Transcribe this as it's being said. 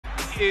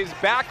is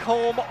back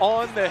home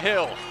on the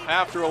hill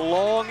after a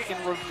long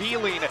and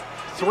revealing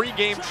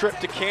three-game trip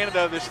to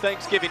Canada this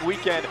Thanksgiving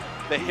weekend.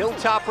 The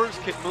Hilltoppers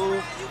can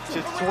move to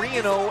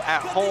 3-0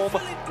 at home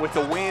with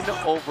a win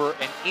over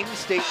an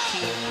in-state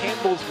team,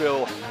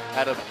 Campbellsville,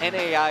 out of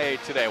NAIA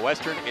today.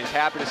 Western is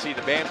happy to see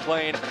the band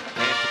playing and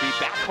to be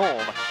back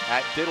home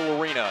at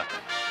Diddle Arena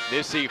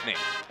this evening.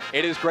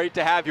 It is great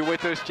to have you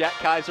with us, Jack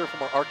Kaiser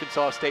from our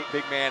Arkansas State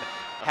big man,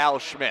 Hal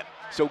Schmidt.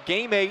 So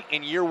game 8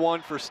 in year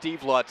 1 for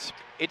Steve Lutz.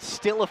 It's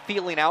still a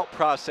feeling out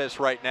process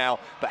right now,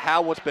 but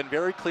Hal, what's been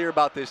very clear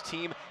about this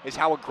team is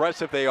how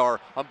aggressive they are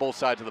on both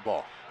sides of the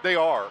ball. They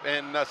are,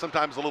 and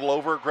sometimes a little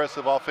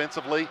over-aggressive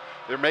offensively.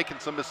 They're making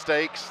some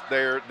mistakes.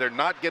 They're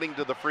not getting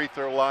to the free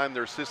throw line.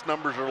 Their assist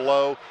numbers are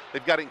low.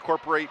 They've got to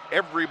incorporate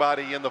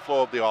everybody in the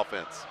flow of the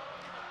offense.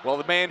 Well,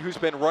 the man who's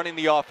been running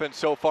the offense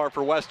so far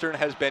for Western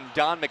has been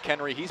Don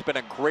McHenry. He's been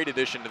a great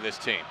addition to this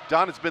team.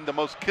 Don has been the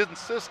most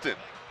consistent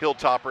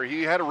Hilltopper.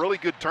 He had a really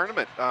good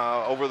tournament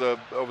over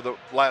the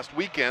last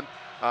weekend.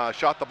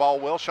 Shot the ball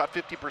well, shot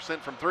 50%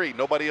 from 3.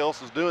 Nobody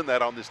else is doing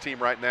that on this team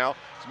right now.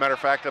 As a matter of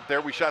fact, up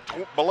there we shot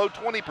below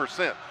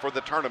 20% for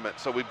the tournament,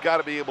 so we've got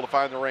to be able to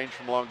find the range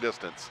from long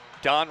distance.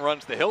 Don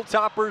runs the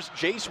Hilltoppers.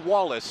 Jace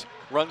Wallace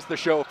runs the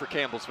show for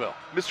Campbellsville.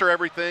 Mr.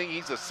 Everything.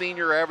 He's a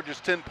senior, averages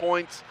 10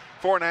 points,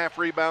 4.5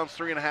 rebounds,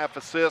 3.5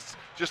 assists.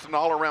 Just an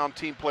all-around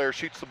team player.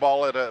 Shoots the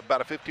ball at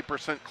about a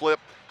 50% clip.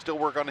 Still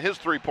work on his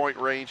three-point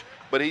range,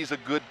 but he's a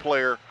good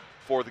player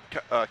for the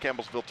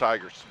Campbellsville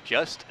Tigers.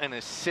 Just an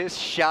assist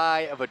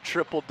shy of a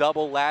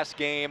triple-double last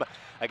game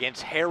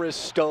against Harris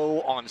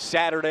Stowe on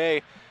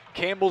Saturday.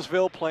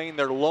 Campbellsville playing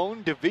their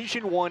lone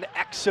Division I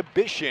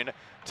exhibition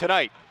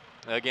tonight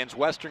against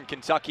Western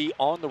Kentucky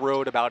on the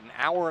road, about an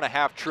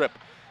hour-and-a-half trip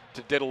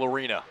to Diddle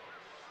Arena.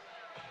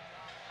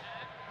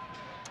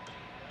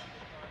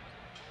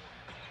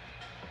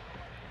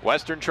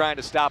 Western trying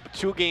to stop a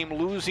 2-game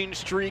losing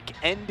streak,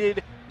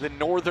 ended the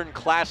Northern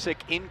Classic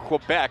in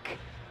Quebec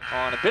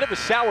on a bit of a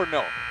sour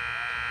note,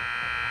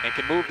 and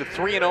can move to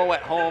 3-0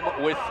 at home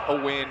with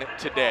a win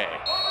today.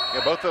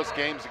 Yeah, both those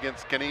games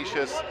against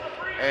Canisius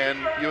and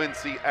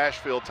UNC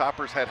Asheville,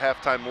 Toppers had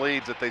halftime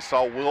leads that they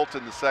saw wilt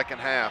in the second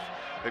half.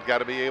 They've got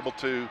to be able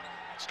to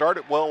start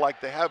it well like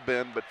they have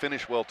been, but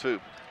finish well too.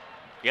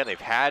 Yeah, they've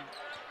had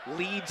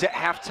leads at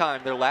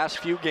halftime their last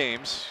few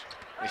games.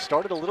 They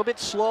started a little bit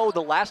slow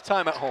the last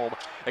time at home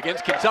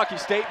against Kentucky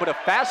State, but a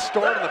fast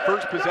start in the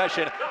first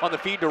possession on the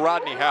feed to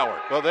Rodney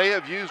Howard. Well, they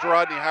have used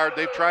Rodney Howard.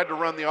 They've tried to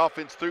run the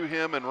offense through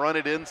him and run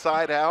it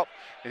inside out,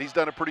 and he's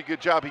done a pretty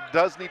good job. He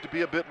does need to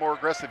be a bit more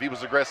aggressive. He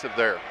was aggressive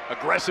there.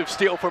 Aggressive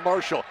steal for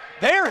Marshall.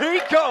 There he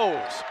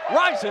goes.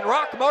 Rising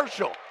Rock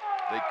Marshall.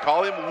 They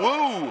call him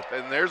Woo,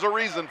 and there's a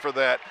reason for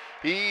that.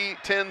 He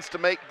tends to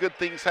make good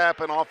things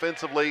happen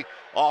offensively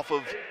off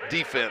of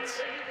defense.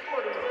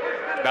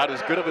 About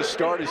as good of a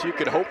start as you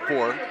could hope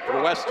for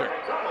Western.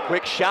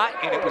 Quick shot,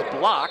 and it was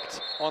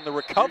blocked on the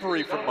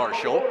recovery from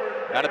Marshall.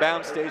 Out of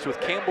bounds, stays with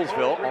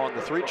Campbellsville on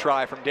the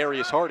 3-try from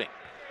Darius Harding.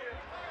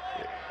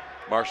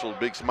 Marshall,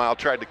 big smile,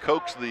 tried to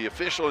coax the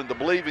official into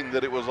believing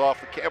that it was off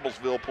the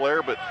Campbellsville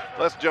player, but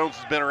Les Jones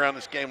has been around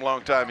this game a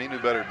long time. He knew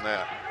better than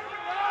that.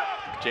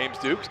 James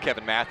Dukes,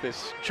 Kevin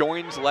Mathis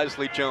joins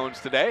Leslie Jones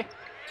today.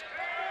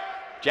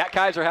 Jack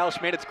Kaiser, Hal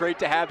Schmidt, it's great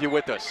to have you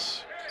with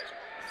us.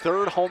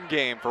 Third home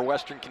game for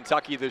Western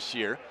Kentucky this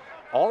year.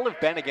 All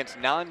have been against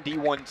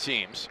non-D1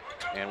 teams,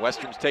 and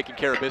Western's taking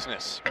care of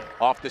business.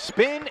 Off the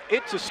spin,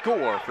 it's a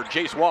score for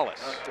Jace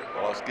Wallace.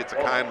 Wallace gets a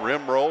kind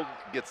rim roll,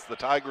 gets the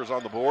Tigers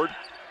on the board.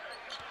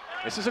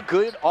 This is a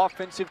good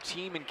offensive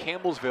team in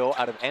Campbellsville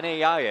out of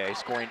NAIA,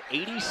 scoring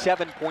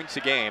 87 points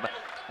a game.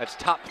 That's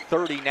top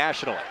 30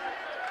 nationally.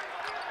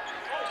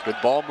 Good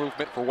ball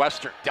movement for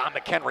Western. Don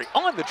McHenry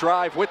on the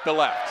drive with the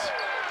left.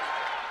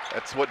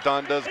 That's what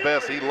Don does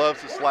best. He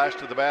loves to slash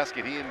to the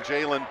basket. He and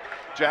Jalen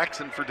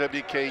Jackson for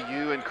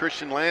WKU and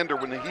Christian Lander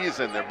when he is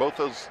in there.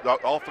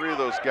 All three of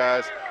those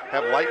guys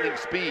have lightning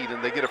speed,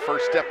 and they get a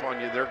first step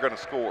on you, they're going to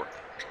score.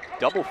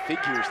 Double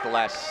figures the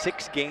last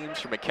 6 games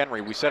for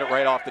McHenry. We said it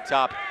right off the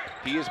top.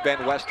 He has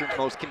been Western's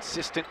most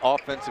consistent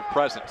offensive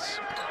presence.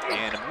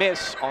 And a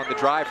miss on the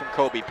drive from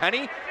Kobe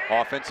Penny.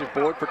 Offensive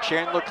board for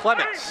Chandler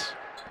Clements.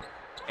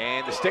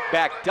 And the stick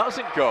back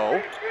doesn't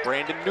go.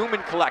 Brandon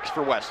Newman collects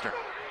for Western.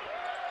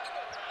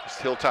 This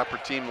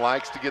Hilltopper team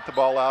likes to get the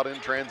ball out in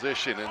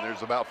transition, and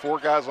there's about 4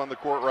 guys on the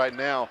court right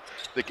now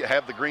that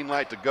have the green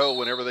light to go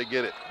whenever they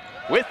get it.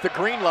 With the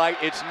green light,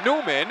 it's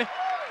Newman.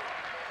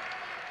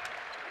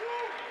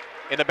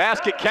 And the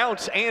basket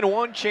counts, and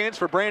one chance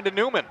for Brandon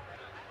Newman.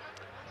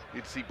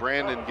 You'd see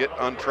Brandon get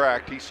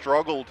untracked. He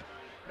struggled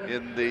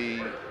in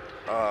the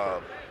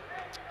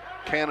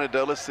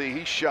Canada. Let's see,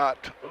 he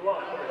shot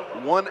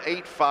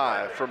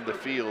 185 from the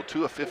field,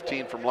 2 of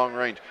 15 from long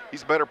range.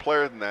 He's a better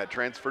player than that.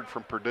 Transferred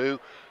from Purdue.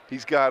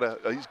 He's got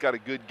a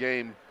good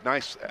game,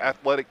 nice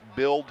athletic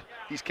build.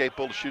 He's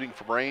capable of shooting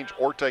from range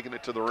or taking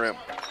it to the rim.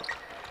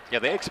 Yeah,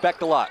 they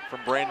expect a lot from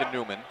Brandon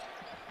Newman.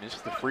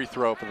 Missed the free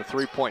throw for the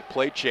 3-point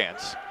play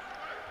chance.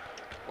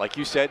 Like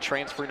you said,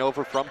 transferring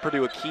over from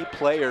Purdue, a key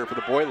player for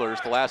the Boilers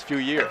the last few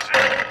years.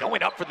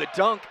 Going up for the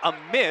dunk, a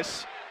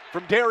miss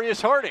from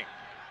Darius Harding.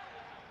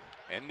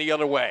 And the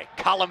other way,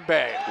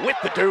 Colombe with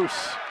the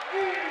deuce.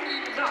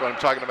 So I'm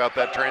talking about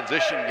that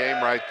transition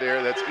game right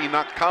there. That's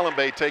Enoch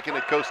Colombe taking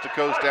it coast to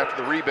coast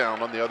after the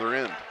rebound on the other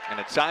end.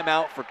 And a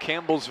timeout for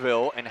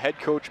Campbellsville and head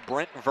coach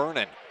Brent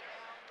Vernon.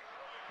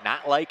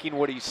 Not liking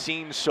what he's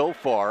seen so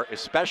far,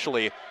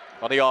 especially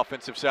on the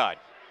offensive side.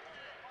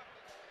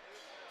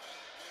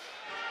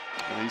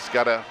 And these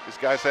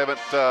guys haven't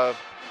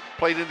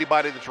played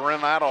anybody that's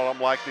run out on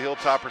them like the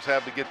Hilltoppers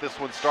have to get this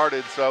one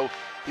started. So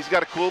he's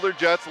got to cool their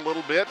jets a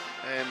little bit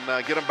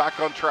and get them back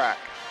on track.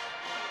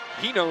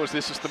 He knows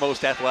this is the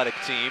most athletic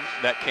team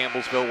that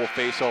Campbellsville will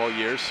face all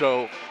year.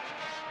 So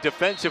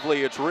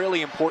defensively, it's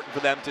really important for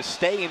them to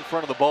stay in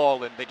front of the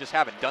ball, and they just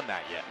haven't done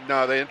that yet.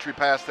 No, the entry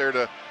pass there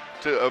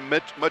to a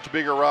much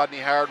bigger Rodney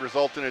Howard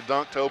resulted in a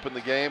dunk to open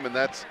the game, and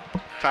that's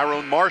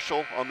Tyrone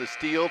Marshall on the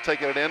steal,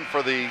 taking it in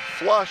for the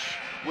flush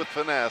with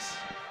finesse.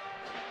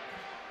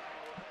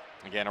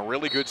 Again, a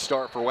really good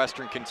start for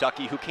Western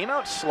Kentucky, who came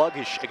out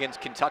sluggish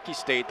against Kentucky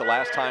State the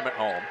last time at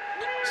home.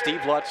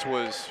 Steve Lutz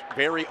was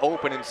very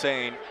open in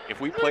saying, if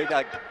we play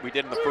like we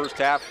did in the first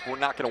half, we're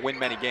not going to win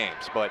many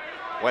games. But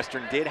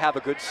Western did have a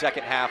good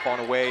second half on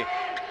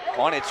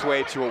its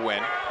way to a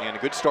win, and a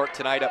good start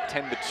tonight, up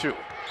 10-2.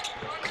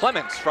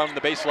 Clements from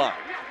the baseline.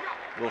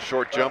 Little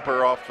short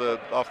jumper off the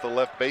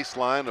left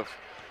baseline of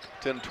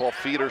 10, 12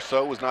 feet or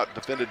so, was not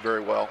defended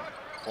very well.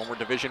 Former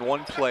Division I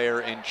player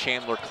in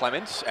Chandler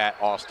Clements at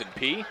Austin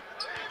P.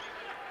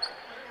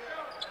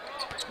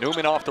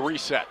 Newman off the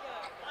reset.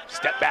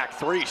 Step back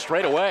three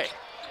straight away.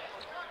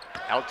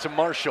 Out to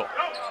Marshall.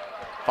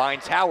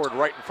 Finds Howard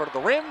right in front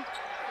of the rim.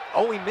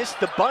 Oh, he missed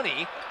the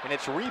bunny, and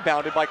it's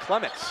rebounded by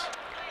Clements.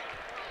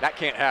 That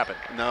can't happen.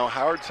 No,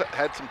 Howard's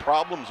had some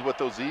problems with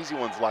those easy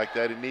ones like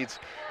that. He needs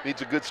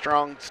a good,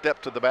 strong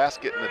step to the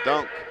basket and a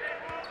dunk.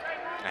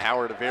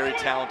 Howard, a very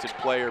talented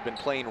player, been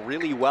playing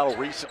really well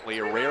recently.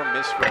 A rare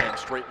miss for him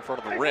straight in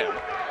front of the rim.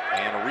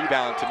 And a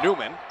rebound to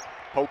Newman.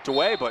 Poked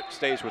away, but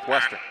stays with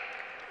Western.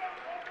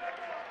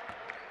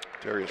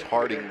 Darius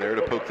Harding there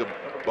to poke the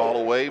ball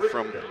away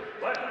from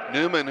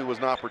Newman, who was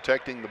not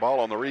protecting the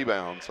ball on the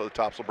rebound. So the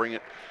Tops will bring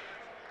it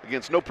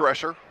against no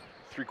pressure,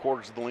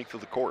 3/4 of the length of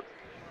the court.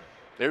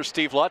 There's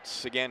Steve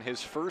Lutz, again,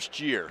 his first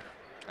year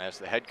as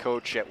the head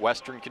coach at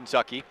Western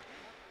Kentucky.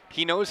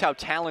 He knows how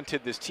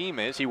talented this team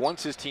is. He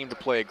wants his team to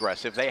play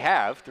aggressive. They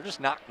have. They're just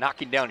not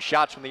knocking down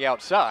shots from the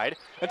outside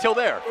until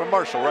there from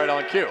Marshall right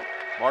on cue.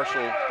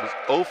 Marshall was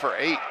 0 for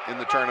 8 in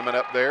the tournament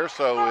up there,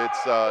 so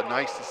it's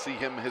nice to see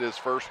him hit his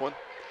first one.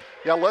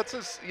 Yeah, Lutz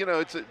is,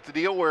 it's a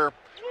deal where,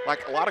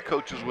 like a lot of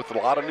coaches with a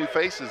lot of new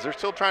faces, they're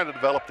still trying to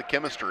develop the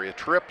chemistry. A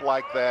trip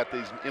like that,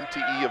 these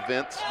MTE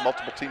events,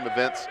 multiple team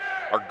events,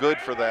 are good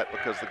for that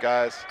because the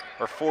guys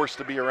are forced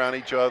to be around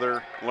each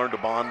other, learn to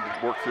bond,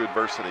 work through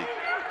adversity.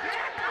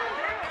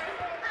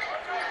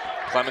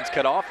 Clements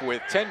cut off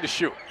with 10 to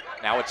shoot.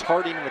 Now it's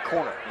Harding in the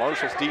corner.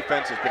 Marshall's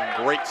defense has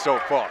been great so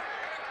far.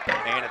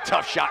 And a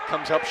tough shot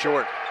comes up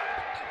short.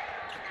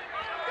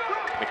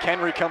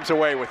 McHenry comes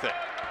away with it.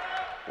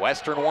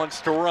 Western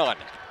wants to run.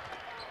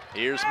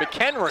 Here's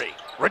McHenry,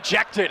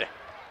 rejected.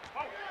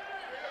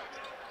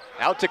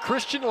 Out to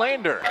Christian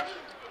Lander.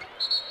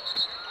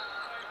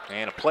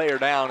 And a player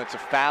down, it's a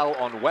foul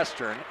on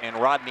Western and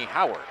Rodney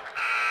Howard.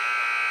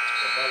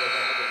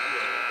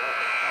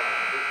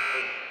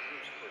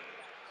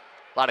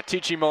 A lot of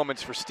teaching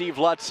moments for Steve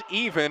Lutz,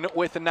 even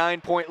with a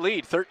 9-point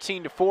lead.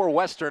 13-4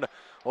 Western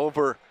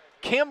over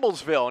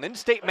Campbellsville, an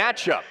in-state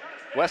matchup.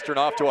 Western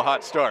off to a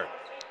hot start.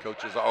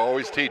 Coaches are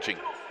always teaching.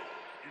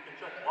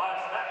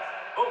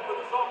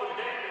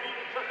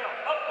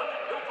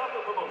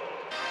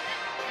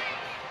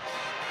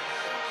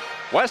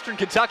 Western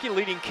Kentucky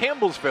leading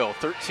Campbellsville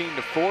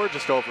 13-4,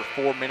 just over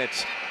 4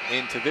 minutes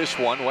into this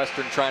one.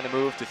 Western trying to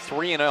move to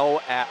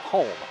 3-0 at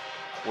home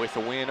with a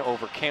win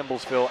over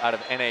Campbellsville out of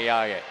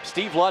NAIA.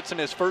 Steve Lutz in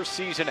his first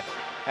season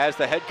as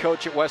the head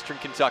coach at Western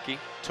Kentucky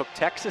took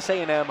Texas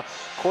A&M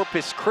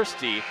Corpus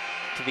Christi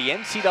to the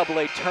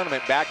NCAA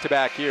tournament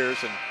back-to-back years,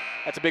 and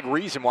that's a big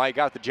reason why he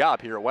got the job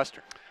here at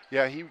Western.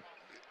 Yeah,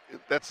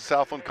 that's the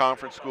Southland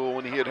Conference school.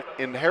 When he had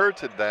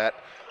inherited that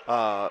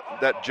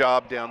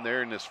job down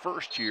there in his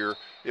first year,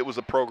 it was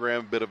a program,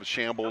 a bit of a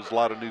shambles, a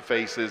lot of new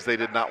faces. They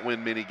did not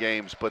win many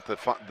games, but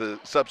the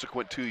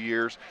subsequent 2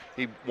 years,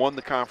 he won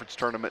the conference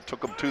tournament,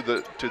 took them to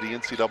the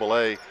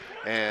NCAA,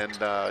 and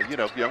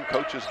young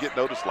coaches get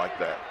noticed like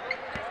that.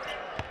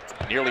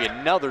 Nearly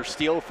another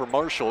steal for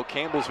Marshall.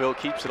 Campbellsville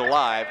keeps it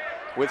alive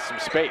with some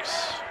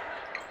space.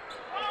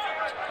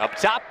 Up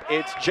top,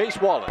 it's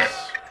Jace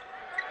Wallace.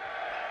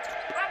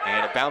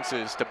 And it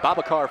bounces to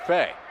Babacar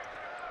Faye.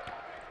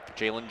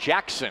 Jalen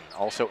Jackson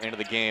also into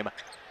the game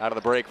out of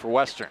the break for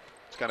Western.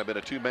 It's kind of been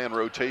a two-man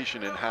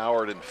rotation in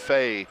Howard and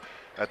Faye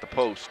at the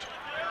post.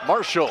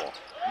 Marshall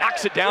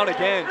knocks it down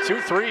again.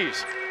 2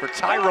 threes for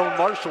Tyrone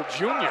Marshall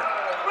Jr.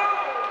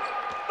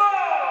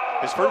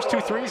 His first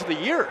 2 threes of the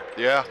year.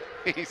 Yeah,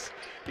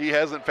 he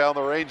hasn't found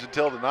the range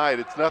until tonight.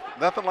 It's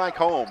nothing like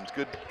home. It's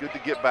good to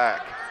get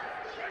back.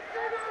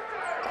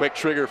 Quick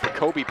trigger for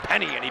Kobe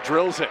Penny, and he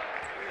drills it.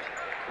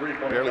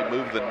 Barely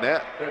moved the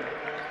net.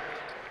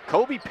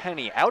 Kobe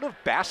Penny out of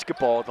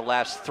basketball the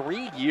last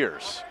 3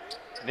 years.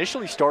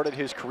 Initially started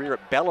his career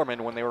at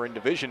Bellarmine when they were in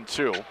Division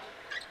II.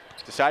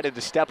 Decided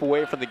to step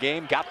away from the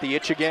game, got the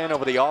itch again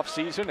over the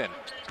offseason, and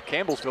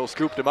Campbellsville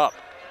scooped him up.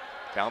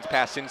 Bounce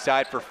pass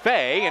inside for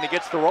Fay, and he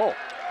gets the roll.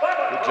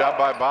 Good job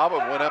by Baba.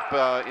 Went up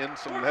in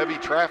some heavy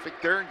traffic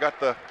there and got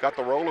the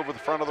roll over the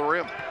front of the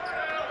rim.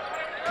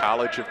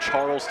 College of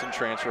Charleston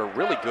transfer, a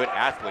really good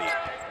athlete.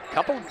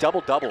 Couple of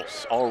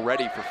double-doubles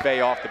already for Fay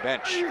off the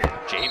bench.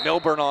 Jay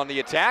Milburn on the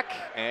attack,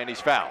 and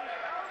he's fouled.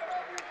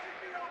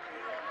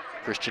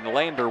 Christian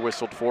Lander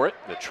whistled for it,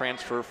 the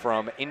transfer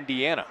from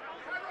Indiana.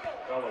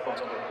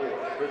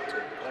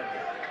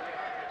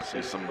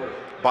 See some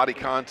body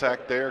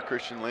contact there.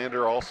 Christian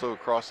Lander also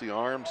across the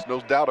arms. No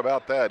doubt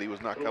about that. He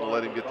was not going to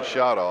let him get the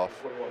shot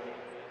off.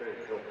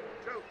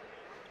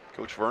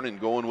 Coach Vernon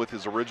going with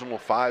his original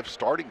 5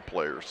 starting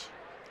players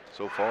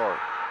so far.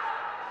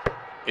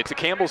 It's a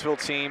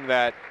Campbellsville team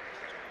that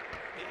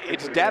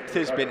its depth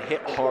has been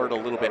hit hard a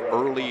little bit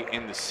early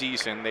in the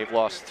season. They've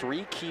lost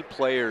 3 key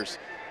players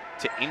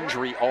to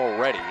injury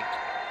already.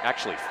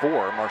 Actually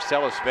 4,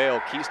 Marcellus Vale,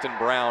 Keyston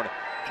Brown,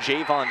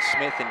 Javon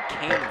Smith, and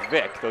Cam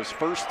Vick. Those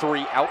first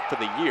 3 out for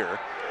the year.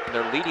 And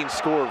their leading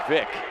scorer,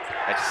 Vick,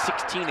 at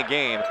 16 a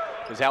game,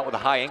 is out with a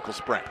high ankle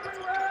sprain.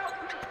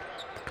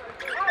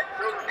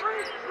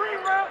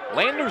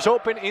 Lander's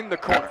open in the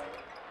corner.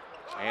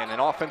 And an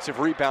offensive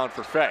rebound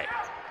for Fay.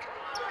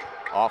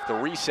 Off the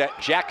reset,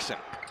 Jackson.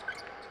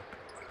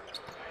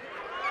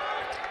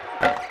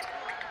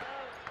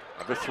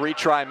 Another 3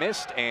 try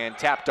missed and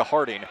tapped to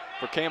Harding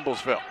for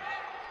Campbellsville.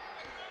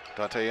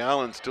 Dante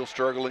Allen still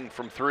struggling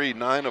from 3,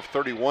 9 of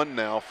 31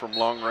 now from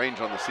long range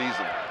on the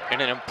season.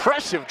 And an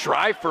impressive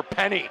drive for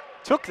Penny.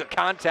 Took the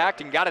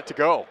contact and got it to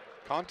go.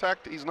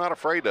 Contact he's not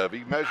afraid of.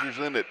 He measures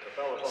in at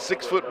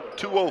 6 foot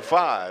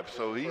 205,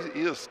 so he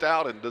is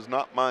stout and does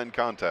not mind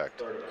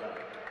contact.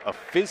 A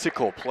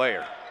physical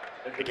player.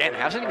 Again,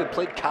 hasn't even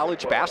played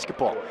college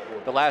basketball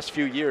the last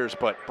few years,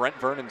 but Brent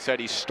Vernon said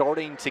he's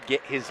starting to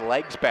get his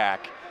legs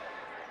back.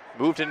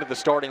 Moved into the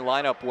starting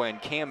lineup when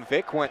Cam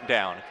Vick went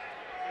down.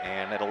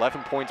 And at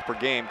 11 points per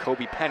game,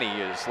 Kobe Penny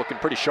is looking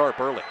pretty sharp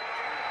early.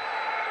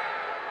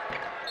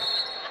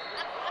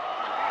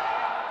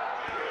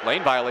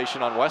 Lane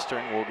violation on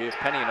Western will give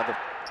Penny another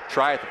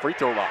try at the free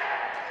throw line.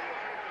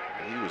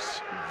 He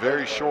was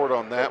very short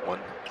on that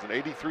one. He's an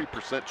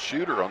 83%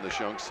 shooter on this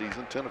young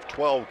season, 10 of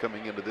 12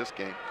 coming into this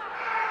game.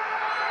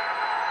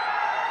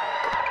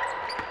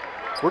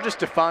 We're just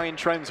defying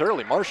trends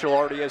early. Marshall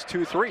already has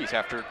 2 threes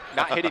after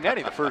not hitting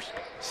any the first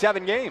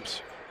 7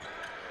 games.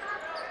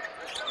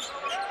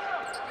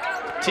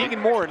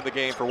 Teagan Moore into the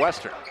game for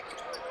Western.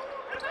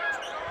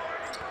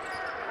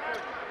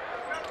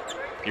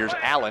 Here's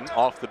Allen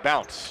off the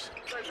bounce.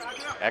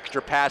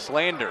 Extra pass,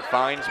 Lander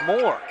finds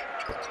Moore.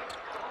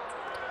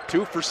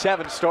 2 for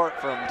 7 start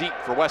from deep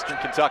for Western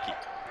Kentucky.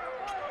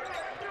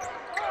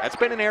 That's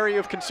been an area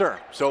of concern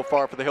so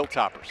far for the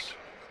Hilltoppers.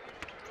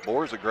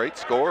 Moore's a great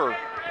scorer,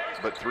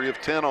 but 3 of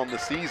 10 on the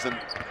season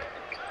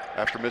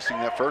after missing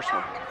that first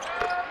one.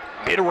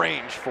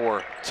 Mid-range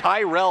for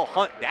Tyrell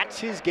Hunt. That's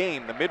his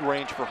game, the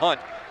mid-range for Hunt,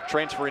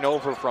 transferring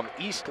over from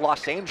East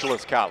Los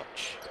Angeles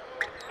College.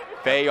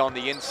 Fay on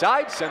the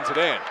inside, sends it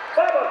in.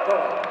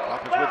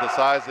 Toppers with a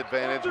size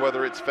advantage,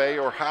 whether it's Fay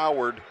or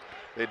Howard,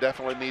 they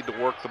definitely need to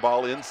work the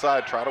ball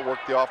inside, try to work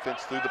the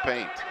offense through the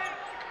paint.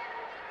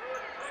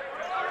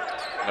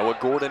 Noah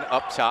Gordon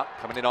up top,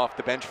 coming in off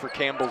the bench for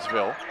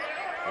Campbellsville.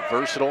 A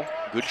versatile,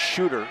 good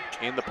shooter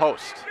in the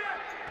post.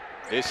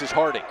 This is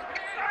Harding.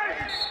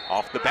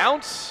 Off the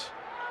bounce,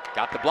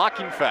 got the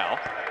blocking foul,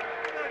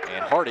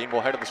 and Harding will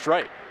head to the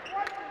stripe.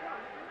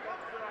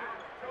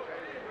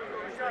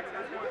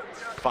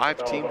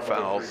 5 team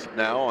fouls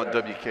now on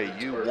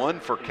WKU, 1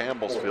 for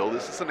Campbellsville.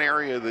 This is an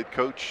area that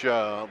Coach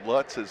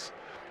Lutz has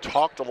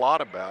talked a lot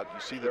about. You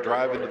see the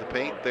drive into the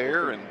paint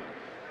there, and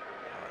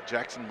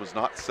Jackson was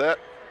not set.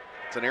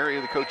 It's an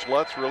area that Coach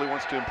Lutz really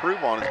wants to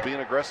improve on, is being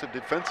aggressive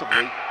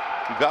defensively.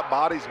 We've got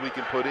bodies we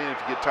can put in if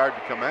you get tired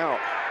to come out,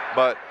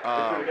 but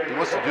he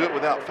wants to do it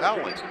without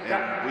fouling,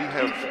 and we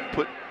have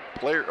put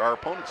our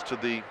opponents to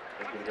the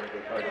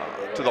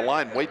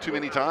line way too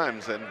many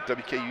times, and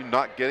WKU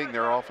not getting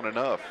there often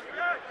enough.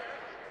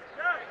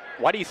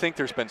 Why do you think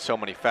there's been so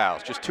many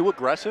fouls? Just too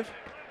aggressive?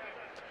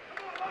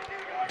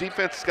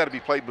 Defense has got to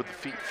be played with the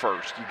feet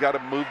first. You got to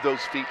move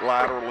those feet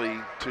laterally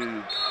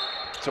to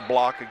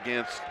block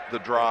against the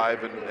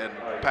drive and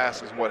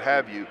passes and what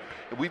have you.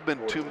 And we've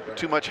been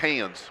too much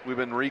hands. We've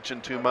been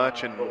reaching too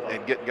much and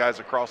getting guys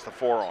across the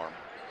forearm.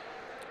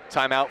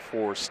 Timeout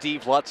for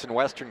Steve Lutz in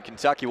Western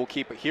Kentucky. We'll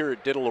keep it here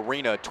at Diddle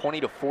Arena.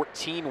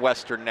 20-14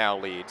 Western now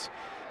leads.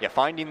 Yeah,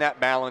 finding that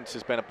balance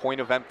has been a point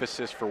of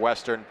emphasis for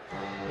Western.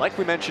 Like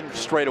we mentioned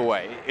straight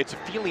away, it's a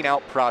feeling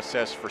out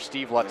process for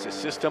Steve Lutz's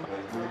system.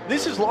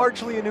 This is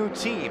largely a new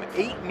team,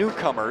 8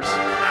 newcomers.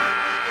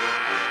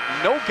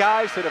 and no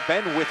guys that have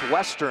been with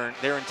Western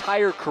their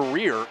entire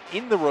career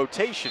in the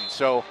rotation.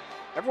 So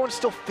everyone's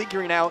still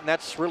figuring out, and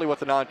that's really what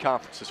the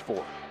non-conference is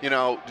for. You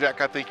know,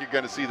 Jack, I think you're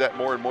going to see that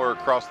more and more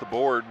across the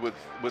board with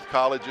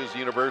colleges,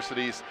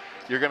 universities.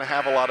 You're going to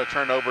have a lot of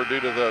turnover due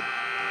to the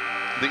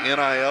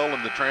NIL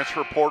and the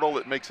transfer portal.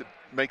 It makes it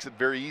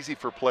very easy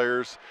for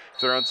players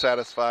if they're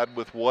unsatisfied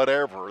with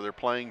whatever their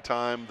playing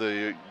time,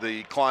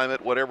 the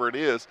climate, whatever it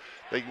is,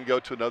 they can go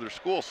to another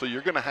school. So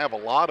you're going to have a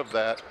lot of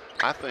that,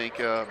 I think,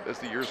 as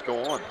the years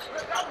go on.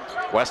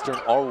 Western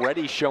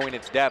already showing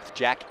its depth.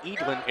 Jack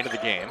Edlin into the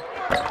game,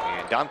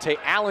 and Dante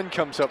Allen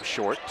comes up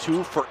short.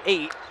 2 for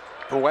 8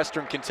 for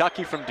Western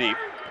Kentucky from deep.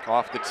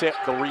 Off the tip,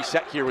 they'll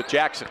reset here with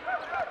Jackson.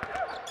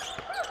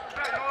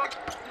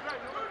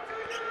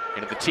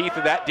 Into the teeth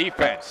of that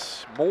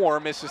defense. Moore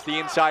misses the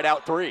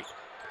inside-out 3.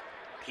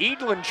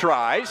 Edlin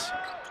tries.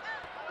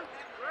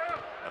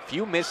 A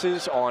few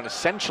misses on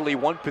essentially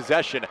one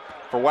possession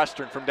for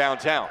Western from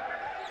downtown.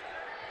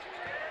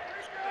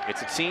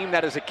 It's a team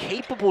that is a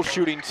capable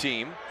shooting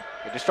team.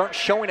 They just aren't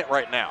showing it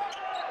right now.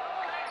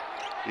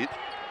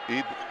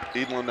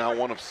 Edlin now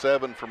 1 of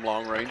 7 from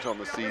long range on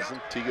the season.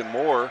 Tegan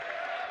Moore,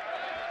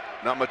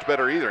 not much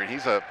better either, and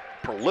he's a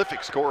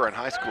prolific scorer in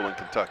high school in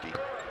Kentucky.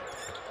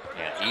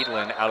 Yeah,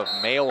 Edlin out of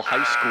Male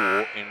High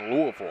School in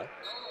Louisville.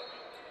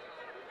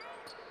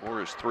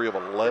 Moore is 3 of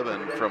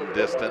 11 from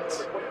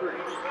distance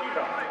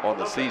on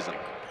the season.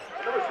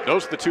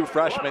 Those are the 2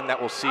 freshmen that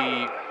will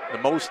see the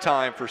most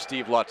time for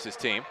Steve Lutz's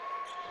team.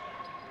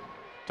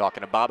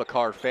 Talking to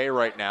Babacar Faye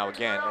right now.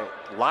 Again,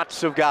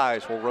 lots of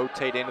guys will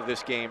rotate into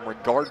this game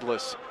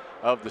regardless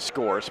of the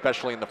score,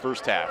 especially in the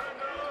first half.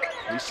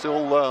 He's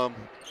still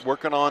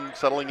working on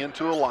settling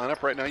into a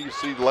lineup. Right now you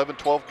see 11,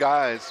 12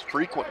 guys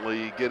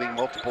frequently getting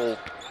multiple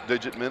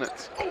digit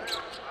minutes.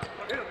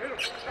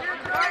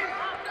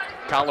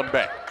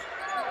 Columbe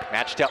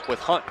matched up with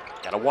Hunt.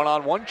 Got a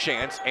one-on-one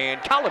chance,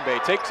 and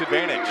Columbe takes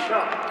advantage.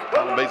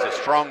 Columbe's a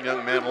strong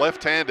young man,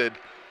 left-handed.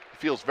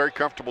 Feels very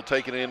comfortable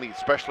taking it in,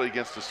 especially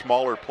against a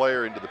smaller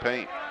player into the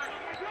paint.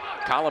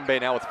 Columbe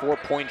now with 4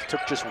 points,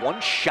 took just 1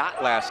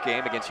 shot last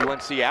game against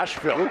UNC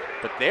Asheville.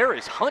 But there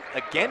is Hunt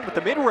again with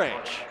the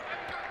mid-range.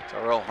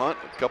 Terrell Hunt,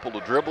 a couple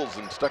of dribbles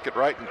and stuck it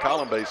right in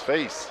Columbe's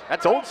face.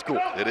 That's old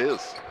school. It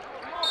is.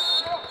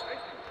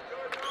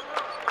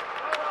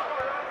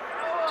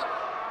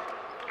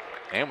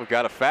 And we've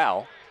got a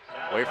foul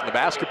away from the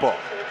basketball.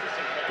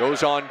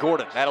 Goes on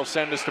Gordon. That'll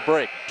send us to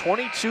break.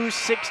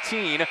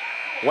 22-16,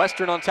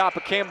 Western on top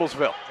of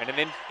Campbellsville in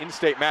an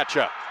in-state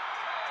matchup.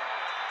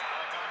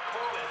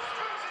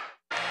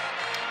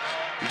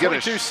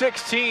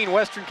 22-16,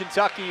 Western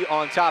Kentucky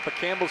on top of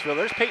Campbellsville.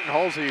 There's Peyton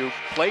Halsey, who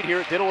played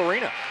here at Diddle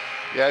Arena.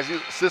 Yeah, as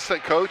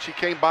assistant coach, he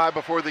came by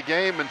before the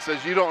game and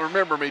says, "You don't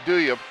remember me, do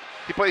you?"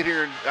 He played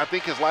here, I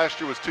think his last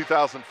year was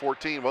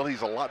 2014. Well,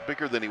 he's a lot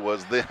bigger than he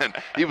was then.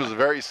 He was a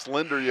very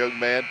slender young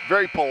man,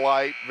 very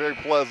polite, very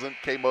pleasant,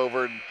 came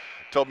over and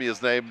told me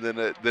his name, then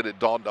it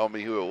dawned on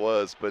me who it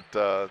was. But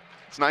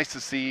it's nice to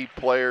see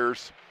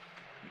players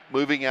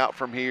moving out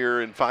from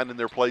here and finding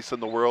their place in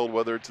the world,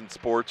 whether it's in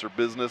sports or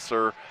business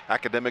or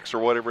academics or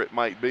whatever it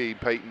might be.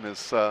 Peyton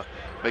is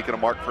making a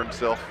mark for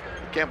himself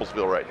in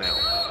Campbellsville right now.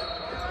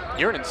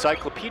 You're an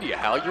encyclopedia,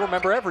 Hal. You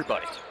remember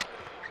everybody.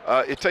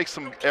 It takes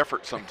some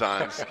effort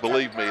sometimes,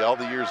 believe me. All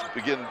the years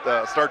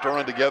start to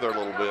run together a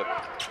little bit.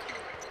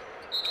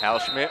 Hal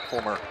Schmidt,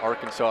 former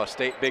Arkansas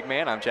State big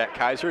man. I'm Jack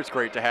Kaiser. It's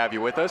great to have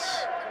you with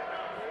us.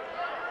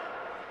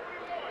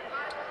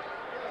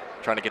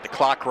 Trying to get the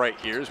clock right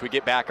here as we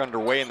get back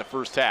underway in the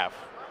first half.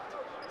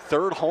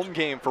 3rd home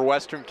game for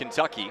Western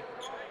Kentucky,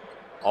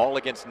 all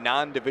against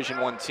non-Division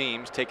I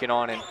teams, taking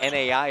on an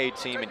NAIA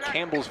team in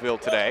Campbellsville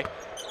today,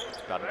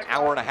 about an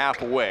hour and a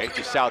half away,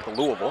 just south of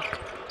Louisville.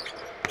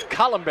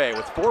 Columbe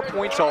with 4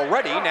 points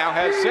already, now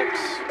has 6.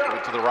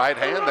 Went to the right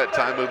hand that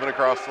time, moving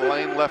across the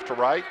lane, left to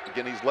right.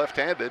 Again, he's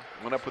left-handed,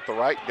 went up with the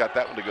right, got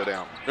that one to go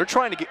down. They're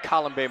trying to get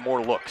Columbe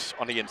more looks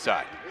on the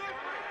inside.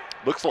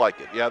 Looks like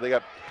it. Yeah, they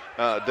got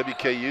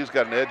WKU's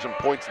got an edge on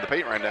points in the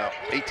paint right now,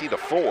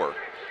 18-4.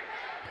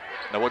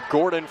 Now with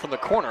Gordon from the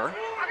corner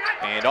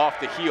and off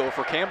the heel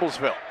for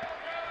Campbellsville.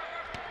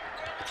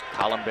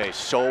 Columbe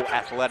so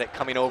athletic,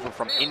 coming over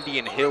from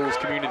Indian Hills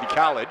Community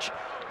College,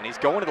 and he's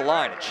going to the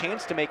line. A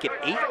chance to make it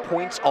 8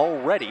 points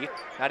already,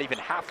 not even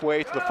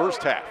halfway through the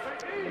first half.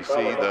 You see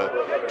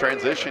the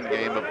transition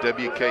game of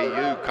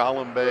WKU,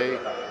 Columbe,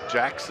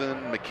 Jackson,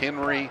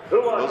 McHenry,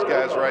 those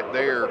guys right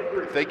there.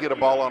 If they get a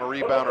ball on a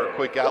rebound or a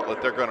quick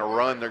outlet, they're going to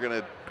run. They're going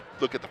to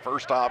look at the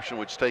first option,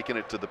 which is taking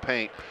it to the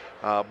paint.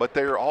 But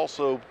they're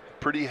also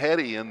pretty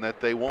heady in that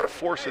they won't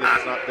force it if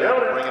it's not there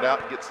to bring it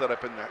out and get set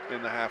up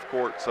in the half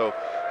court. So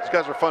these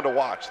guys are fun to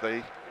watch.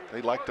 They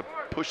like to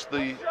push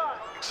the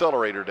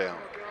accelerator down.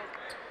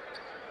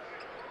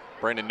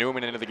 Brandon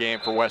Newman into the game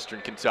for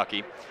Western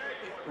Kentucky.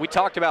 We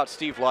talked about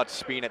Steve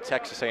Lutz being at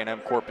Texas A&M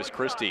Corpus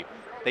Christi.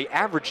 They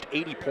averaged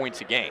 80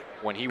 points a game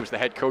when he was the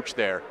head coach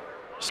there.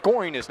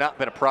 Scoring has not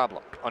been a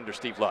problem under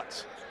Steve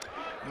Lutz.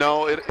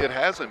 No, it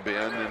hasn't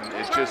been, and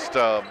it's just,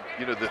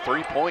 you know, the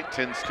three-point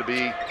tends to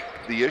be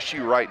the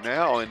issue right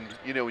now. And,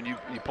 you know, when you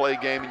play a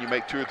game and you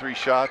make 2 or 3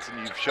 shots and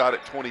you've shot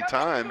it 20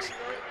 times,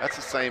 that's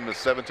the same as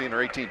 17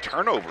 or 18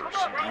 turnovers.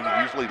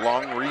 Usually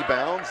long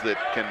rebounds that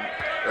can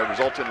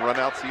result in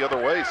runouts the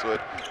other way, so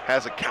it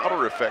has a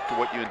counter effect to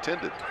what you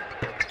intended.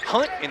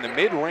 Hunt in the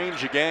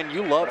mid-range again.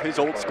 You love his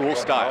old school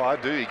style. Oh, I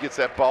do. He gets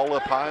that ball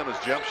up high on his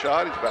jump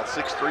shot. He's about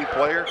 6'3"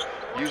 player,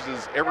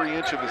 uses every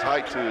inch of his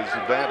height to his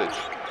advantage.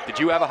 Did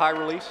you have a high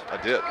release? I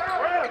did.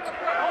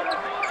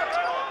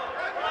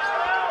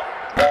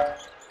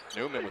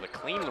 Newman with a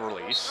clean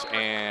release,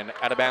 and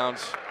out of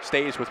bounds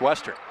stays with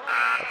Western.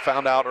 I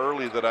found out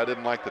early that I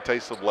didn't like the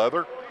taste of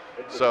leather,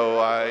 so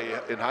I,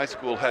 in high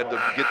school, had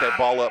to get that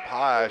ball up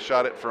high. I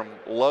shot it from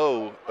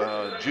low,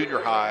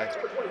 junior high,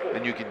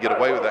 and you can get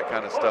away with that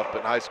kind of stuff. But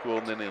in high school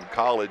and then in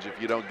college, if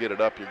you don't get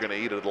it up, you're going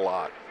to eat it a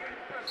lot.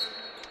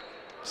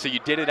 So you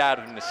did it out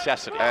of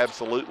necessity.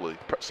 Absolutely.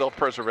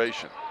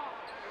 Self-preservation.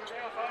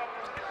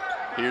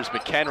 Here's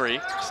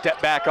McHenry, step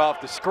back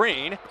off the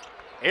screen.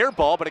 Air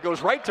ball, but it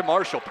goes right to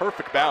Marshall.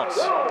 Perfect bounce.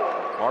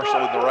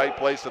 Marshall in the right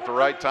place at the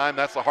right time.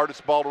 That's the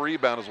hardest ball to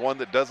rebound, is one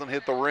that doesn't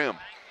hit the rim.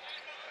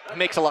 He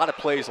makes a lot of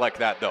plays like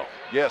that, though.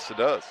 Yes, it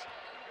does.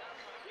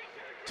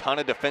 Ton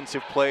of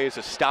defensive plays,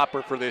 a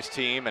stopper for this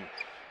team, and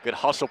good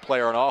hustle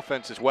player on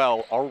offense as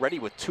well. Already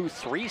with 2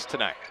 threes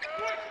tonight.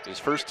 His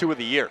first 2 of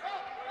the year.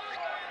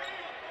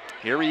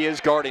 Here he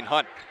is guarding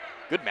Hunt.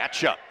 Good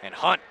matchup, and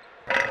Hunt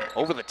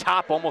over the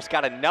top, almost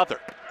got another.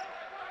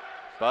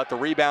 But the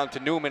rebound to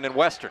Newman and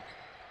Western.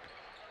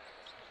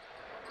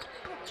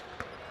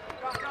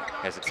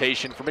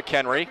 Hesitation for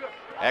McHenry.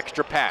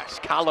 Extra pass,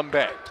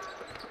 Columbe.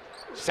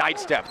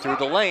 Sidestep through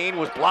the lane,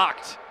 was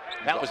blocked.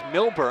 That was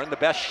Milburn, the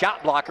best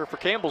shot blocker for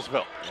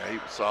Campbellsville. Yeah, he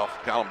was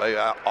off. Columbe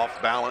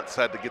off balance,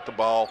 had to get the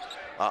ball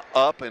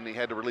up, and he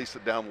had to release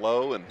it down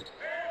low, and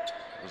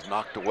was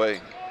knocked away.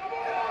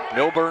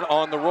 Milburn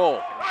on the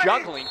roll,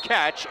 juggling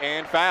catch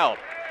and fouled.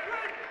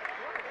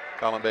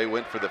 Columbe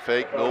went for the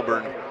fake.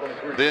 Milburn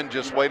then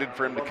just waited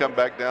for him to come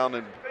back down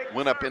and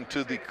went up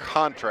into the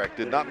contract.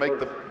 Did not make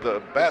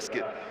the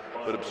basket,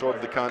 but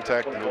absorbed the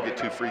contact, and he'll get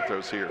 2 free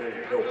throws here.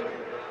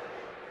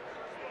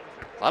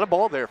 A lot of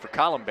ball there for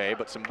Columbe,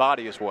 but some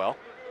body as well.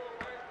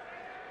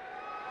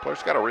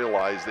 Players got to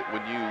realize that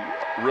when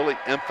you really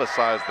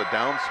emphasize the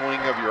downswing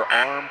of your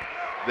arm,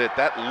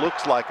 that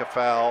looks like a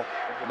foul.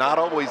 Not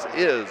always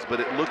is, but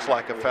it looks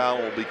like a foul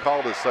and will be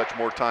called as such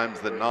more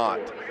times than not.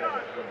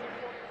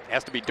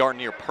 Has to be darn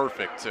near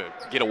perfect to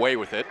get away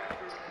with it.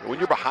 When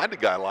you're behind a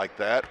guy like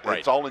that, right,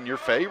 it's all in your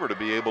favor to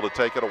be able to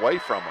take it away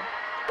from him.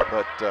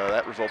 But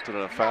that resulted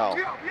in a foul.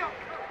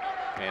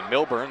 And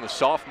Milburn, the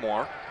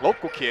sophomore,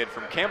 local kid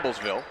from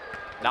Campbellsville,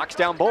 knocks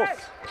down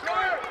both.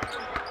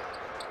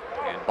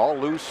 And ball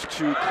loose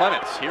to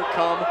Clements. Here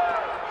come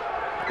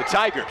the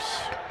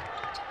Tigers.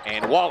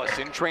 And Wallace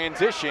in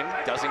transition,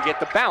 doesn't get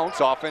the bounce,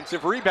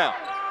 offensive rebound.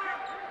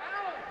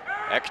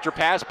 Extra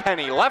pass,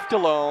 Penny left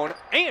alone,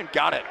 and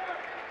got it.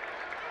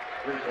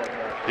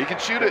 He can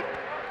shoot it.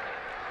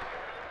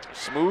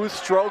 Smooth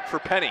stroke for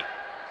Penny.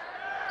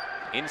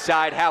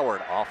 Inside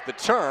Howard, off the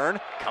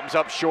turn, comes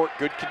up short,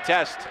 good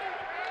contest.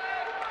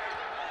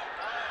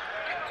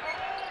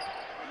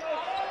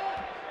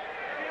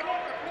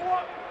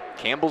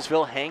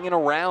 Campbellsville hanging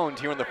around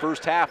here in the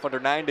first half, under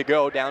 9 to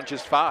go, down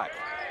just 5.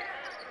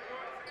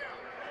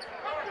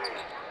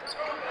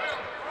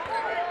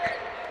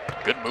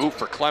 Good move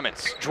for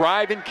Clements,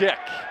 drive and kick.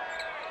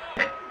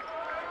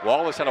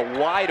 Wallace had a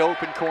wide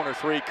open corner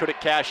 3, couldn't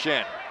cash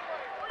in.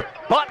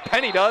 But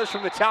Penny does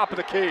from the top of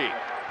the key.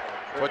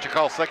 It's what you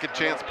call second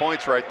chance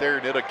points right there,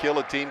 and it'll kill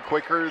a team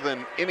quicker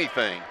than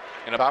anything.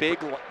 And a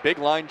big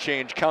line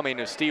change coming,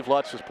 as Steve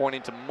Lutz was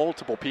pointing to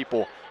multiple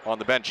people on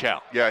the bench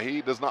out. Yeah,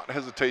 he does not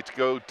hesitate to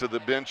go to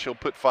the bench. He'll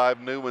put 5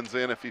 new ones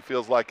in if he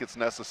feels like it's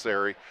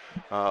necessary.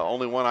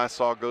 Only one I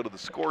saw go to the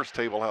scores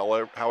table,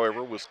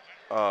 however, was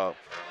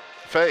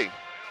Fay.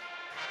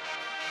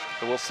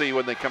 So we'll see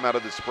when they come out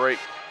of this break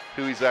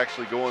who he's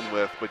actually going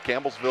with. But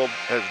Campbellsville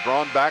has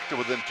drawn back to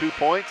within 2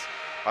 points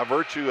by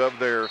virtue of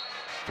their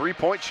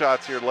 3-point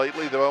shots here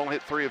lately. They've only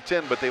hit 3 of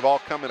 10, but they've all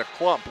come in a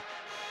clump.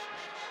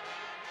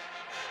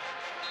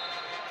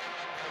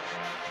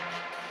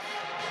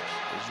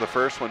 This is the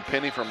first one,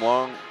 Penny from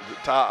long,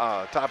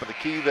 top of the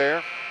key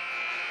there.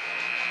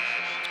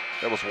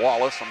 That was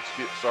Wallace,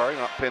 I'm sorry,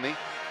 not Penny.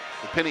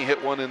 And Penny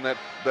hit one in that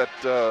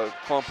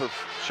clump of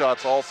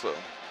shots also.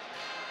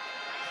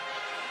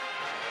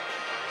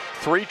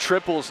 3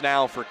 triples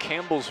now for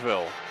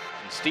Campbellsville.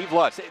 And Steve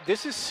Lutz,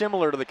 this is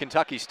similar to the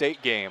Kentucky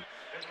State game,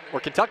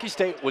 where Kentucky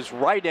State was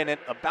right in it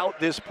about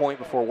this point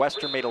before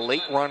Western made a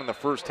late run in the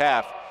first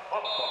half.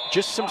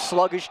 Just some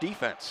sluggish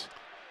defense.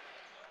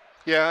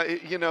 Yeah,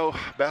 you know,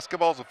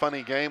 basketball's a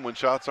funny game when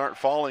shots aren't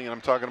falling, and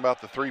I'm talking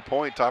about the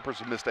 3-point. Toppers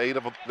have missed 8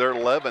 of their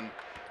 11.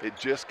 It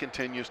just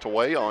continues to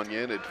weigh on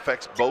you, and it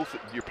affects both.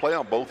 You play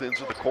on both ends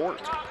of the court.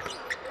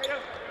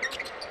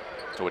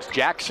 So it's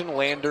Jackson,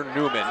 Lander,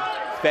 Newman,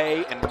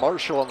 Fay, and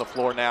Marshall on the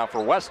floor now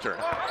for Western.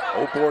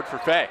 O board for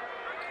Fay.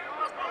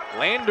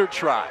 Lander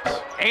tries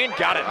and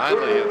got it.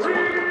 Finally hits one.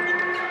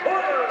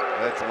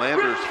 That's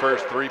Lander's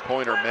first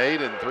three-pointer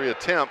made in 3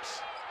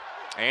 attempts.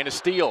 And a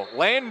steal.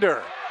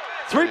 Lander,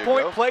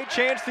 three-point play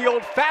chance the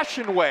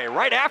old-fashioned way,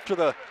 right after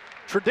the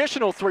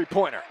traditional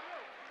three-pointer.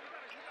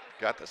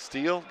 Got the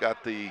steal,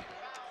 got the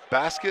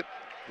basket,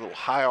 little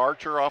high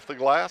archer off the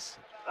glass.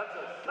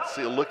 Let's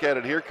see a look at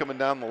it here, coming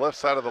down the left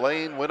side of the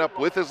lane, went up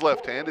with his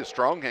left hand, his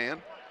strong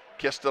hand,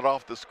 kissed it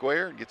off the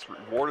square, and gets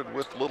rewarded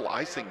with a little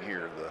icing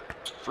here, the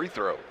free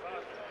throw.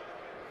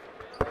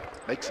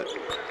 Makes it.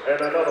 And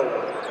another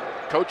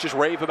one. Coaches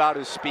rave about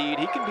his speed.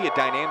 He can be a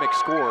dynamic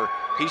scorer.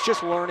 He's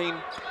just learning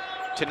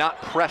to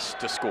not press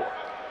to score.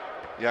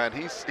 Yeah, and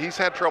he's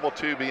had trouble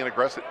too being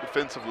aggressive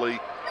defensively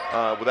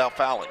without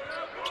fouling.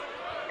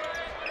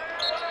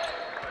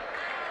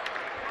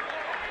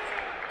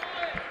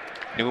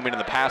 Newman in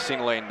the passing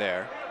lane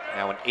there.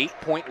 Now an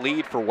 8-point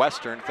lead for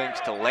Western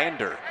thanks to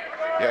Lander.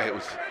 Yeah, it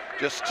was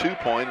just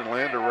 2-point, and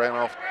Lander ran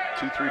off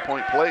 2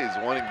 3-point plays.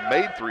 One he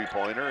made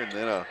three-pointer, and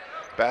then a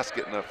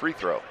basket and a free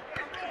throw.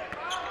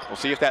 We'll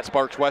see if that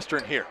sparks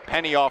Western here.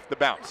 Penny off the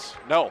bounce.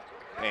 No.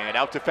 And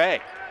out to Fay.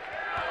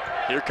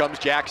 Here comes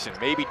Jackson.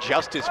 Maybe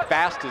just as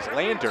fast as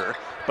Lander,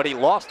 but he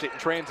lost it in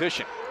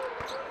transition.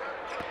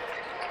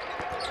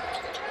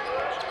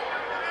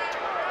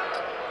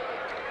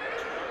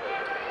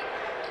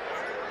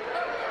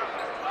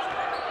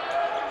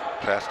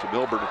 Pass to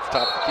Milburn at the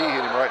top of the key,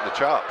 hit him right in the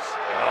chops.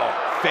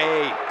 Oh,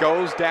 Fay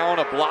goes down,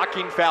 a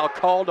blocking foul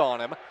called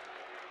on him.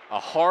 A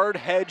hard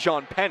hedge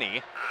on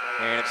Penny,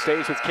 and it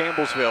stays with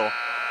Campbellsville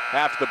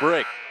after the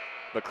break.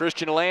 But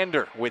Christian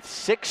Lander, with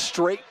 6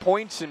 straight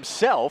points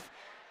himself,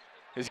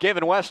 has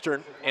given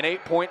Western an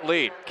 8-point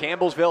lead.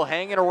 Campbellsville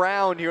hanging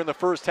around here in the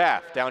first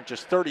half, down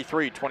just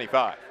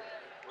 33-25.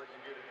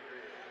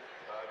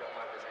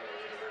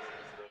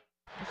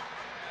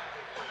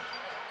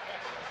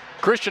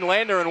 Christian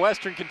Lander and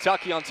Western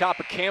Kentucky on top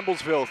of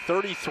Campbellsville,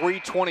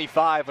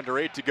 33-25, under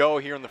 8 to go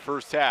here in the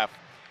first half.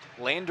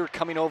 Lander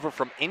coming over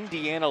from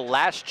Indiana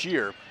last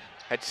year,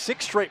 had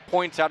 6 straight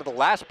points out of the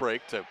last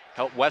break to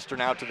help Western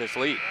out to this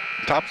lead.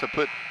 Tops have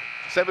put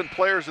 7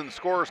 players in the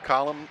scorers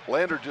column.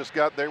 Lander just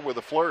got there with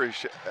a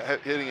flourish,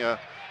 hitting a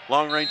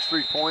long-range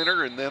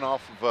three-pointer, and then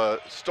off of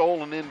a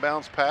stolen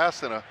inbounds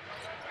pass and a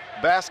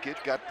basket,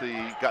 got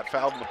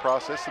fouled in the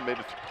process and made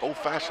an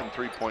old-fashioned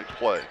three-point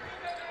play.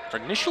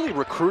 Initially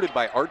recruited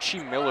by Archie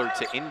Miller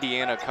to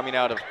Indiana, coming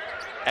out of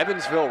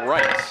Evansville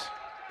Rice.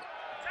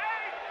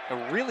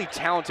 A really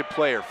talented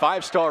player,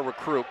 5-star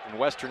recruit, and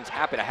Western's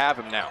happy to have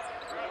him now.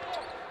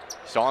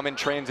 Saw him in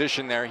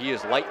transition there. He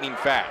is lightning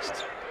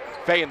fast.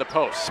 Fay in the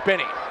post,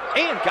 spinning,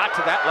 and got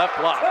to that left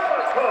block.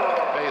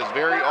 Fay is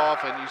very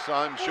off, and you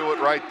saw him show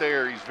it right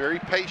there. He's very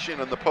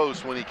patient in the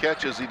post when he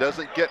catches. He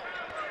doesn't get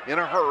in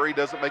a hurry,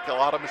 doesn't make a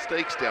lot of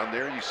mistakes down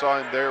there. You saw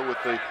him there with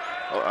the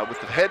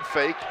head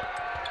fake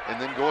and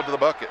then going to the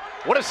bucket.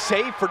 What a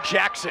save for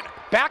Jackson.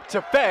 Back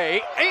to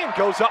Fay, and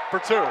goes up for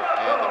 2.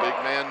 And the big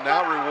man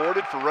now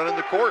rewarded for running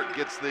the court.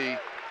 Gets the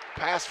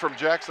pass from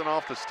Jackson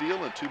off the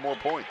steal and 2 more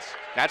points.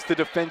 That's the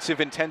defensive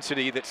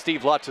intensity that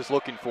Steve Lutz is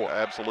looking for.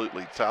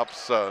 Absolutely.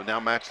 Tops now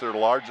match their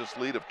largest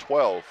lead of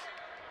 12.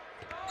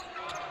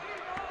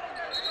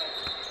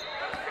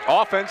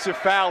 Offensive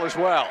foul as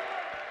well.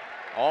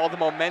 All the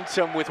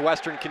momentum with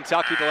Western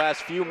Kentucky the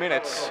last few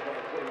minutes.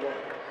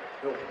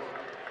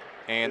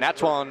 And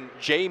that's on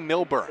Jay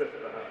Milburn.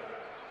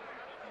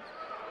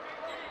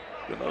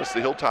 You'll notice the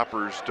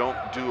Hilltoppers don't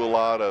do a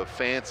lot of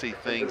fancy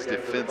things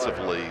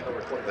defensively.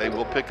 They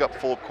will pick up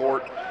full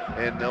court,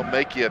 and they'll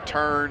make you a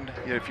turn.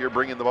 You know, if you're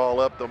bringing the ball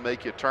up, they'll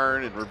make you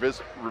turn and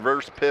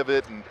reverse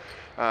pivot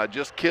and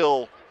just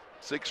kill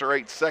 6 or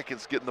 8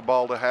 seconds getting the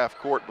ball to half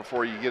court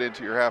before you get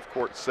into your half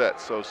court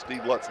set. So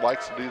Steve Lutz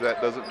likes to do that,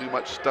 doesn't do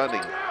much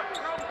stunning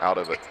out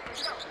of it.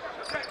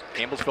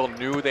 Campbellsville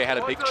knew they had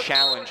a big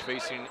challenge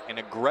facing an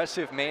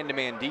aggressive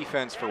man-to-man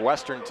defense for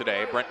Western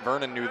today. Brent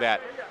Vernon knew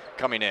that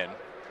coming in.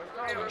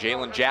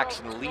 Jalen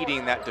Jackson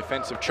leading that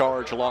defensive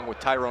charge along with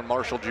Tyrone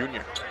Marshall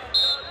Jr.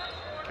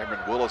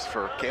 Cameron Willis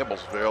for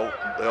Campbellsville.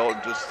 They'll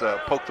just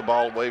poke the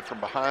ball away from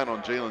behind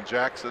on Jalen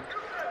Jackson.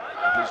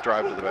 His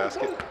drive to the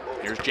basket.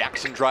 Here's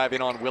Jackson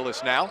driving on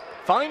Willis now.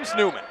 Finds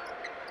Newman.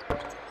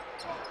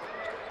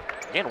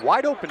 Again,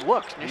 wide open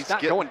looks. He's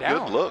not going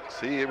down. Good looks.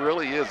 He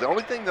really is. The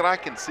only thing that I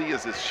can see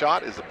is his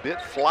shot is a bit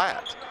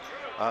flat.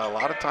 A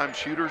lot of times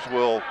shooters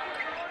will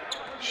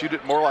shoot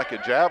it more like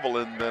a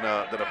javelin than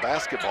a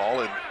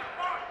basketball. And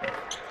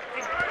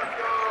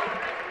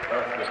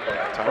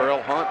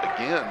Tyrell Hunt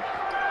again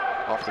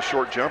off the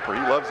short jumper. He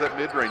loves that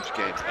mid-range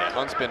game. Yeah,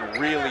 Hunt's been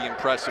really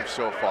impressive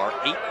so far.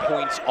 8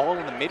 points all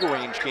in the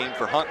mid-range game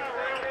for Hunt,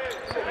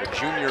 a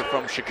junior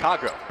from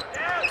Chicago.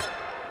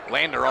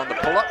 Lander on the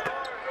pull-up.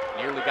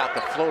 Nearly got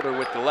the floater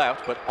with the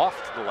left, but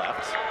off to the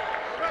left.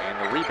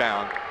 And the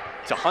rebound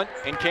to Hunt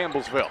in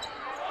Campbellsville.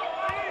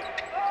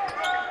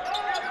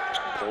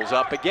 Pulls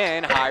up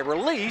again, high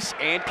release,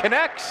 and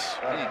connects.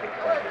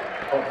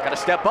 Got to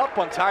step up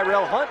on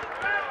Tyrell Hunt.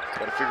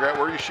 Got to figure out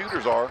where your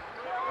shooters are.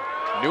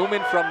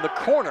 Newman from the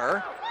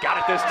corner, got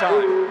it this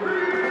time.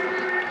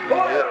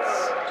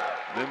 hits.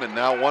 Newman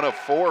now 1 of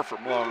 4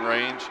 from long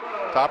range.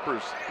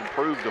 Toppers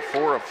improved to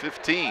 4 of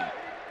 15.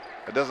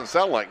 It doesn't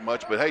sound like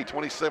much, but hey,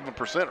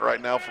 27%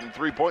 right now from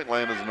three-point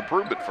land is an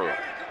improvement for them.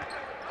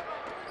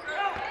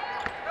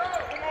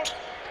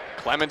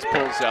 Clemens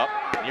pulls up,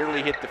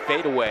 nearly hit the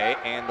fadeaway,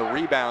 and the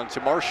rebound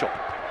to Marshall.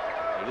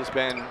 It has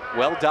been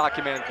well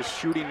documented the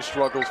shooting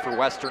struggles for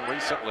Western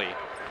recently,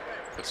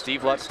 but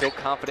Steve Lutt's still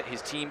confident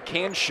his team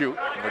can shoot,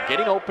 and they're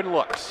getting open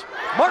looks.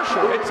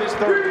 Marshall hits his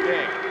third of the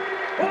game.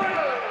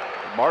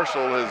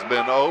 Marshall has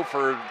been 0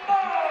 for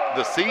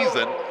the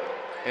season,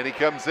 and he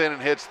comes in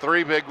and hits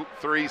 3 big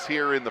threes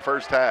here in the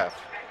first half.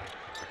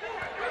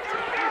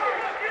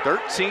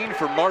 13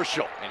 for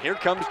Marshall, and here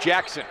comes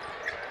Jackson.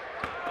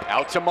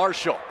 Out to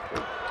Marshall.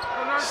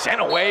 Sent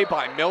away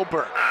by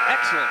Milburn.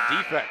 Excellent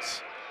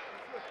defense.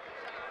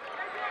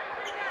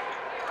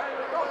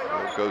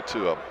 We'll go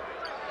to a.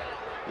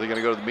 Are they going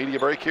to go to the media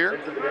break here?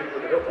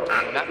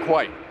 Not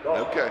quite.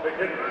 Okay.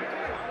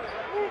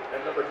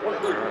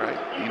 All right.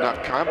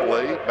 Enoch Campbell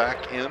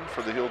back in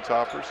for the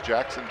Hilltoppers.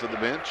 Jackson to the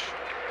bench.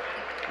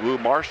 Wu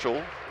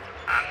Marshall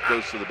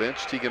goes to the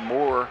bench. Tegan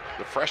Moore,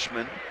 the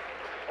freshman,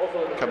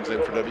 comes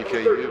in for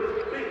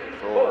WKU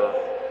for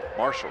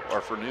Marshall,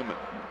 or for Newman.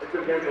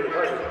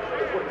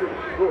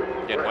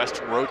 Again,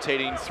 Western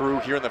rotating through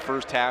here in the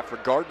first half,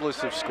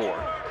 regardless of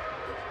score.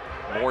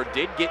 Moore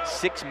did get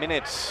 6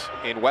 minutes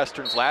in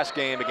Western's last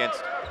game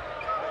against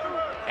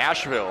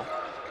Asheville.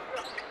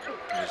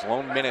 His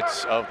lone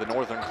minutes of the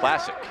Northern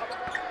Classic.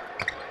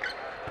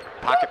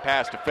 Pocket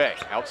pass to Fay,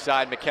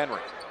 outside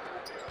McHenry.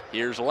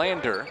 Here's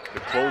Lander, the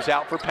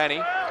closeout for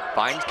Penny,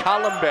 finds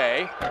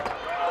Columbe,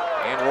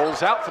 and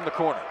rolls out from the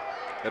corner.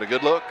 Had a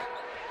good look.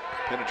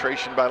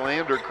 Penetration by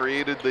Lander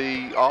created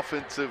the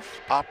offensive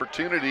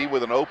opportunity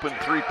with an open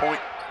three-point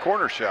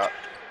corner shot.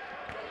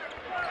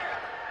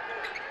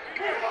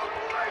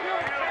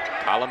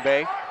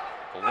 Columbe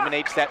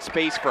eliminates that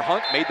space for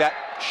Hunt, made that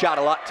shot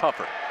a lot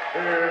tougher.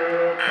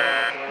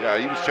 Yeah,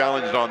 he was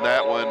challenged on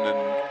that one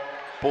and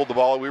pulled the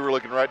ball. We were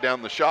looking right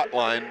down the shot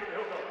line,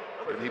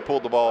 and he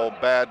pulled the ball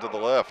bad to the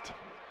left.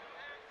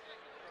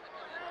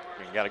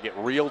 You got to get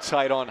real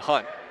tight on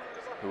Hunt,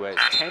 who has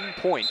 10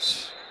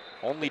 points,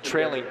 only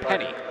trailing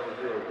Penny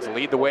to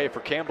lead the way for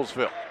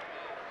Campbellsville.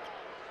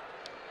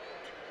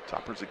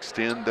 Toppers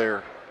extend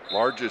their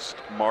largest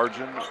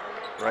margin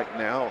right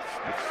now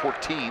with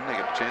 14. They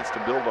get a chance to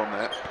build on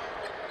that.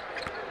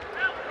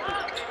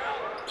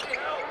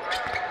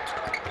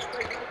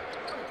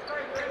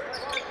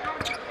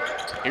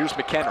 Here's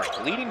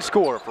McHenry, leading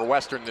scorer for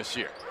Western this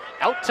year.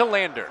 Out to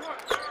Lander,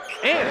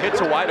 and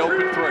hits a wide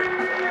open three.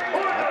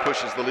 That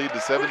pushes the lead to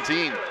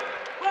 17.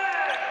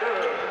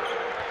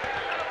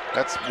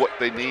 That's what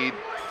they need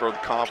for the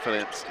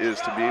confidence, is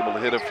to be able to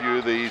hit a few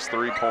of these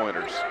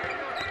three-pointers.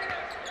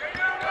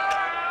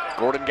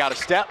 Gordon got a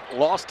step,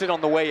 lost it on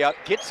the way up,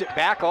 gets it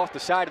back off the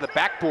side of the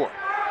backboard.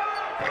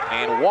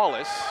 And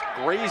Wallace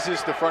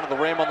grazes the front of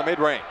the rim on the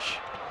mid-range.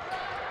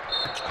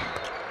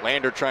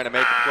 Lander trying to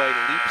make a play,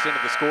 leaps into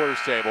the scorer's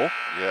table.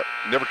 Yep,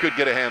 never could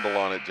get a handle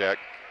on it, Jack.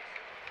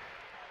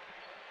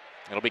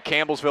 It'll be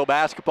Campbellsville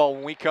basketball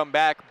when we come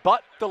back,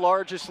 but the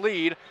largest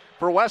lead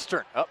for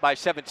Western, up by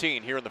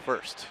 17 here in the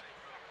first.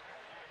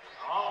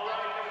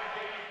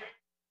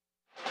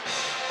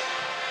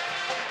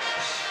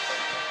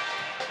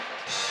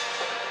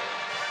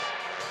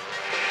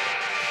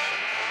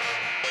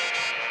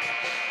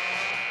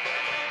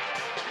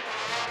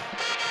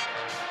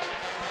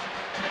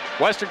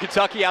 Western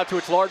Kentucky out to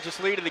its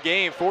largest lead of the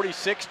game,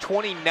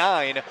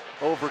 46-29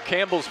 over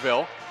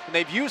Campbellsville. And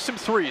they've used some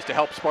threes to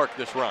help spark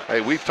this run.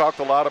 Hey, we've talked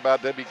a lot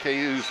about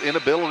WKU's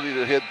inability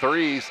to hit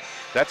threes.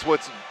 That's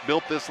what's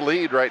built this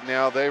lead right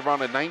now. They've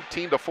run a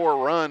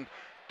 19-4 run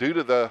due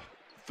to the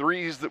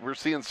threes that we're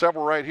seeing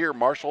several right here.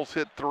 Marshall's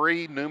hit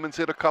 3, Newman's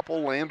hit a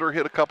couple, Lander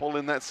hit a couple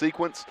in that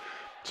sequence.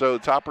 So the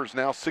Toppers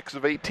now 6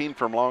 of 18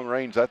 from long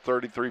range. That's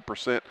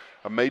 33%,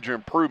 a major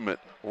improvement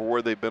over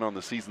where they've been on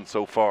the season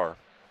so far.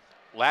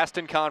 Last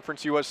in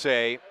Conference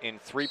USA in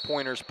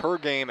three-pointers per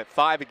game at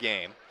 5 a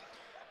game,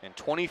 and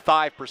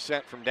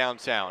 25% from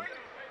downtown.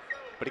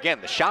 But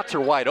again, the shots are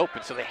wide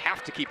open, so they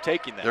have to keep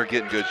taking them. They're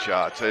getting good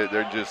shots.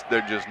 They're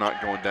just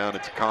not going down.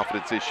 It's a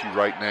confidence issue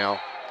right now.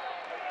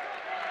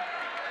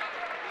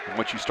 And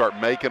once you start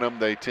making them,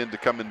 they tend to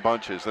come in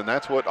bunches, and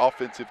that's what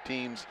offensive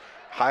teams,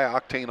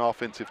 high-octane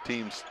offensive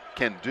teams,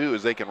 can do,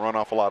 is they can run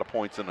off a lot of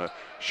points in a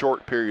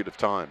short period of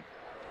time.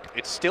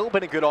 It's still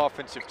been a good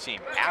offensive team,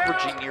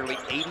 averaging nearly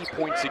 80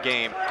 points a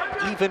game,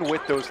 even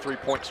with those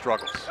three-point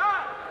struggles.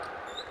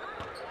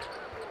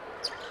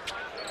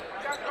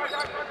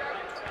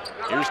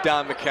 Here's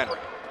Don McHenry.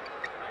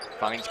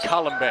 Finds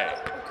Columbe.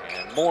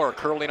 And Moore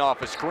curling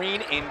off a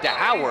screen into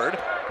Howard.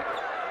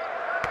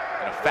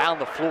 And a foul on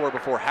the floor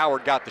before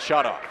Howard got the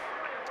shot off.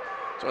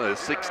 So there's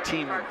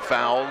 16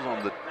 fouls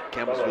on the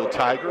Campbellsville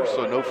Tigers,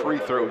 so no free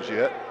throws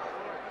yet.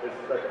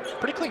 It's a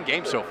pretty clean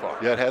game so far.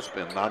 Yeah, it has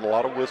been. Not a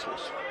lot of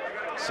whistles.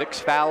 6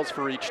 fouls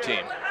for each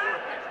team.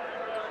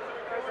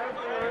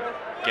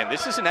 Again,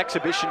 this is an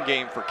exhibition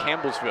game for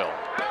Campbellsville.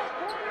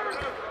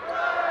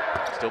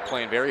 still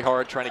playing very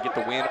hard, trying to get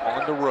the win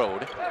on the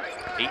road.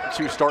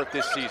 8-2 start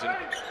this season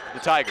for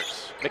the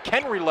Tigers.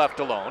 McHenry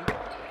left alone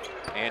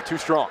and too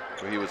strong.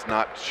 He was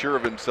not sure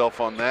of himself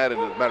on that,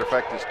 and as a matter of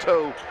fact, his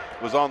toe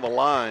was on the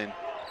line.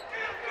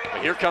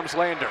 But here comes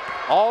Lander,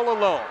 all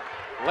alone.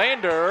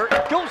 Lander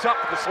goes up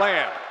with the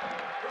slam.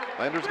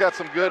 Lander's got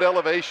some good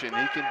elevation.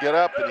 He can get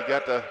up, and he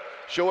got to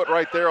show it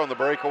right there on the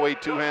breakaway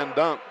two-hand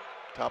dunk.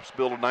 Tops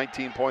build a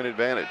 19-point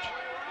advantage.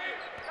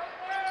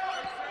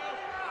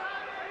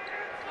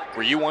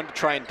 Were you one to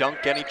try and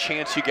dunk any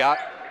chance you got?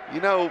 You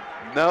know,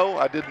 no,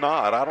 I did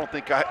not. I don't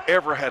think I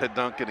ever had a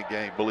dunk in a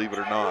game, believe it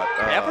or not.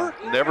 Ever?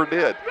 Never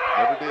did.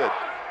 Never did.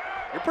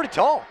 You're pretty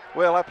tall.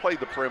 Well, I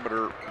played the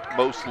perimeter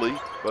mostly,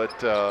 but,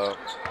 you know,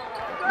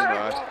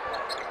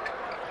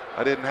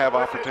 I didn't have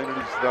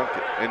opportunities to dunk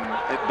it. And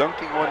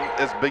dunking wasn't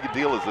as big a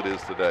deal as it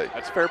is today.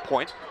 That's a fair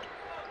point.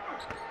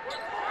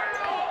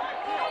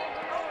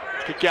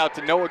 Kick out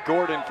to Noah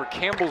Gordon for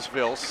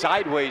Campbellsville.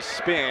 Sideways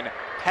spin,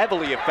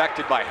 heavily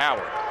affected by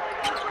Howard.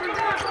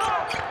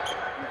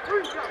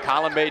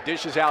 Colombe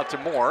dishes out to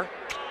Moore.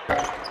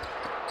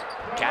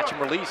 Catch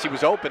and release, he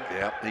was open.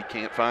 Yep, he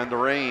can't find the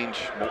range.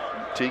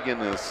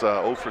 Teagan is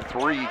 0 for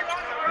 3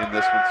 in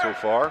this one so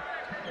far.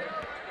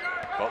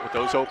 But with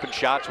those open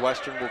shots,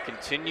 Western will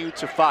continue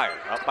to fire.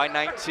 Up by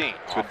 19.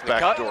 Good Off the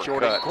backdoor cut,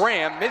 Jordan cut.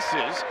 Graham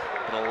misses,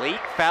 but a late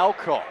foul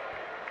call.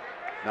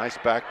 Nice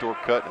backdoor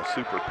cut and a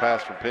super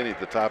pass from Penny at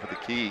the top of the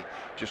key.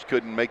 Just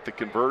couldn't make the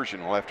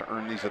conversion. We'll have to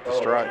earn these at the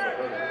stripe.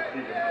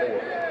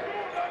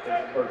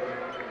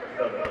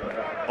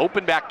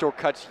 Open backdoor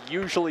cuts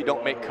usually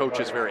don't make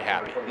coaches very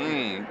happy.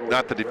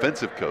 Not the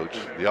defensive coach.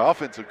 The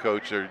offensive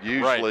coach are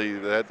usually,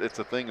 it's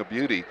a thing of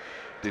beauty.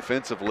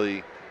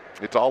 Defensively,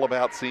 it's all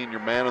about seeing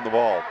your man on the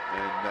ball.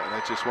 And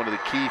that's just one of the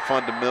key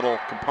fundamental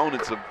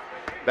components of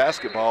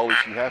basketball is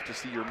you have to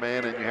see your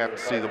man and you have to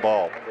see the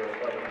ball.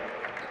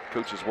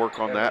 Coaches work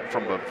on that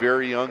from a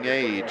very young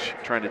age,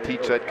 trying to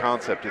teach that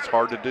concept. It's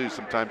hard to do.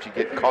 Sometimes you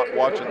get caught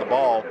watching the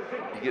ball,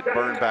 you get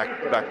burned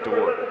back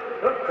door.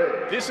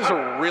 This is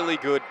a really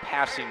good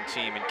passing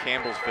team in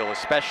Campbellsville,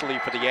 especially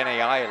for the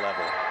NAIA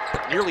level.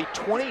 Nearly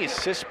 20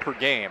 assists per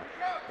game,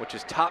 which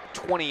is top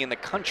 20 in the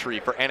country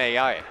for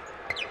NAIA.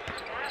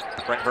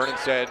 Brent Vernon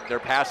said their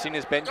passing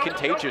has been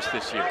contagious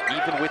this year,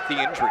 even with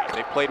the injuries.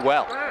 They've played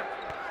well.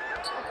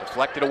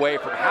 Deflected away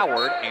from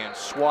Howard and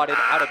swatted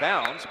out of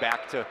bounds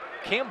back to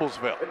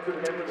Campbellsville.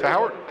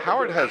 So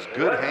Howard has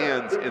good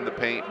hands in the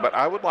paint, but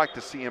I would like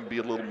to see him be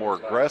a little more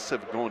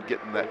aggressive going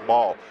getting that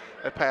ball.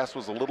 That pass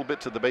was a little bit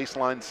to the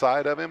baseline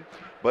side of him,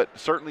 but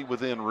certainly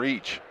within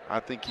reach. I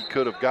think he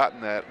could have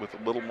gotten that with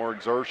a little more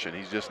exertion.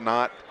 He's just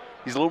not,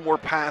 he's a little more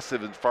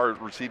passive as far as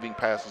receiving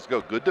passes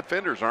go. Good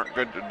defenders aren't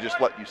going to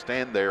just let you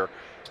stand there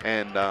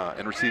and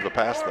receive a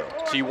pass though.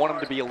 So you want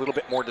him to be a little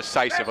bit more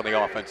decisive on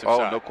the offensive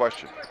side? Oh, no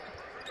question.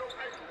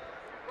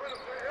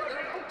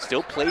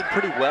 Still played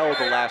pretty well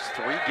the last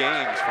 3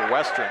 games for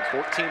Western.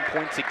 14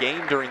 points a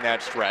game during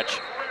that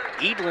stretch.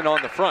 Edlin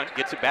on the front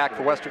gets it back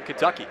for Western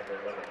Kentucky.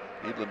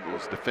 Edlin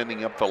was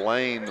defending up the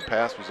lane. The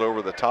pass was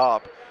over the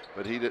top,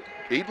 but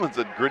Edlin's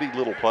a gritty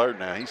little player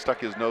now. He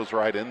stuck his nose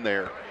right in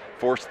there,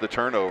 forced the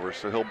turnover,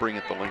 so he'll bring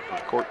it the length of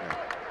the court now.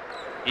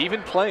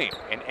 Even playing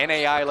an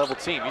NAI level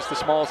team. He's the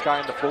smallest guy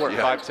on the floor at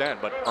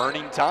 5'10", but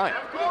earning time.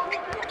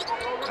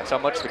 That's how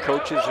much the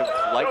coaches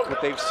have liked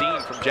what they've seen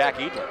from Jack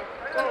Edlin.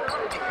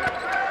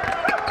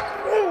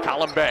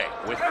 Colombe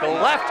with the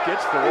left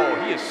gets the roll.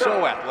 He is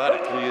so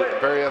athletic. He is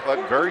very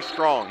athletic, very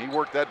strong. He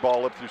worked that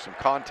ball up through some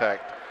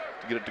contact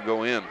to get it to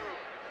go in.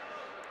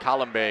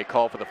 Colombe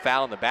called for the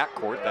foul in the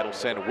backcourt. That'll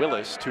send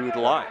Willis to the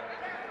line.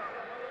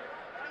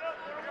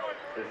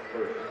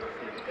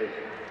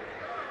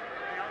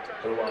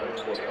 That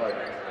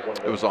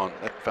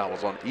foul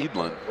was on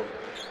Edlin.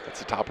 That's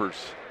the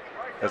Toppers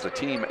as a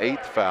team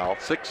 8th foul,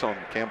 6 on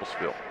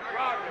Campbellsville.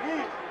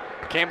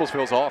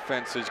 Campbellsville's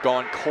offense has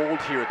gone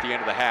cold here at the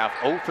end of the half.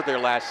 0 for their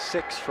last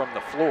 6 from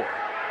the floor.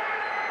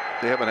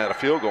 They haven't had a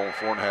field goal in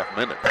 4.5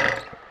 minutes.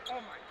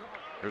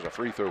 There's a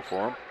free throw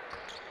for them.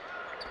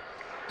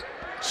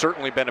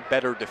 Certainly been a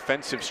better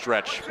defensive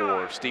stretch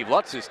for Steve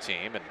Lutz's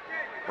team, and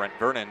Brent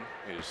Vernon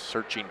is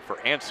searching for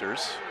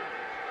answers.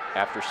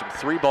 After some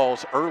 3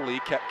 balls early,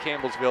 kept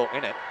Campbellsville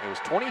in it. It was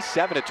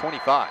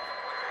 27-25.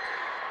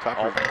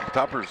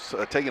 Toppers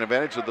taking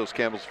advantage of those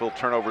Campbellsville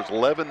turnovers,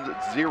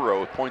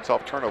 11-0 points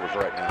off turnovers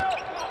right now.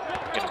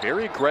 And a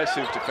very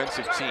aggressive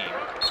defensive team,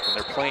 and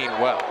they're playing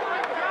well.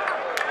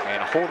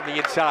 And holding the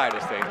inside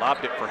as they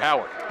lobbed it for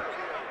Howard.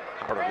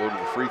 Howard will go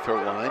to the free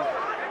throw line.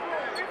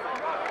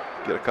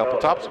 Get a couple.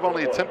 Tops have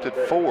only attempted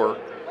 4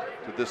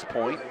 to this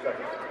point.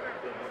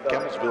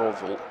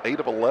 Campbellsville is 8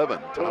 of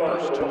 11.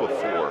 Toppers 2 of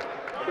 4.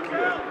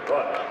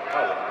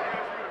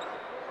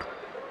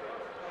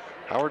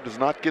 Howard does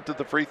not get to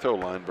the free throw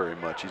line very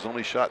much. He's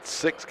only shot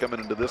 6 coming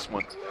into this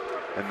one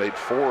and made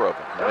 4 of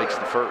them. He makes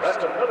the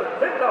first.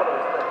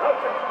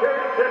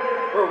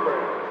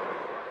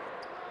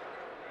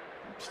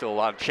 Still a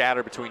lot of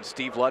chatter between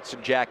Steve Lutz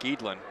and Jack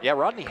Edlin. Yeah,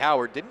 Rodney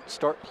Howard didn't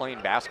start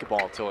playing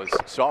basketball until his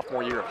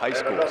sophomore year of high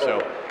school,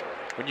 so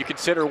When you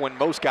consider when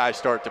most guys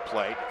start to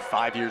play,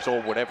 5 years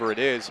old, whatever it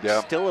is,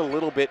 still a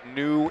little bit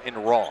new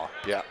and raw.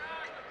 Yeah.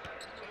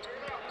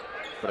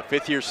 But a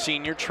fifth-year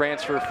senior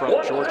transfer from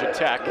Georgia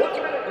Tech.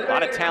 A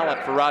lot of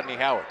talent for Rodney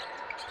Howard.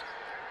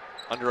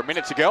 Under a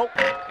minute to go,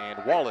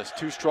 and Wallace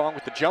too strong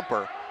with the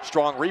jumper.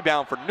 Strong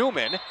rebound for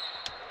Newman.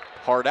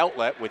 Hard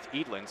outlet with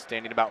Edlin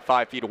standing about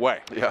 5 feet away.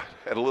 Yeah,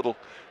 had a little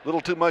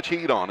too much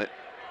heat on it.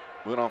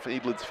 Went off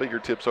Edlin's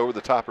fingertips over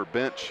the Topper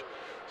bench.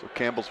 So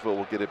Campbellsville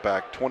will get it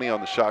back. 20 on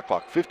the shot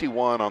clock,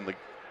 51 on the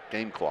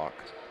game clock.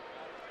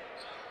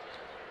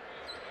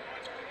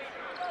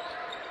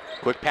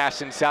 Quick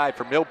pass inside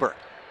for Milburn.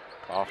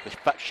 Off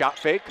the shot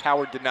fake,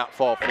 Howard did not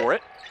fall for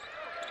it.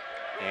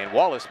 And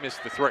Wallace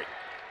missed the three.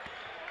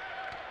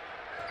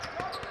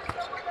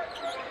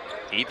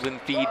 Edlin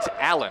feeds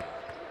Allen.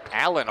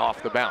 Allen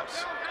off the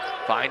bounce.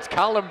 Finds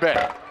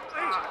Columbe.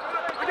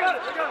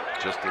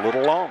 Just a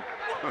little long.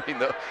 I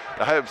mean,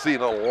 I have seen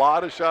a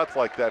lot of shots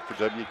like that for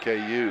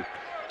WKU.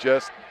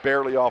 Just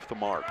barely off the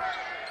mark.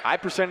 High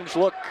percentage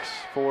looks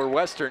for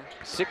Western.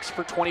 6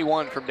 for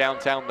 21 from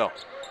downtown, though,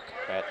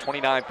 at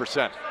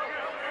 29%.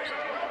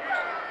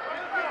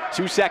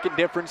 2-second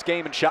difference,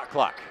 game and shot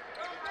clock.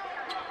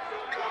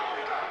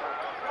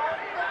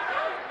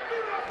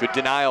 Good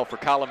denial for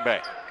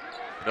Columbe.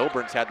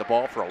 Milburn's had the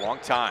ball for a long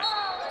time.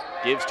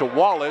 Gives to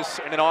Wallace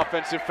and an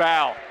offensive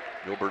foul.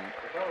 Milburn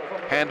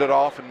handed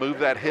off and moved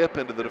that hip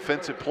into the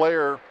defensive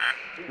player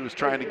who was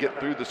trying to get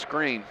through the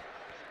screen.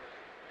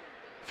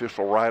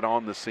 Official right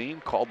on the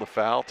scene, called the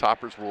foul.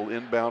 Toppers will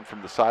inbound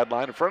from the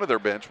sideline in front of their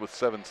bench with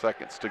 7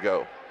 seconds to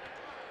go.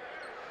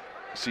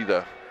 See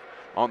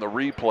on the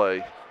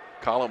replay,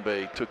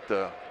 Columbe took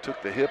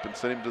the hip and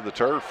sent him to the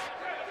turf.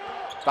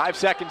 5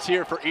 seconds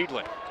here for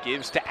Edlin.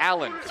 Gives to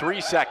Allen,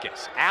 3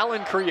 seconds.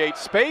 Allen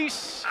creates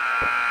space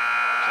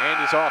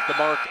and is off the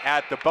mark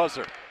at the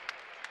buzzer.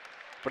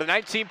 But a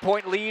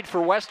 19-point lead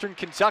for Western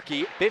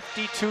Kentucky,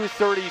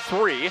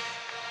 52-33,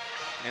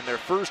 in their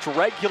first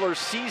regular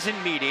season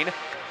meeting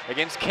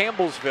against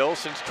Campbellsville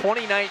since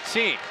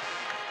 2019.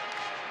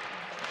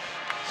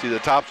 See the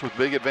Tops with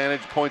big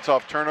advantage, points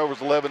off turnovers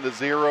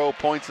 11-0,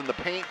 points in the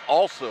paint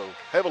also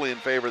heavily in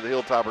favor of the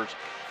Hilltoppers,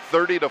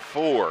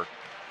 30-4.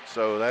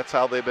 So that's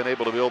how they've been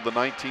able to build the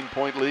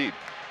 19-point lead.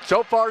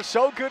 So far,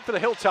 so good for the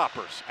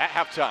Hilltoppers at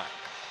halftime.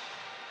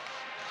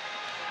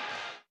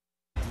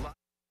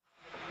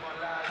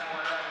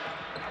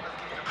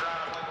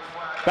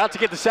 About to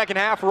get the second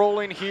half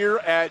rolling here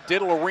at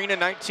Diddle Arena.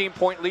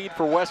 19-point lead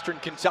for Western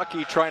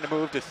Kentucky, trying to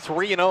move to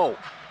 3-0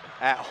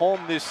 at home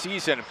this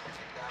season.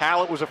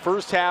 Hal, it was a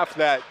first half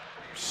that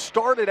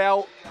started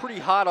out pretty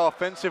hot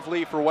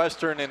offensively for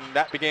Western, and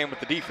that began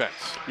with the defense.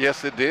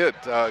 Yes, it did.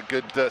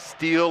 Good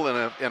steal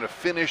and a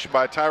finish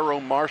by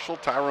Tyrone Marshall.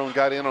 Tyrone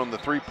got in on the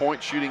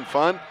three-point shooting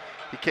fun.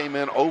 He came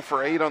in 0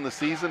 for 8 on the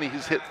season.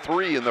 He's hit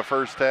 3 in the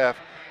first half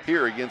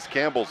here against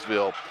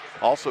Campbellsville.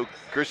 Also,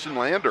 Christian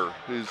Lander,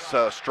 who's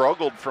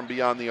struggled from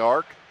beyond the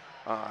arc.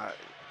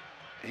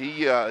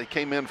 He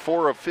came in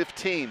 4 of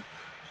 15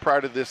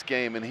 prior to this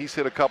game, and he's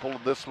hit a couple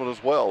of this one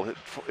as well,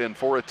 in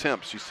 4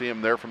 attempts. You see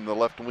him there from the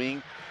left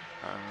wing.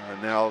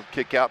 Now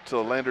kick out to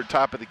Lander,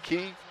 top of the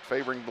key,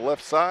 favoring the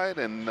left side,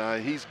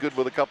 and he's good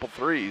with a couple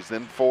threes.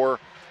 Then how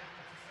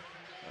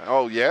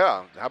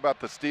about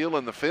the steal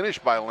and the finish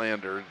by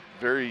Lander?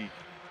 Very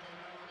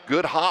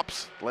good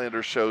hops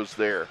Lander shows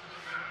there.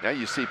 Now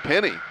you see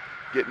Penny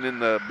getting in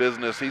the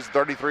business. He's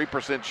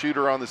 33%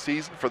 shooter on the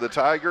season for the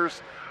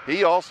Tigers.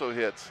 He also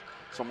hits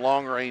some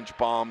long-range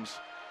bombs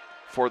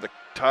for the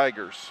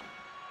Tigers.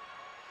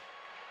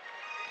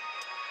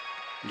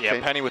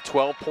 Yeah, Penny with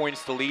 12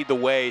 points to lead the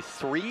way.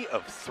 3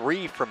 of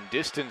 3 from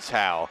distance,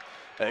 Hal.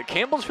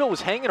 Campbellsville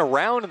was hanging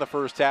around in the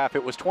first half.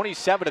 It was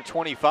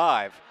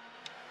 27-25.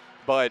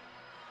 But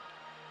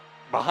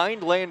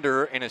behind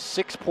Lander in a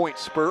 6-point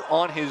spurt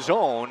on his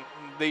own,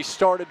 they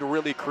started to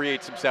really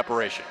create some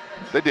separation.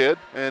 They did,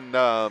 and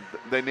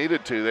they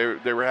needed to.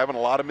 They were having a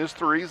lot of missed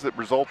threes that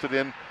resulted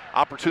in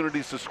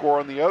opportunities to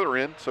score on the other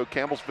end, so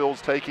Campbellsville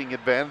was taking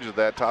advantage of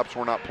that. Tops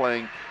were not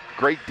playing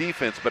great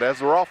defense, but as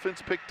their offense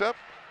picked up,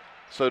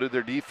 so did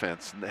their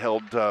defense, and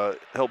held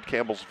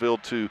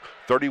Campbellsville to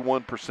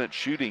 31%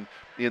 shooting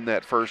in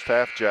that first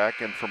half, Jack,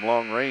 and from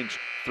long range,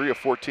 3 of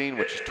 14,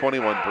 which is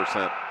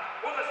 21%.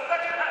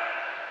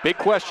 Big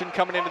question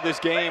coming into this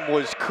game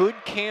was, could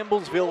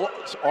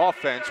Campbellsville's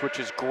offense, which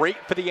is great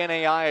for the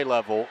NAIA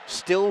level,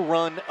 still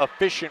run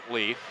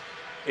efficiently?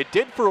 It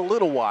did for a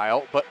little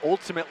while, but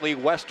ultimately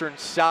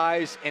Western's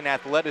size and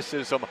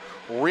athleticism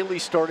really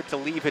started to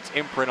leave its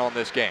imprint on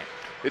this game.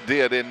 It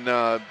did, and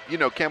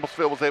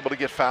Campbellsville was able to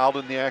get fouled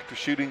in the act of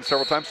shooting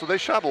several times, so they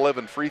shot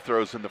 11 free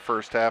throws in the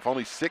first half,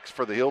 only 6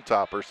 for the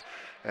Hilltoppers,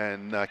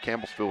 and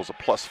Campbellsville was a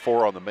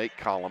 +4 on the make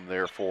column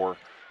there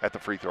at the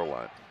free throw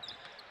line.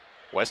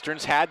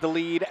 Western's had the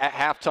lead at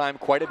halftime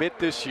quite a bit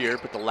this year,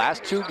 but the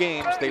last 2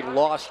 games they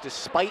lost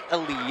despite a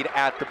lead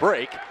at the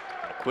break.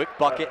 A quick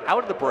bucket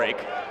out of the break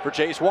for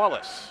Jace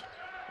Wallace.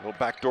 A little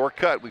backdoor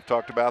cut. We've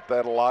talked about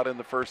that a lot in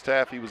the first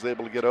half. He was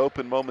able to get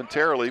open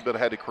momentarily, but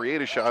had to create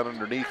a shot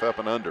underneath, up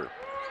and under.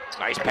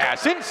 Nice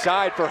pass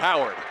inside for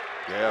Howard.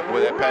 Yeah, boy,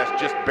 that pass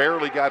just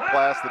barely got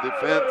past the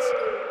defense.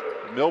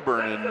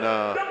 Milburn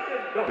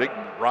and big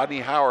Rodney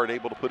Howard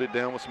able to put it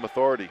down with some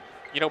authority.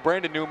 You know,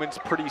 Brandon Newman's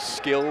pretty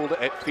skilled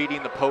at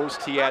feeding the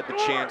post. He had the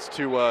chance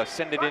to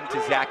send it in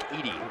to Zach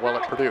Eady while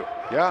at Purdue.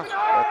 Yeah,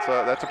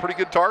 that's a pretty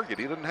good target.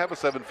 He doesn't have a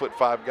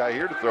 7'5" guy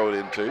here to throw it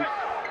into.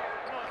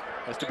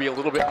 Has to be a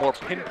little bit more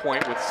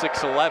pinpoint with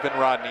 6'11"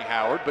 Rodney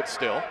Howard, but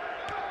still.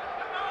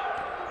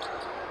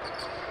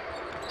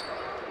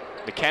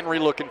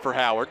 McHenry looking for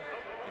Howard.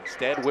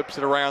 Instead, whips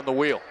it around the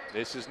wheel.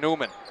 This is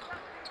Newman.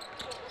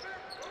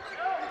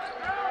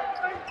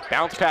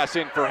 Bounce pass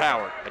in for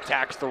Howard.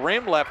 Attacks the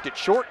rim, left it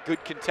short.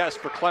 Good contest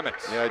for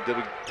Clements. Yeah,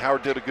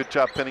 Howard did a good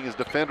job pinning his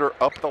defender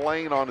up the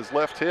lane on his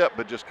left hip,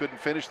 but just couldn't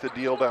finish the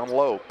deal down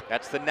low.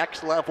 That's the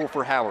next level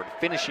for Howard,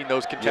 finishing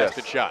those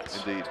contested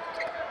shots. Indeed.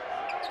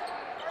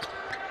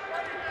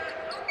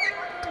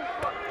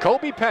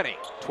 Kobe Penny,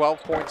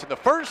 12 points in the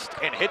first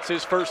and hits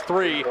his first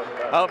 3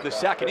 of the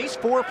second. He's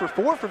 4 for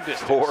 4 from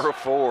distance. 4 of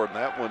 4, and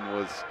that one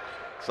was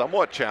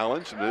somewhat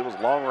challenged, but it was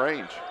long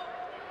range.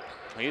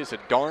 He is a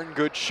darn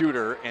good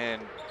shooter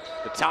and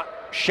the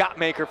top shot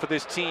maker for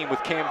this team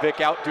with Cam Vick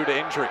out due to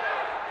injury.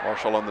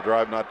 Marshall on the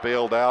drive, not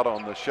bailed out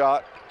on the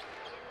shot.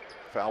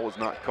 Foul was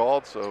not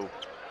called, so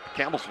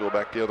Campbellsville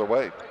back the other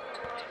way.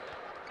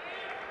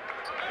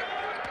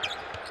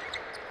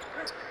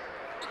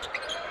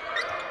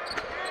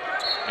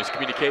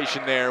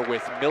 Miscommunication there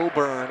with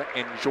Milburn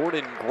and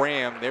Jordan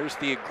Graham. There's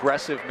the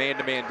aggressive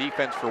man-to-man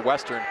defense for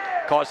Western,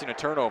 causing a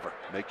turnover.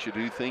 Makes you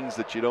do things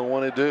that you don't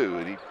want to do.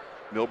 And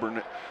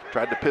Milburn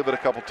tried to pivot a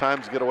couple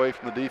times to get away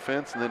from the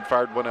defense and then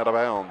fired one out of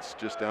bounds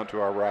just down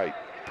to our right.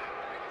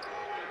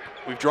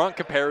 We've drawn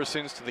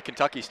comparisons to the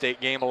Kentucky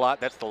State game a lot.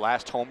 That's the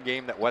last home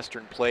game that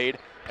Western played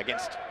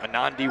against a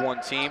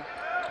non-D1 team.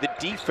 The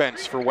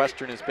defense for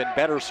Western has been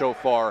better so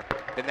far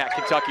than that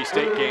Kentucky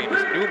State game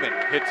as Newman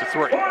hits a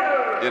 3.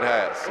 It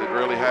has, it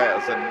really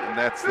has, and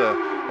that's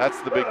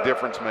the big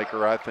difference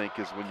maker, I think,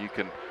 is when you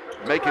can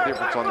make a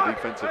difference on the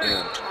defensive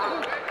end.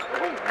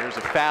 There's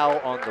a foul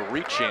on the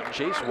reach-in.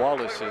 Chase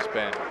Wallace has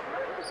been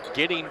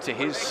getting to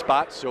his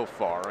spot so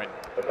far, and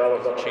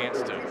has a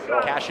chance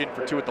to cash in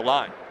for 2 at the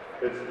line.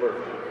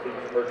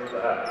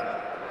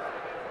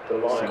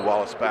 See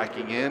Wallace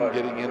backing in,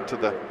 getting into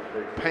the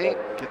paint,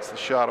 gets the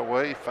shot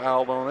away,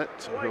 fouled on it,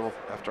 so he'll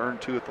have to earn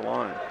 2 at the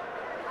line.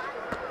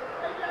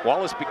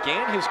 Wallace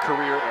began his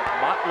career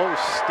at Motlow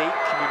State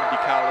Community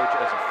College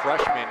as a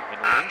freshman in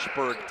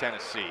Lynchburg,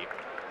 Tennessee.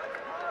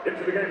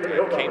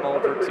 And came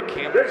over to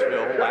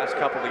Campbellsville. Last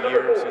couple of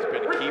years, he's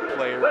been a key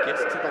player,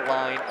 gets to the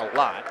line a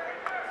lot.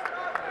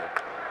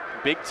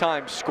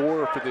 Big-time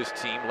scorer for this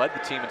team, led the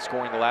team in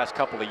scoring the last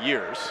couple of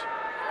years.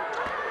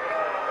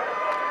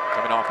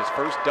 Coming off his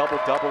first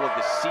double-double of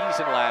the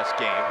season last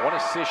game, 1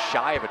 assist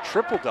shy of a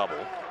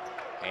triple-double.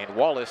 And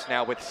Wallace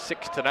now with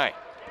 6 tonight.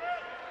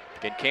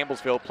 Again,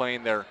 Campbellsville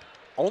playing their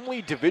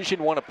only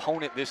Division I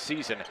opponent this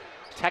season,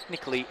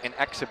 technically an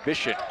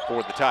exhibition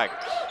for the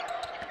Tigers.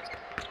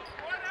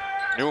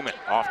 Newman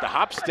off the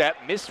hop step,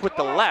 missed with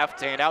the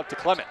left and out to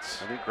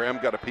Clements. I think Graham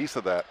got a piece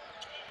of that.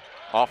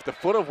 Off the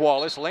foot of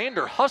Wallace,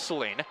 Lander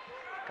hustling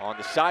on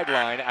the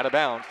sideline out of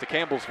bounds to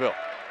Campbellsville.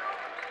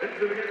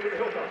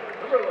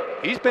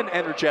 He's been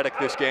energetic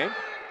this game.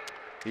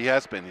 He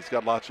has been. He's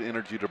got lots of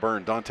energy to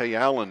burn. Dante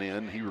Allen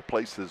in. He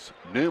replaces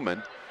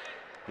Newman.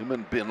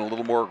 Newman been a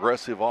little more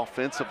aggressive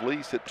offensively.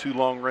 He's hit 2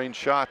 long-range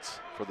shots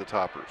for the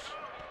Toppers.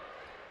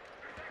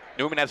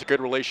 Newman has a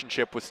good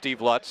relationship with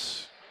Steve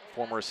Lutz,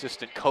 former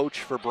assistant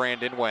coach for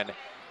Brandon when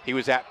he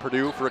was at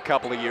Purdue for a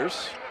couple of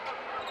years.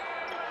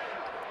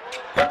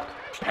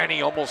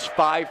 Penny almost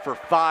 5 for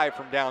 5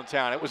 from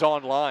downtown. It was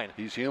online.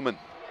 He's human.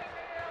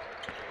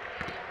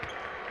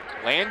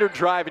 Lander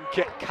drive and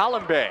kick.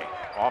 Columbe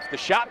off the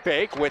shot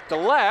bake with the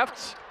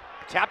left.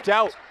 Tapped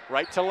out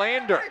right to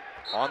Lander.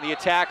 On the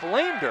attack,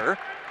 Lander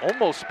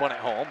almost spun it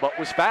home, but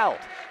was fouled.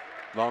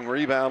 Long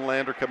rebound,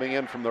 Lander coming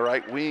in from the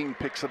right wing,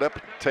 picks it up,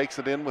 takes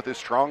it in with his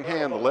strong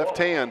hand. The left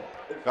hand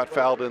got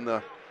fouled in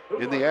the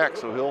act,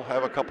 so he'll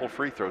have a couple of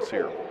free throws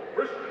here.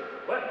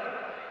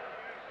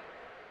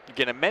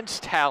 Again, immense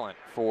talent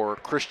for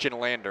Christian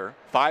Lander,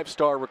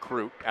 5-star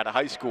recruit at a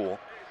high school.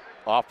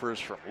 Offers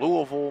from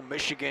Louisville,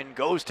 Michigan,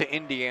 goes to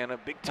Indiana,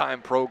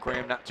 big-time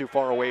program, not too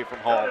far away from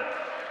home.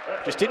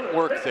 Just didn't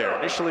work there.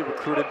 Initially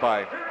recruited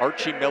by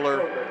Archie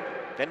Miller,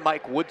 then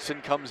Mike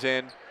Woodson comes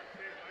in.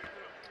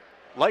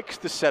 Likes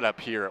the setup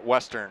here at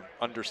Western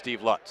under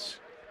Steve Lutz.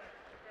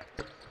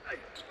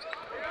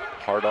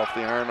 Hard off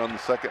the iron on the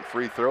second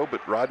free throw,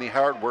 but Rodney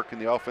Howard working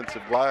the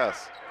offensive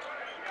glass.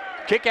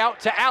 Kick out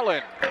to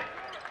Allen.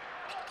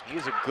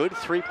 He's a good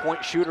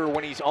 3-point shooter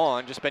when he's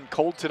on, just been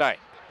cold tonight.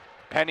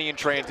 Penny in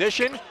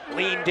transition,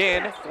 leaned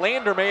in.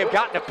 Lander may have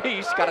gotten a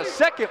piece, got a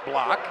second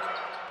block,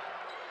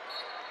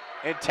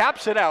 and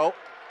taps it out.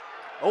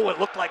 Oh, it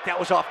looked like that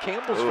was off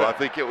Campbellsville. I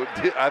think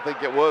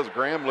it was.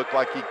 Graham looked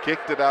like he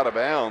kicked it out of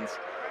bounds.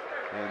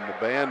 And the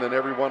band and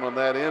everyone on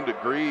that end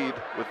agreed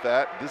with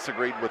that,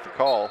 disagreed with the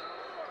call.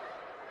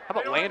 How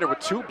about Lander with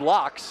 2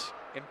 blocks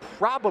and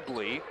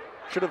probably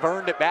should have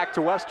earned it back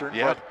to Western,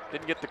 Yeah. but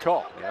didn't get the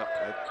call. Yeah,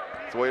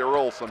 that's the way it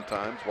rolls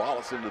sometimes.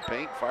 Wallace into the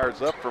paint,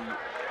 fires up from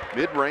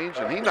mid-range,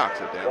 and he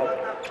knocks it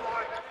down.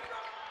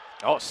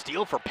 Oh,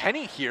 steal for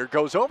Penny here,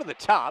 goes over the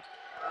top,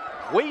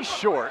 way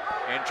short,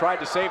 and tried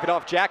to save it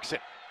off Jackson.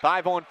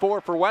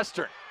 5-on-4 for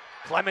Western.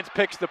 Clemens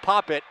picks the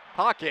pocket,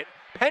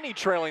 Penny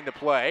trailing the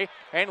play,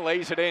 and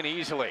lays it in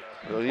easily.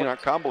 Well,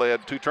 Enoch Comble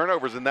had 2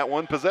 turnovers in that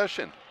one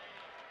possession.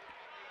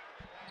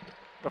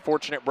 A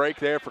fortunate break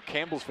there for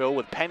Campbellsville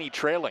with Penny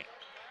trailing.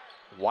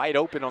 Wide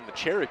open on the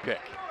cherry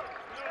pick.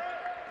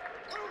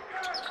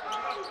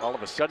 All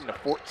of a sudden, a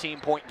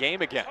 14-point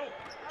game again.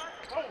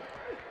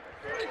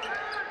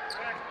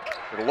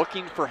 They're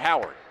looking for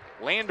Howard.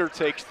 Lander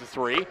takes the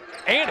 3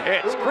 and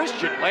hits.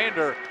 Christian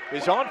Lander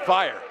is on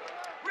fire.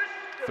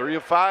 3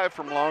 of 5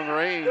 from long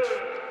range.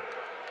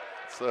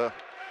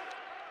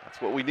 That's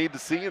what we need to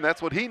see, and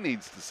that's what he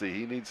needs to see.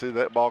 He needs to see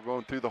that ball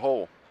going through the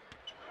hole.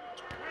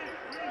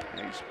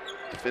 He's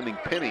defending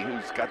Penny,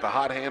 who's got the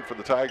hot hand for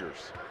the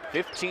Tigers.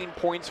 15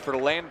 points for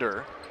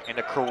Lander and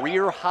a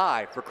career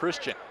high for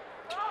Christian.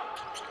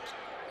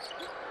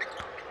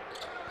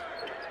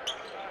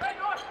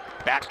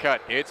 Back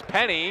cut, it's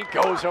Penny,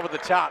 goes over the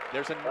top.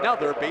 There's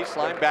another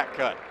baseline back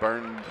cut.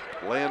 Burned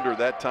Lander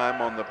that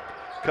time on the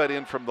cut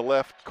in from the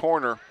left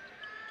corner.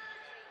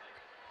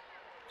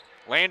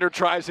 Lander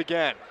tries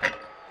again.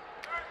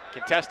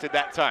 Contested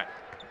that time.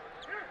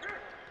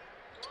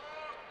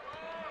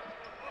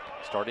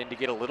 Starting to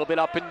get a little bit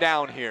up and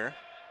down here.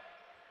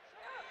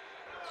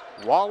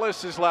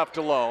 Wallace is left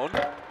alone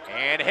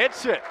and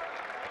hits it.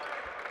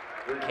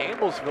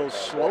 Campbellsville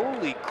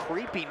slowly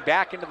creeping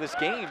back into this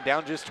game,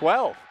 down just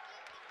 12.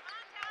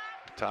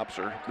 Tops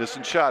are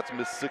missing shots,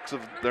 missed 6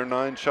 of their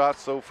 9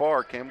 shots so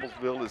far.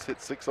 Campbellsville has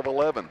hit 6 of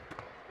 11.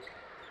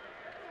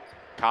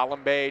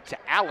 Columbe to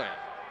Allen.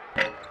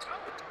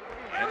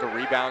 And the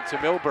rebound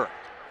to Milburn.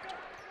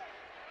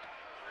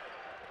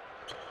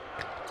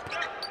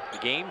 The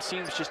game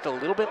seems just a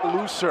little bit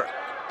looser.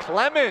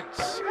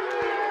 Clemens.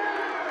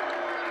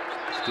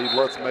 Steve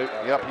Lutz,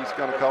 he's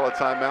going to call a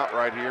timeout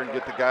right here and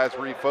get the guys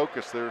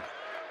refocused. There are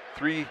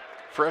 3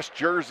 fresh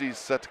jerseys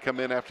set to come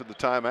in after the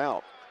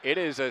timeout. It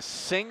is a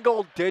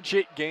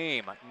single-digit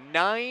game.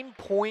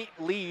 9-point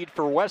lead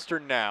for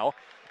Western now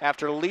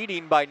after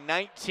leading by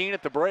 19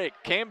 at the break.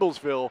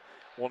 Campbellsville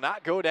will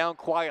not go down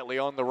quietly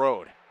on the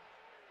road.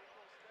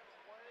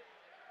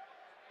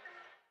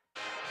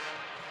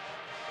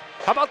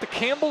 How about the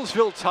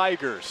Campbellsville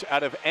Tigers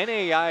out of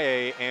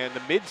NAIA and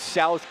the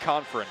Mid-South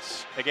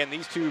Conference? Again,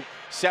 these two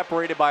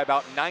separated by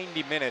about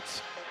 90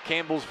 minutes.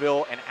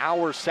 Campbellsville an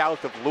hour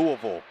south of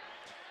Louisville.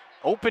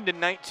 Opened in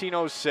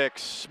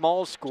 1906,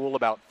 small school,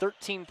 about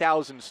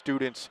 13,000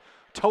 students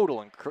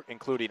total,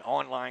 including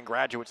online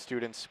graduate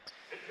students.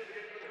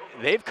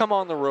 They've come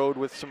on the road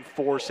with some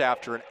force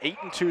after an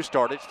 8-2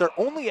 start. It's their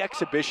only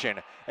exhibition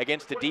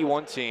against a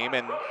D1 team,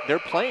 and they're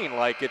playing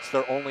like it's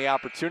their only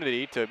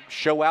opportunity to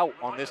show out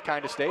on this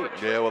kind of stage.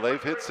 Yeah, well,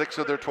 they've hit 6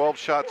 of their 12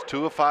 shots,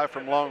 2 of 5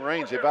 from long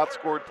range. They've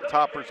outscored the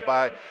Toppers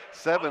by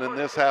 7 in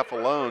this half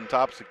alone.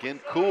 Tops again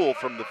cool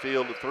from the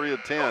field at 3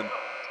 of 10.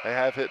 They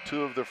have hit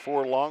 2 of their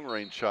 4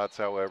 long-range shots,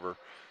 however.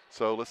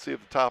 So let's see if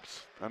the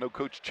Tops, I know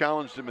Coach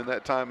challenged them in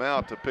that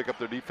timeout to pick up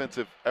their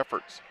defensive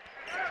efforts.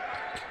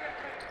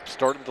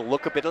 Starting to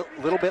look a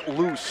little bit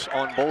loose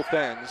on both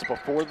ends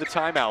before the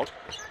timeout.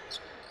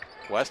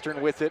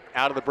 Western with it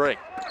out of the break.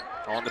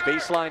 On the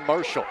baseline,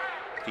 Marshall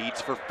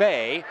feeds for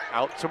Fay,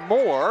 out to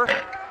Moore.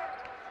 And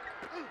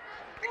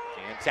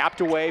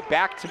tapped away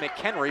back to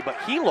McHenry, but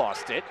he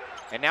lost it.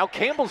 And now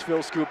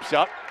Campbellsville scoops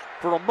up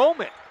for a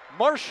moment.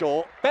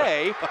 Marshall,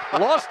 Fay,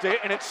 lost it,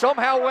 and it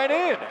somehow went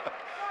in.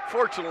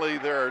 Fortunately,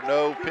 there are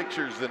no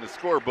pictures in the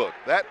scorebook.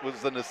 That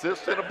was an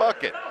assist and a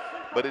bucket,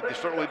 but it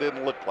certainly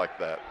didn't look like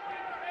that.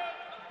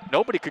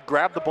 Nobody could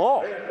grab the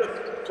ball.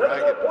 Try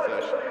to get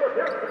possession.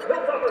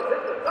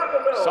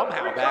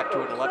 Somehow back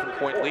to an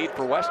 11-point lead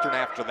for Western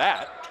after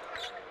that.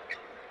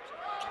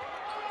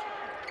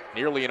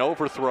 Nearly an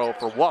overthrow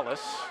for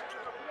Wallace.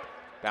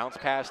 Bounce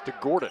pass to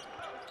Gordon.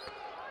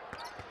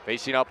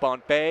 Facing up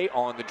on Fay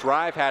on the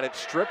drive, had it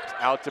stripped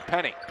out to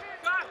Penny.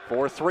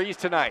 4 threes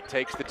tonight,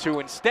 takes the 2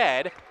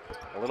 instead.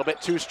 A little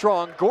bit too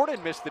strong.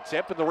 Gordon missed the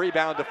tip and the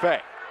rebound to Fay.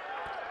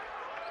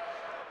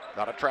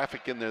 Not a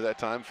traffic in there that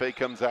time. Fay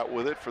comes out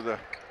with it for the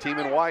team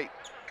in white.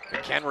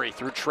 McHenry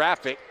through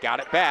traffic, got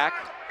it back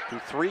to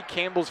 3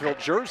 Campbellsville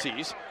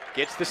jerseys,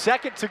 gets the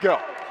second to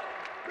go.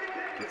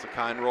 Gets a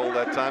kind roll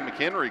that time.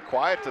 McHenry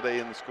quiet today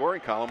in the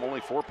scoring column, only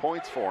 4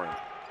 points for him.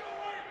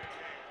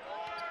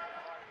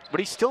 But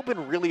he's still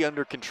been really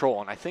under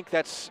control, and I think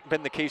that's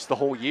been the case the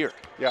whole year.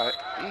 Yeah,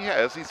 he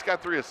has. He's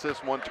got 3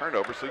 assists, 1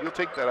 turnover, so you'll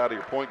take that out of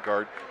your point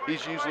guard.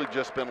 He's usually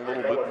just been a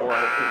little bit more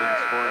active in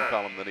the scoring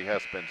column than he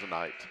has been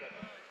tonight.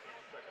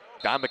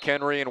 Don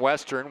McHenry and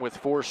Western with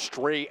 4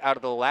 straight out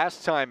of the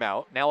last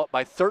timeout. Now up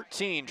by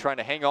 13, trying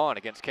to hang on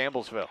against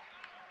Campbellsville.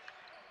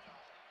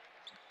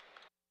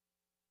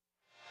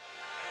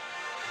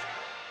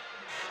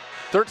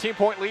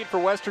 13-point lead for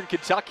Western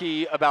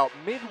Kentucky about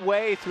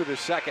midway through the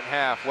second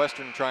half.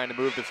 Western trying to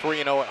move to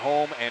 3-0 at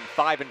home and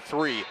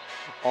 5-3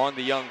 on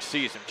the young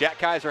season. Jack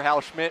Kaiser,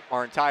 Hal Schmidt,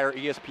 our entire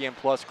ESPN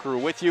Plus crew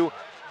with you.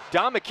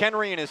 Don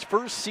McHenry in his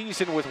first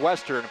season with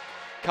Western,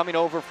 coming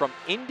over from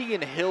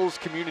Indian Hills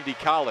Community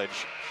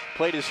College,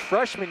 played his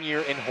freshman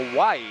year in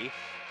Hawaii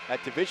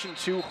at Division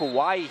II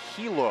Hawaii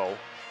Hilo.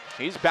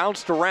 He's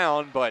bounced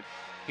around, but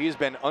he's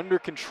been under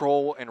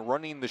control and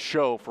running the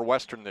show for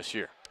Western this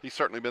year. He's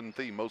certainly been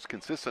the most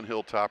consistent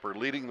Hilltopper,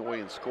 leading the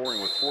way in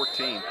scoring with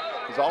 14.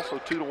 He's also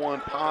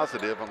 2-to-1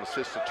 positive on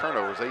assists to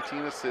turnovers, 18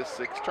 assists,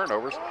 6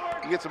 turnovers.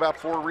 He gets about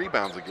 4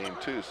 rebounds a game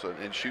too, so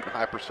and shooting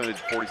high percentage,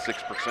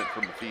 46%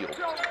 from the field.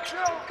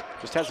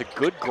 Just has a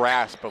good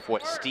grasp of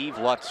what Steve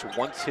Lutz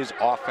wants his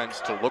offense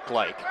to look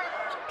like.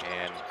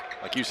 And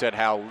like you said,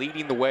 Hal,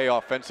 leading the way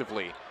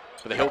offensively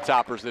for the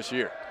Hilltoppers this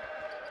year.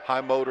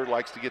 High motor,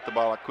 likes to get the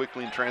ball out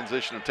quickly in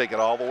transition and take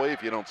it all the way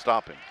if you don't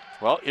stop him.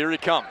 Well, here he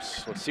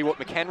comes. Let's see what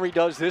McHenry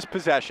does this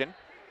possession.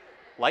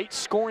 Light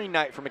scoring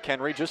night for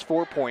McHenry, just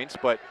 4 points,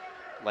 but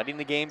letting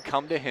the game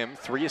come to him.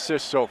 3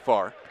 assists so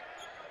far.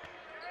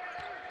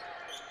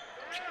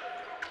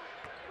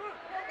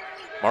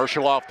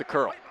 Marshall off the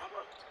curl.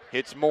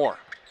 Hits Moore.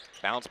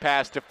 Bounce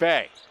pass to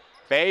Fay.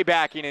 Fay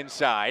backing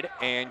inside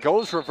and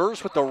goes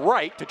reverse with the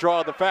right to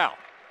draw the foul.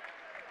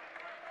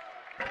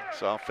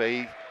 Saw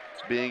Fay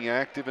being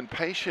active and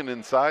patient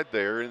inside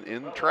there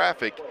in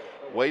traffic,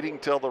 waiting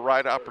till the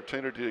right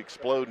opportunity to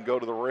explode and go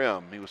to the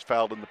rim. He was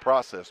fouled in the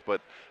process,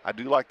 but I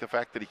do like the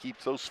fact that he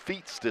keeps those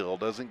feet still,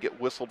 doesn't get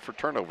whistled for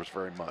turnovers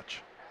very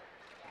much.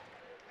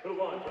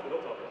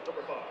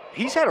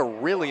 He's had a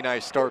really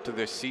nice start to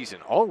this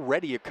season.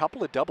 Already a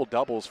couple of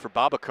double-doubles for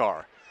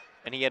Babacar,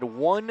 and he had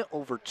one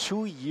over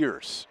 2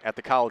 years at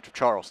the College of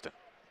Charleston.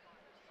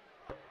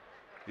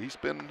 He's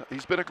been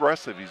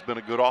aggressive. He's been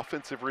a good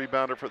offensive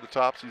rebounder for the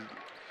Tops. He's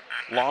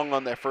long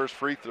on that first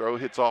free throw,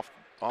 hits off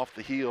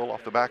the heel,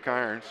 off the back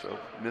iron, so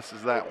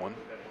misses that one.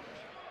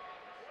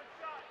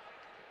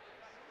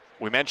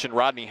 We mentioned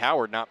Rodney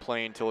Howard not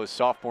playing until his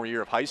sophomore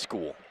year of high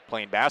school,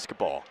 playing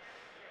basketball.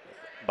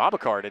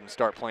 Babacar didn't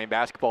start playing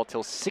basketball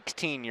till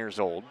 16 years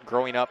old,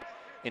 growing up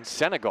in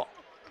Senegal.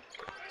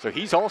 So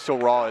he's also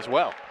raw as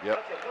well.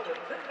 Yep.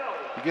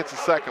 He gets a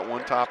second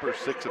one, Topper,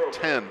 6 of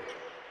 10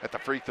 at the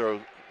free throw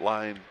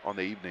line on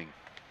the evening.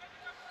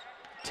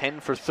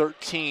 10 for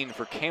 13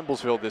 for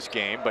Campbellsville this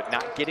game, but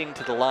not getting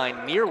to the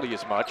line nearly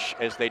as much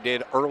as they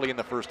did early in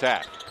the first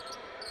half.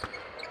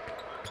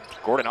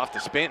 Gordon off the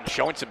spin,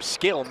 showing some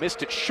skill,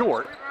 missed it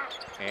short.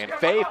 And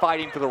Fay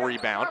fighting for the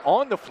rebound.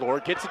 On the floor,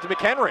 gets it to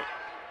McHenry.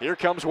 Here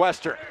comes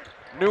Western.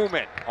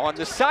 Newman on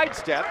the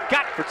sidestep,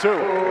 got for 2.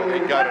 Well, they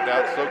got it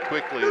out so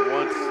quickly.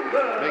 Once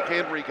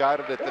McHenry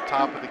got it at the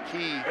top of the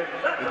key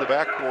in the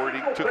backcourt,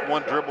 he took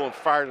one dribble and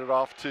fired it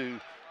off to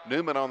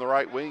Newman on the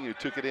right wing, who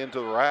took it into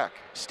the rack.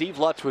 Steve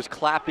Lutz was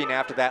clapping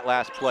after that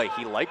last play.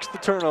 He likes the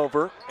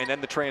turnover and then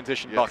the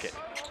transition bucket.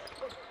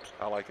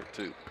 I like it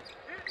too.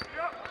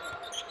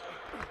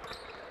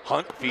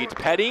 Hunt feeds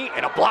Petty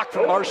and a block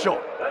from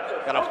Marshall.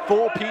 Got a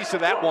full piece of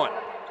that one.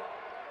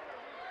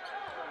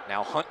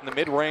 Now Hunt in the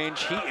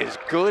mid-range. He is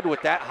good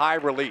with that high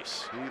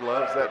release. He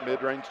loves that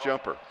mid-range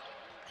jumper.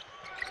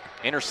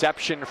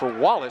 Interception for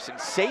Wallace and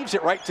saves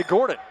it right to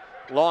Gordon.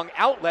 Long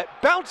outlet,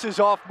 bounces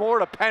off Moore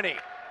to Penny.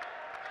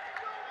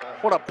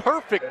 What a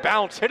perfect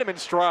bounce, hit him in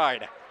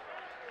stride.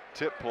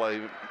 Tip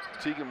play,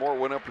 Tegan Moore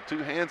went up with 2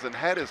 hands and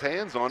had his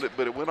hands on it,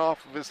 but it went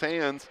off of his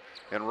hands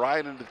and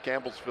right into the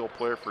Campbellsville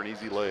player for an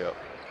easy layup.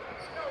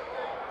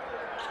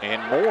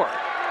 And Moore,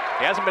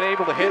 he hasn't been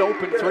able to hit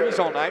open threes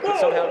all night, but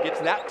somehow gets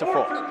that to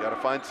fall. Got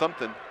to find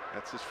something.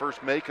 That's his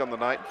first make on the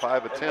night in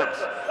 5 attempts,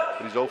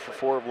 but he's 0 for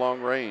 4 of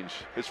long range.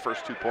 His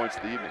first 2 points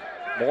of the evening.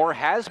 Moore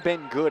has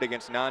been good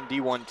against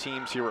non-D1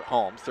 teams here at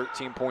home.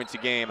 13 points a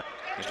game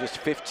in just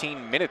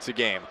 15 minutes a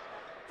game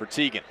for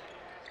Tegan.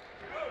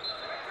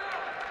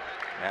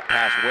 That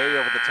pass way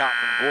over the top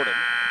from Gordon.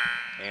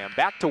 And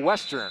back to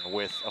Western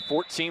with a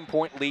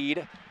 14-point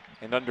lead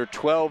and under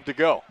 12 to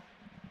go.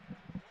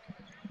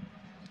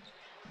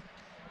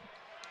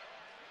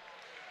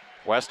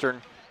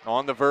 Western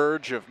on the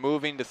verge of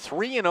moving to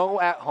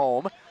 3-0 at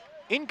home,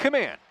 in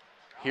command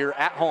here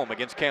at home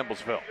against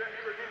Campbellsville.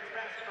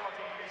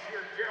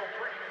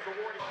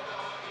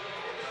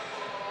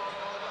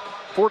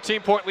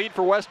 "14-point lead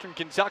for Western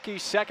Kentucky,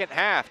 second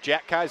half.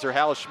 Jack Kaiser,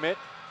 Hal Schmidt,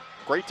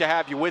 great to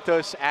have you with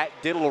us at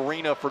Diddle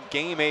Arena for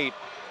Game 8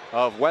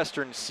 of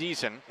Western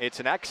season. It's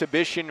an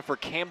exhibition for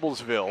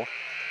Campbellsville.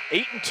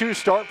 8-2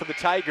 start for the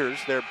Tigers,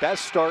 their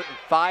best start in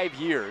 5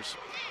 years.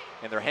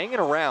 And they're hanging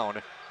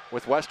around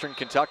with Western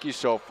Kentucky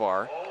so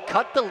far.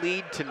 Cut the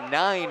lead to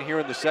 9 here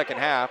in the second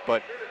half,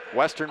 but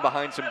Western,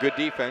 behind some good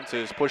defense,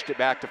 has pushed it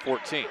back to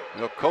 14.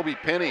 You know, Kobe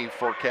Penny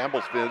for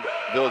Campbellsville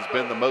has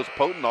been the most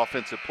potent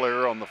offensive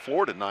player on the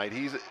floor tonight.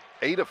 He's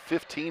 8 of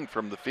 15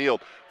 from the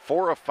field,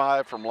 4 of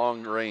 5 from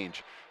long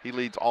range. He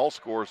leads all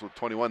scorers with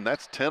 21.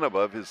 That's 10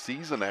 above his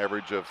season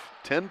average of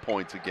 10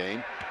 points a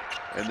game,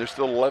 and there's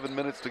still 11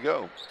 minutes to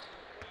go.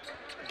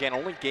 Again,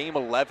 only game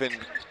 11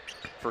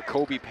 for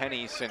Kobe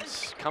Penny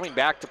since coming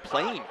back to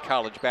playing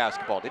college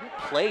basketball. Didn't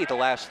play the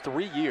last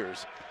 3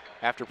 years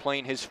after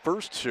playing his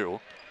first 2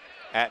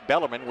 at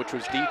Bellarmine, which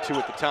was D2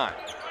 at the time.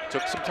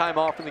 Took some time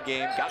off in the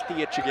game, got the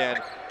itch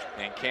again,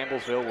 and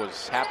Campbellsville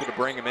was happy to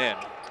bring him in.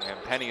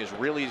 And Penny is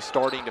really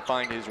starting to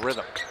find his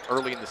rhythm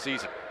early in the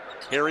season.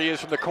 Here he is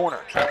from the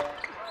corner.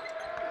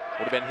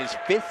 Would have been his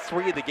 5th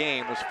 3 of the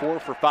game, was 4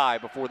 for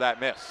 5 before that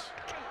miss.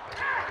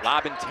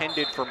 Lob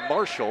intended for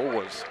Marshall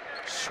was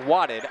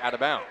swatted out of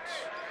bounds.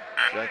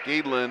 Jack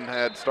Edlin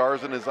had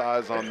stars in his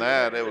eyes on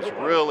that. It was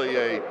really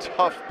a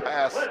tough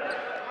pass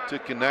to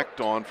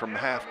connect on from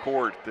half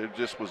court. There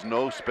just was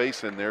no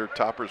space in there.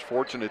 Toppers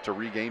fortunate to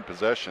regain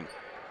possession.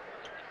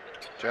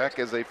 Jack,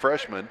 as a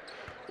freshman,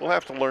 will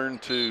have to learn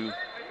to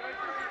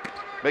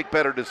make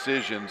better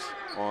decisions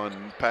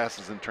on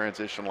passes in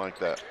transition like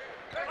that.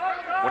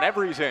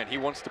 Whenever he's in, he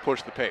wants to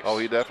push the pace. Oh,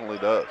 he definitely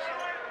does.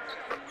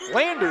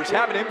 Lander's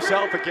having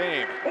himself a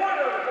game.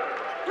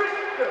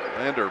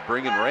 Lander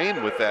bringing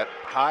rain with that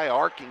high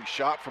arcing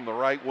shot from the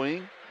right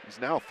wing. He's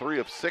now 3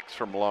 of 6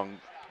 from long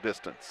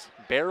distance.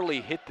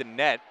 Barely hit the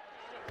net,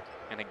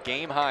 and a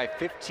game-high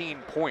 15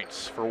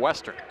 points for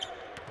Western.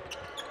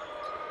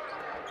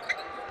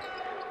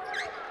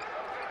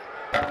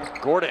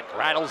 Gordon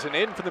rattles it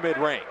in for the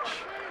mid-range.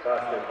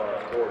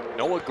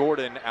 Noah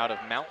Gordon out of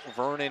Mount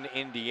Vernon,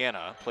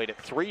 Indiana, played at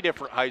 3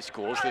 different high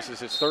schools. This is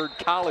his 3rd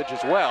college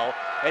as well,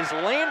 as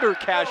Lander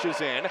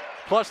cashes in,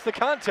 plus the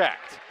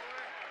contact.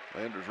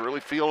 Lander's really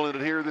feeling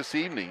it here this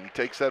evening. He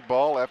takes that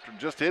ball after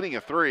just hitting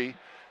a 3,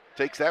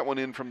 takes that one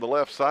in from the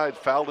left side,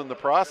 fouled in the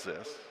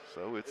process.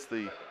 So it's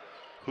the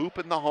hoop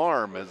and the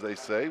harm, as they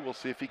say. We'll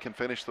see if he can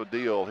finish the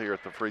deal here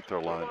at the free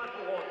throw line.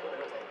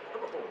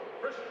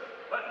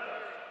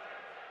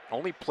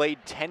 Only played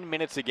 10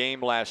 minutes a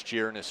game last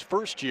year in his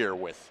first year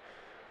with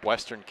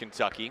Western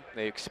Kentucky.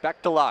 They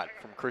expect a lot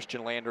from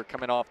Christian Lander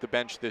coming off the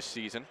bench this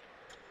season.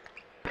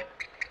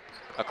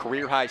 A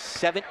career-high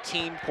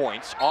 17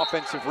 points,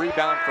 offensive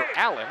rebound for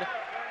Allen,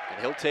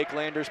 and he'll take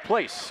Lander's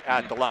place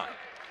at the line.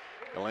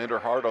 Lander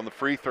hard on the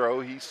free throw.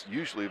 He's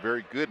usually a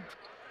very good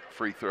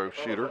free throw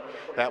shooter.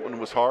 That one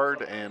was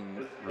hard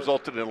and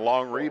resulted in a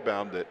long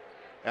rebound that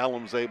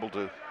Allen was able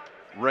to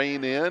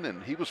rein in,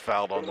 and he was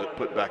fouled on the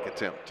putback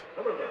attempt.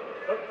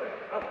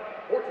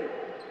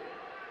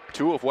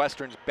 2 of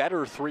Western's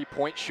better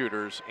 3-point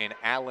shooters in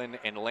Allen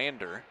and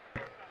Lander.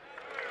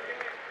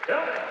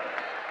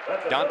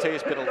 Dante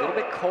has been a little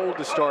bit cold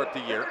to start the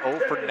year,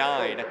 0 for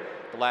 9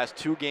 the last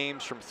 2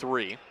 games from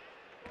 3.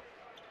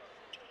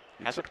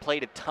 Hasn't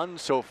played a ton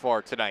so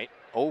far tonight,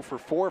 0 for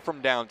 4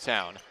 from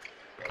downtown.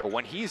 But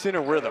when he's in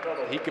a rhythm,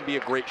 he can be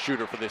a great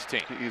shooter for this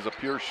team. He's a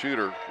pure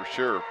shooter for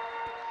sure.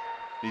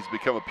 He's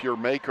become a pure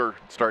maker,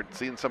 starting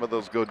seeing some of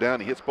those go down.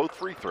 He hits both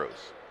free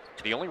throws.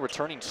 The only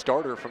returning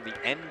starter from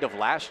the end of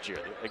last year.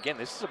 Again,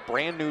 this is a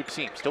brand new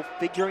team, still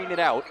figuring it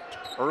out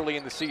early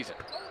in the season.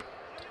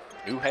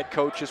 New head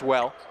coach as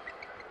well.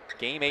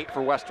 Game 8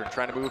 for Western,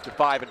 trying to move to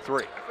 5 and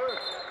 3.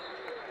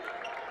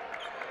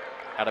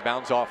 Out of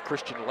bounds off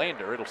Christian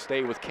Lander. It'll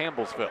stay with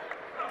Campbellsville.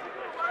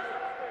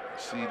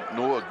 See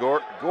Noah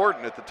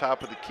Gordon at the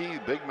top of the key,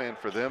 big man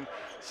for them,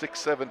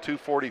 6'7",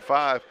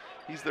 245.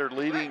 He's their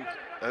leading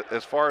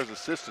as far as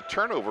assist to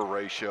turnover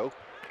ratio.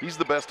 He's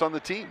the best on the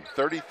team.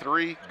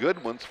 33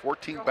 good ones,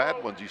 14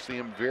 bad ones. You see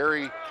him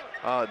very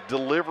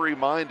delivery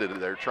minded.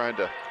 They're trying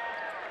to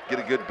get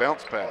a good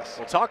bounce pass.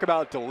 We'll talk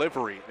about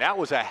delivery. That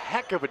was a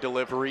heck of a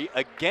delivery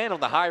again on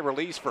the high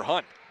release for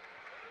Hunt.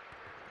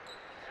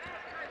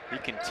 He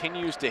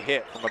continues to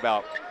hit from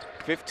about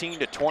 15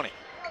 to 20.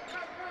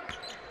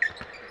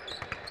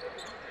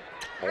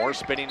 Moore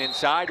spinning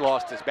inside,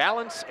 lost his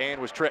balance and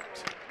was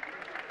tripped.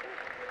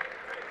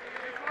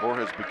 Moore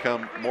has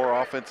become more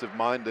offensive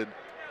minded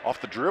off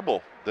the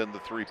dribble than the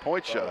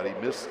 3-point shot.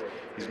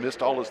 He's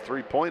missed all his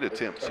 3-point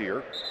attempts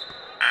here.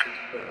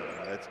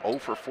 That's 0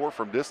 for 4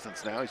 from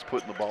distance now. He's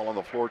putting the ball on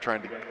the floor,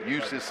 trying to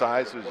use his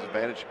size to his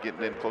advantage,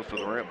 getting in close to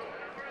the rim.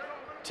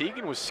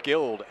 Teagan was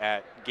skilled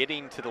at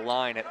getting to the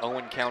line at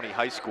Owen County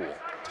High School.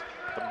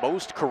 The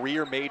most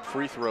career-made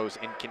free throws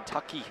in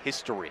Kentucky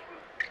history.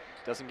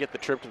 Doesn't get the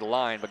trip to the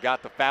line, but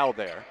got the foul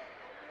there.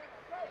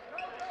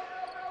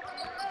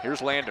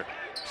 Here's Lander,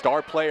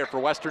 star player for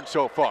Western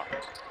so far.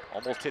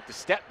 Almost hit the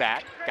step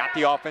back, got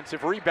the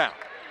offensive rebound.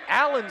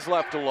 Allen's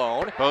left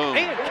alone, boom,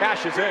 and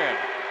cashes in.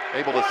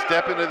 Able to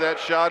step into that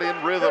shot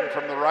in rhythm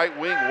from the right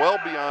wing, well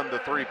beyond the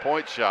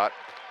 3-point shot.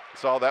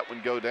 Saw that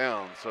one go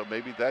down, so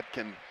maybe that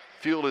can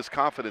fuel his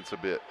confidence a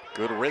bit.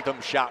 Good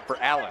rhythm shot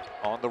for Allen.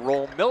 On the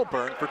roll,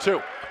 Milburn for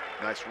 2.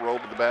 Nice roll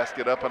to the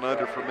basket, up and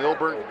under for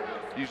Milburn,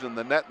 using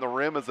the net and the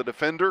rim as a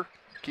defender.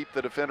 Keep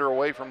the defender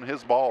away from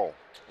his ball.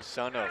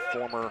 Son of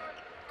former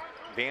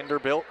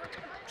Vanderbilt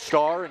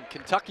star and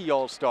Kentucky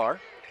All-Star,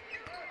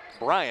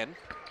 Brian.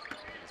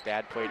 His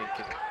dad played in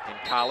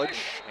college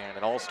and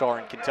an All-Star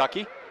in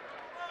Kentucky.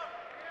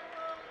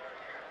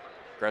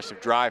 Aggressive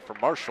drive for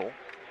Marshall,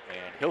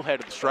 and he'll head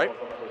to the stripe.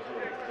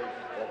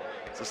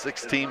 It's a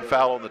 16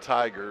 foul on the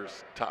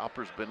Tigers.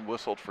 Topper's been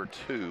whistled for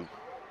 2.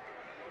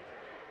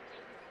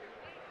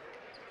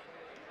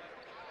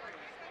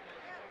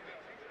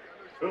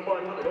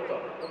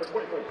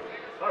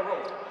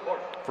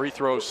 Free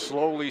throws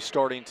slowly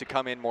starting to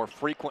come in more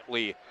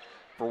frequently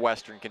for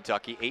Western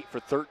Kentucky. 8 for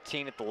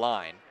 13 at the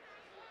line.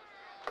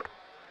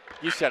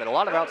 You said it, a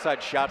lot of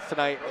outside shots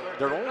tonight.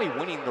 They're only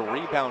winning the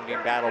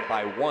rebounding battle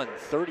by 1,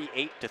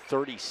 38 to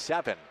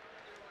 37.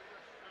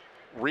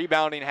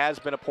 Rebounding has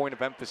been a point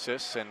of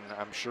emphasis, and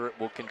I'm sure it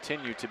will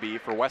continue to be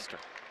for Western.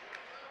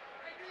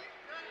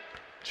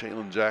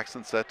 Jalen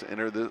Jackson set to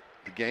enter the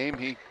game.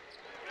 He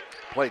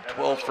played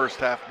 12 first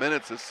half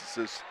minutes. This is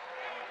his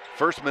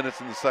first minutes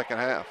in the second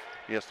half.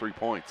 He has 3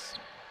 points.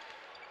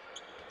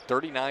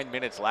 39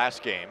 minutes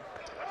last game.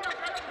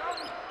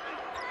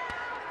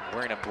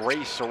 Wearing a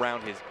brace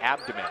around his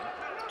abdomen.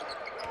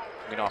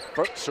 Coming off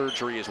foot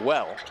surgery as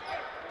well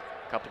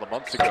a couple of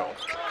months ago.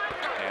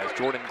 As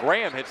Jordan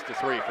Graham hits the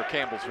 3 for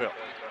Campbellsville.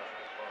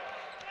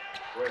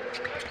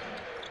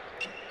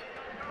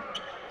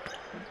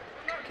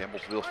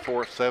 Campbellsville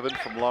 4-7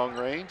 from long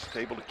range,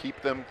 able to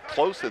keep them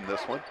close in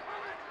this one.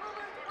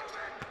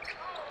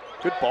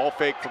 Good ball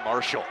fake from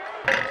Marshall.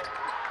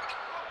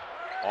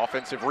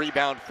 Offensive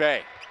rebound,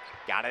 Fay.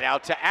 Got it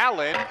out to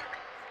Allen.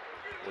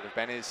 Would have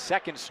been his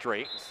second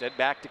straight. Instead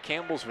back to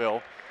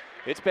Campbellsville.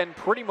 It's been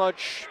pretty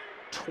much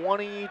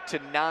 20 to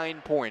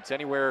 9 points,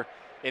 anywhere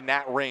in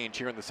that range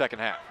here in the second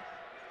half.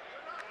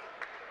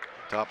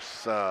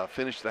 Tops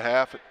finished the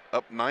half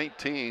up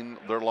 19,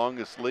 their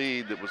longest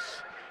lead. That was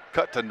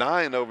cut to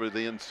 9 over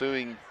the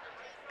ensuing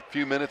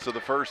few minutes of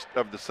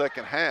the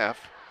second half.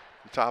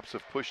 The Tops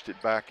have pushed it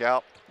back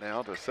out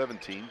now to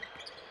 17.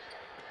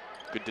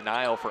 Good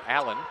denial for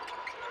Allen.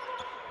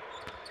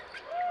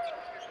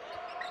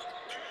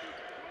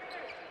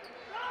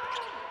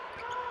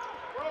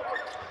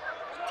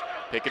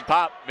 Pick and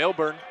pop,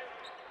 Milburn.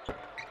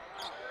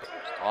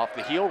 Off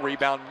the heel,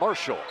 rebound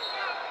Marshall.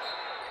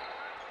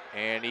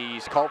 And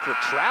he's called for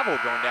travel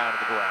going down to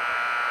the ground.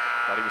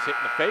 Thought he was hit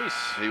in the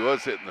face. He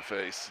was hit in the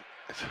face.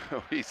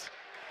 So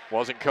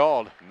wasn't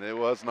called. It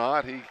was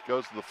not. He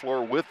goes to the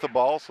floor with the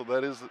ball, so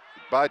that is,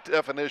 by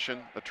definition,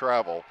 a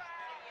travel.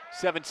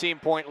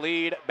 17-point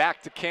lead,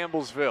 back to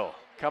Campbellsville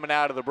coming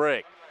out of the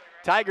break.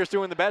 Tigers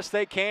doing the best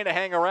they can to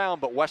hang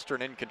around, but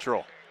Western in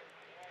control.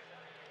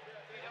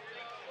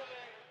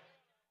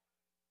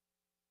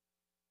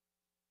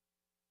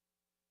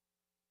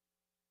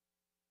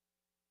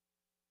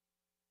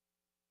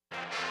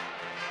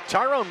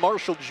 Tyrone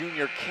Marshall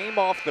Jr. came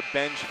off the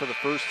bench for the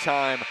first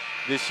time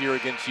this year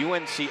against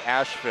UNC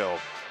Asheville.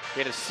 He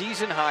had a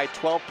season-high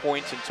 12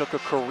 points and took a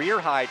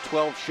career-high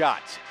 12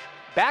 shots.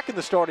 Back in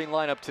the starting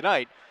lineup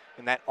tonight,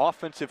 and that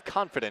offensive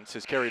confidence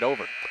has carried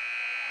over.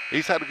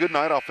 He's had a good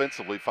night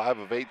offensively, 5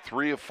 of 8,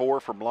 3 of 4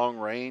 from long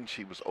range.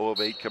 He was 0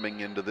 of 8 coming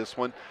into this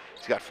one.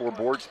 He's got 4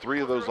 boards, 3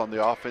 of those on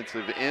the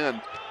offensive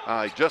end.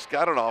 He just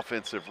got an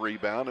offensive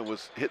rebound and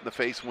was hit in the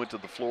face, went to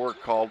the floor,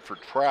 called for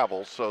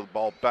travel, so the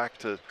ball back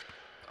to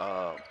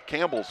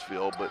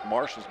Campbellsville, but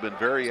Marshall's been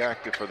very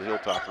active for the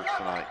Hilltoppers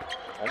tonight.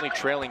 Only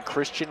trailing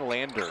Christian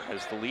Lander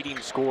as the leading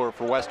scorer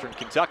for Western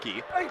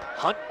Kentucky.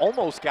 Hunt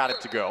almost got it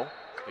to go.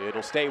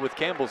 It'll stay with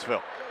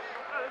Campbellsville.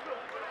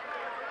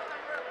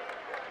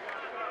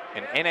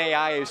 An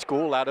NAIA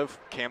school out of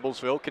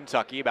Campbellsville,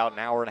 Kentucky, about an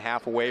hour and a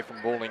half away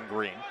from Bowling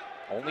Green.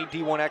 Only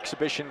D1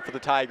 exhibition for the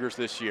Tigers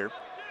this year.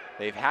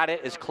 They've had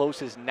it as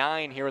close as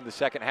 9 here in the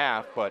second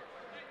half, but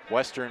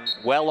Western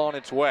well on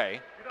its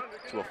way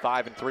to a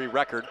 5-3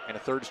 record and a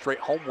 3rd straight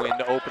home win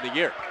to open the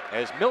year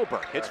as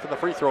Milburn hits from the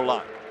free throw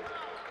line.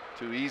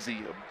 Too easy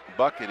a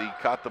bucket. He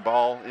caught the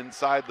ball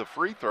inside the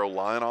free throw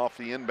line off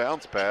the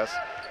inbounds pass.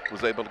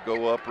 Was able to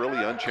go up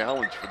really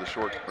unchallenged for the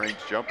short range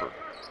jumper.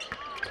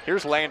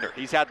 Here's Lander.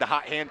 He's had the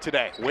hot hand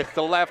today with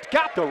the left.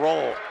 Got the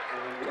roll.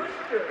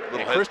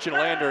 And Christian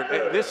Lander,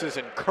 this is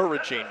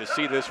encouraging to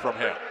see this from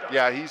him.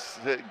 Yeah, he's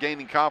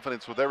gaining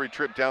confidence with every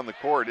trip down the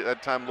court. At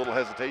that time, a little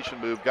hesitation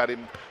move got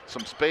him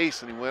some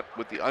space, and he went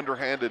with the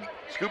underhanded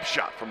scoop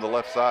shot from the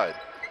left side.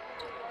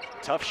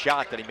 Tough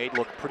shot that he made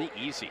look pretty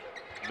easy.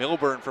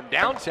 Milburn from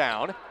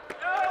downtown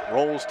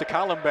rolls to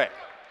Columbe.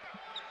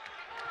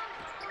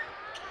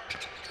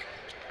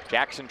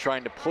 Jackson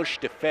trying to push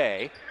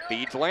DeFay,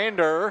 feeds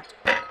Lander.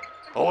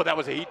 Oh, that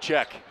was a heat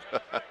check.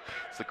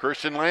 It's the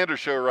Christian Lander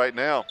show right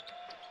now.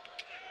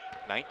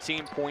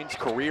 19 points,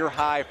 career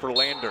high for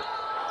Lander.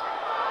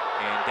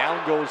 And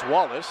down goes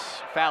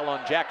Wallace, foul on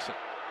Jackson.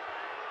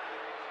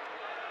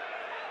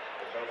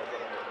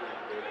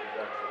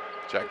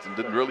 Jackson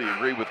didn't really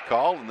agree with the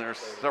call, and there's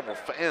several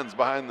fans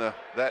behind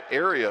that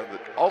area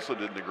that also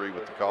didn't agree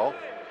with the call.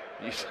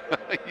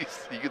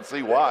 You can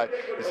see why.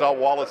 You saw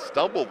Wallace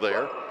stumble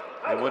there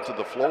and went to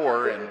the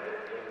floor, and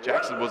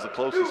Jackson was the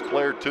closest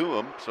player to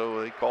him,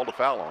 so they called a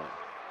foul on him.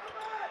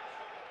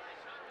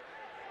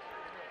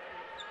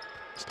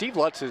 Steve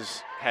Lutz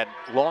has had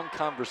long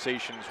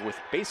conversations with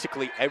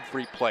basically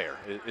every player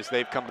as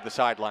they've come to the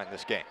sideline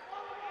this game.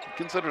 He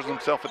considers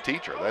himself a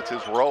teacher. That's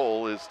his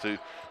role, is to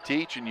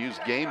teach and use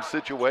game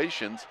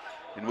situations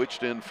in which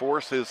to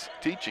enforce his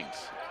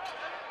teachings.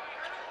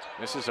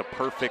 This is a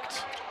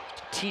perfect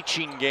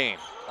teaching game.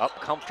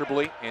 Up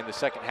comfortably in the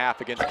second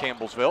half against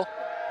Campbellsville.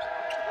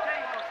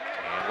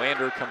 And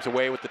Lander comes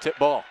away with the tip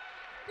ball.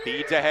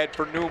 Feeds ahead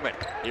for Newman.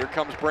 Here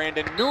comes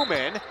Brandon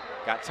Newman.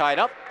 Got tied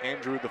up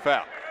and drew the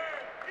foul.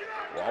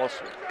 Wallace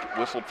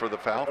whistled for the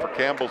foul for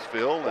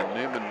Campbellsville, and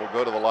Newman will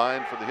go to the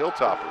line for the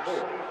Hilltoppers.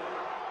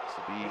 This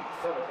will be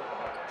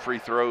free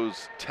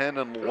throws 10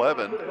 and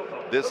 11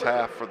 this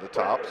half for the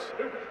Tops.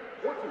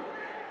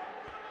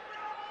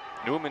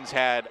 Newman's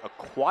had a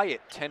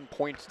quiet 10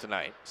 points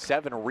tonight,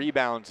 7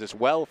 rebounds as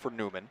well for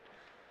Newman.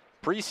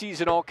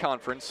 Preseason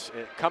all-conference,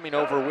 coming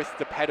over with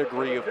the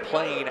pedigree of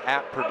playing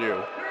at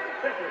Purdue.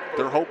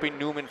 They're hoping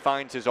Newman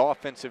finds his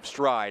offensive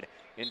stride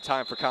in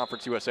time for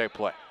Conference USA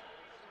play.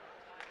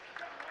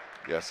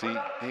 Yes, he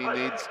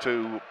needs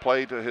to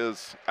play to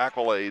his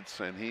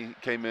accolades, and he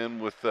came in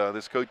with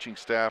this coaching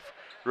staff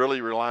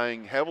really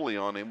relying heavily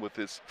on him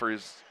for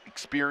his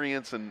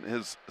experience and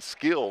his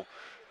skill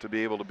to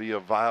be able to be a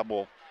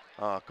viable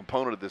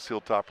component of this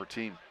Hilltopper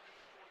team.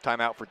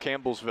 Timeout for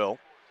Campbellsville.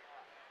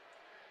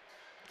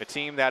 A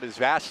team that is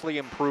vastly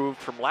improved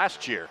from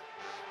last year.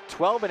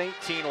 12 and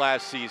 18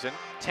 last season,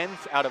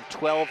 10th out of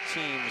 12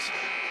 teams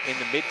in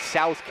the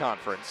Mid-South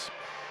Conference.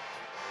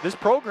 This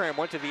program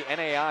went to the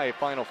NAI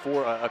Final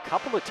Four a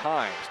couple of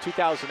times,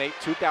 2008,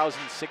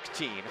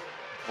 2016.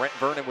 Brent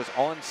Vernon was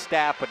on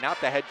staff, but not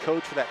the head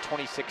coach for that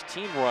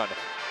 2016 run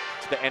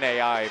to the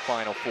NAI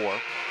Final Four.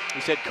 He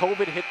said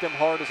COVID hit them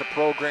hard as a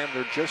program.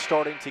 They're just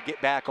starting to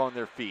get back on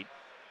their feet.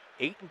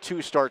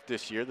 8-2 start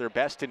this year, their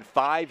best in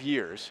 5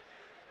 years.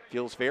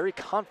 Feels very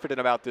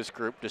confident about this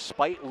group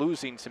despite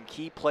losing some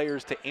key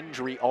players to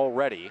injury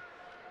already.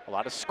 A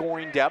lot of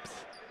scoring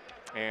depth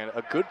and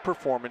a good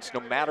performance no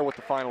matter what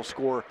the final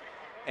score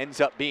ends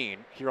up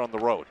being here on the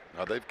road.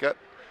 Now they've got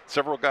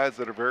several guys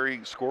that are very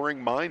scoring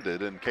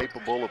minded and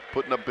capable of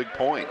putting up big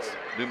points.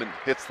 Newman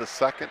hits the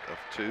second of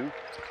 2.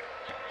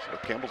 So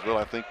Campbellsville,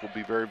 I think, will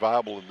be very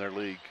viable in their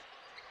league.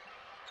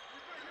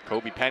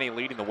 Kobe Penny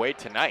leading the way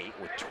tonight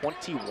with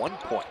 21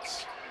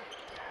 points.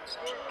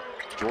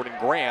 Jordan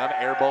Graham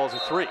airballs a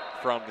 3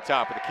 from the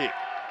top of the key.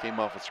 Came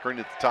off a screen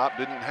at the top,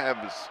 didn't have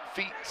his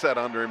feet set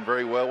under him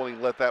very well when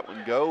he let that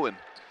one go, and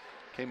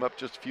came up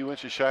just a few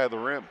inches shy of the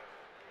rim.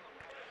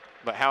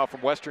 But how,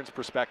 from Western's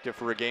perspective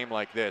for a game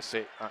like this,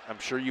 I'm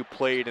sure you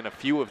played in a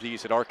few of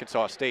these at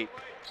Arkansas State.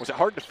 Was it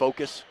hard to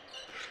focus?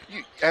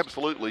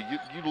 Absolutely.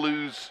 You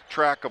lose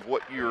track of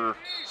what you're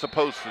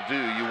supposed to do.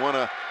 You want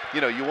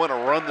to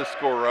run the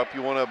score up.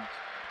 You want to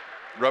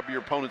rub your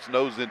opponent's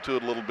nose into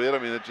it a little bit. I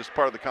mean, it's just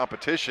part of the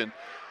competition.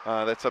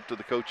 That's up to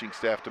the coaching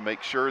staff to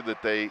make sure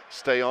that they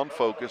stay on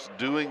focus,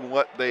 doing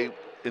what they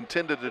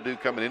intended to do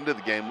coming into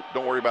the game.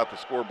 Don't worry about the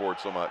scoreboard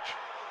so much.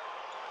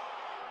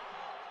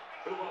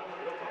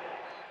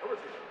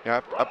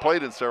 Yeah, I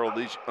played in several of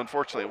these.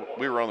 Unfortunately,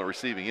 we were on the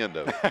receiving end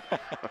of it.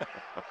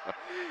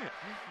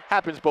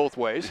 Happens both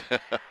ways.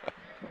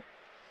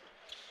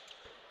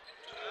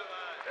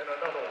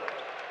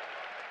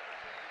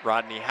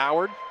 Rodney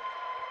Howard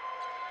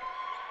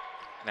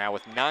now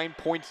with 9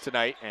 points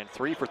tonight and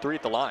 3 for 3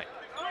 at the line.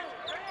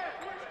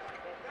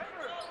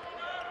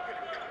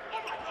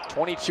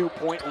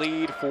 22-point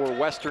lead for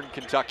Western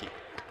Kentucky.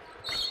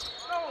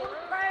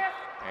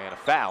 And a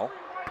foul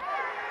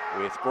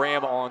with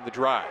Graham on the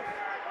drive.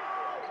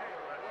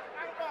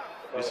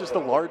 This is the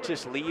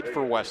largest lead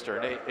for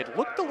Western. It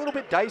looked a little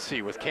bit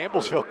dicey with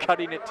Campbellsville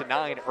cutting it to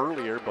 9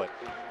 earlier, but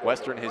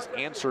Western has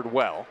answered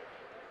well.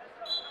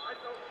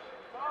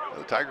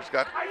 The Tigers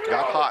got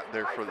hot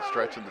there for the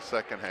stretch in the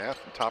second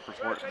half. The Toppers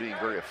weren't being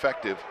very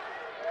effective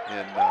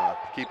in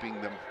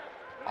keeping them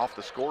off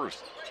the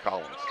scorers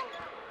columns.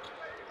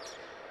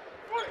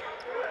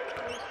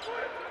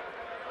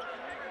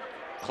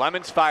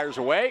 Clemens fires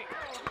away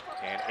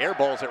and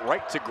airballs it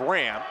right to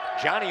Graham.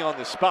 Johnny on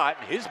the spot,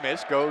 and his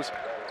miss goes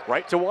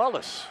right to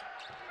Wallace.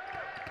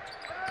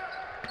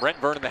 Brent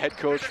Vernon, the head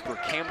coach for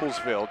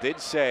Campbellsville, did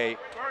say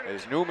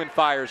as Newman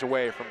fires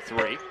away from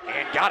 3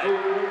 and got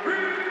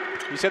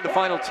it. He said the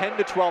final 10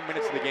 to 12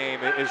 minutes of the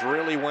game is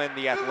really when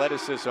the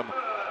athleticism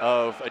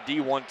of a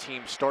D1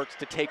 team starts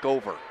to take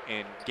over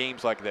in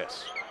games like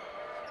this.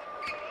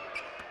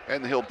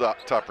 And the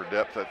Hilltopper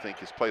depth, I think,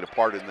 has played a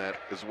part in that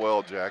as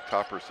well, Jack.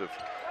 Toppers have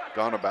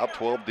gone about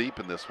 12 deep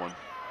in this one.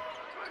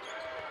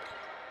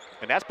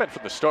 And that's been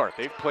from the start.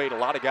 They've played a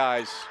lot of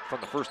guys from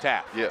the first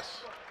half.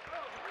 Yes.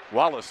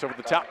 Wallace over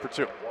the top for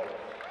 2.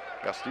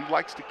 Yeah, Steve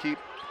likes to keep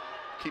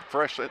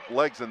fresh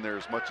legs in there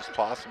as much as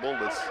possible.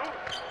 Let's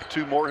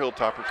 2 more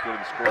Hilltoppers go to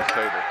the scores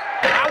table.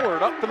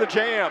 Howard up for the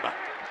jam.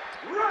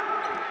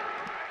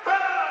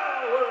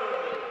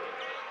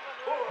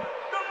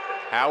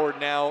 Howard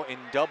now in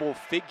double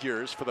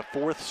figures for the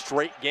 4th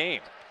straight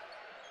game.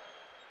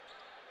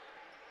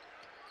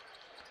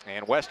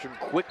 And Western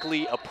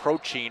quickly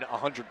approaching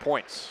 100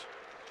 points.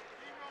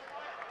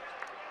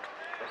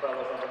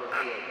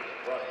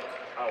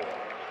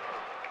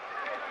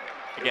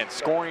 Again,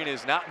 scoring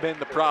has not been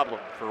the problem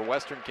for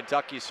Western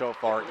Kentucky so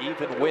far,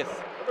 even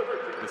with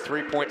the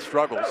 3-point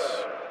struggles.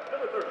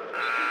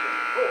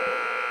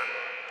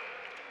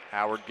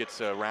 Howard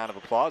gets a round of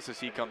applause as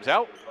he comes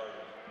out.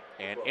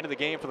 And into the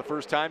game for the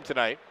first time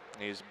tonight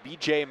is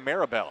B.J.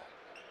 Maribel.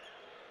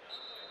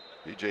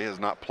 BJ has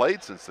not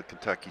played since the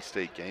Kentucky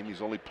State game.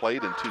 He's only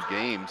played in 2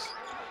 games,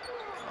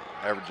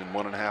 averaging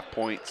 1.5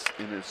 points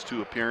in his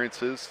 2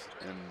 appearances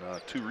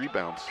and 2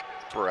 rebounds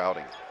per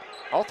outing.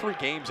 All 3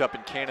 games up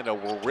in Canada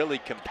were really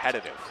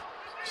competitive,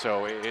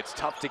 so it's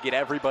tough to get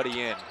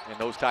everybody in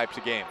those types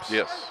of games.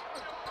 Yes.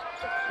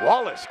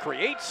 Wallace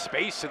creates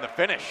space in the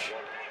finish.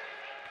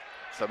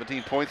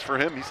 17 points for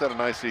him. He's had a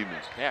nice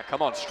evening. Yeah,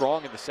 come on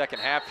strong in the second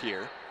half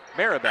here.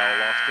 Maribel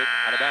lost it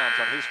out of bounds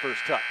on his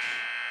first touch.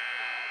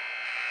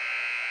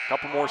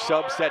 Couple more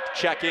subs set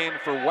to check in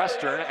for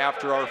Western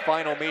after our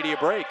final media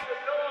break.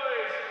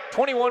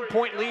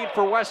 21-point lead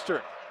for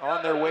Western,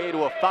 on their way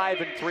to a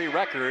 5-3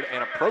 record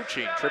and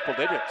approaching triple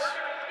digits.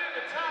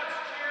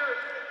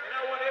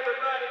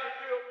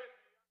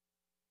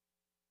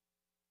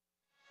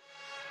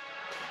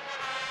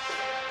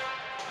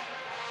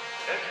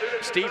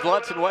 Steve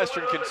Lutz in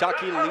Western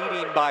Kentucky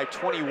leading by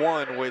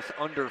 21 with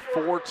under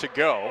 4 to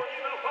go.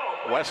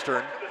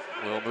 Western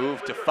will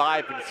move to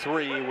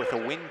 5-3 with a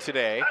win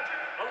today.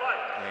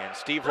 And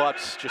Steve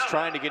Lutz just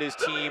trying to get his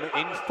team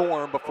in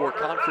form before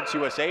Conference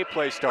USA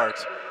play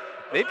starts.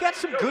 They've got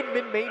some good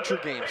mid-major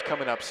games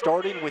coming up,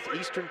 starting with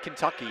Eastern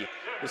Kentucky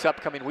this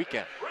upcoming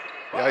weekend.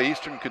 Yeah,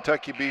 Eastern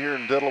Kentucky be here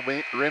in Diddle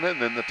Arena,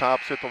 and then the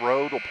Tops hit the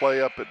road. Will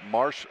play up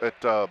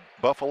at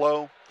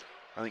Buffalo.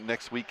 I think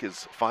next week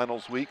is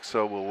finals week,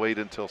 so we'll wait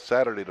until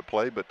Saturday to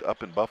play, but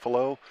up in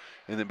Buffalo,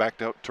 and then back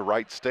to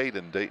Wright State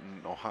in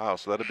Dayton, Ohio.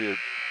 So that'll be a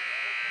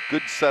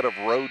good set of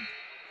road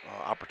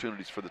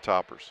opportunities for the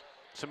Toppers.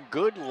 Some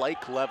good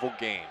like-level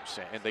games,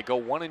 and they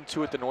go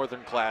 1-2 at the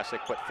Northern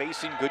Classic, but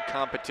facing good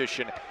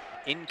competition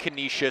in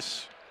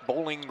Canisius,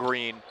 Bowling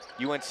Green,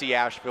 UNC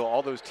Asheville,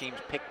 all those teams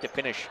picked to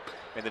finish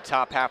in the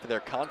top half of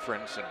their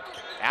conference. And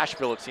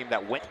Asheville, a team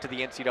that went to the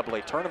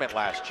NCAA tournament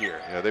last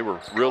year. Yeah, they were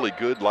really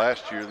good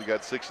last year. They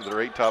got 6 of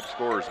their 8 top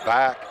scorers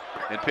back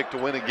and picked to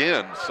win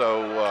again.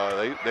 So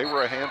they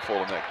were a handful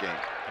in that game.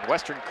 And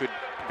Western could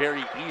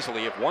very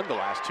easily have won the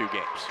last 2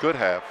 games. Could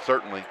have,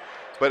 certainly.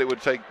 But it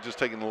would take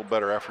a little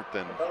better effort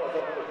than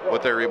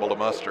what they were able to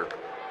muster,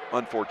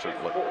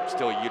 unfortunately.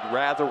 Still, you'd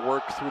rather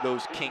work through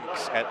those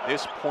kinks at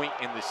this point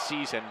in the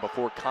season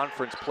before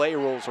conference play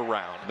rolls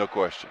around. No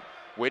question.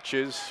 Which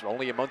is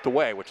only a month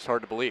away, which is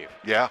hard to believe.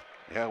 Yeah,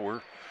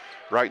 we're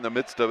right in the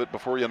midst of it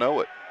before you know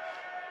it.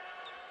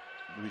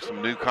 There'll be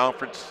some new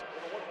conference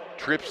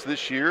trips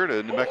this year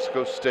to New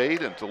Mexico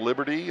State and to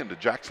Liberty and to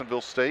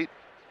Jacksonville State.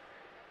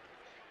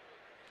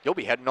 You'll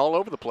be heading all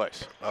over the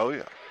place. Oh,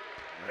 yeah.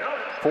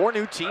 4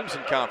 new teams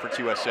in Conference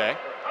USA.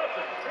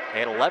 They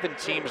had 11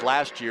 teams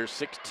last year,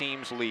 6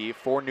 teams leave,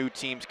 4 new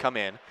teams come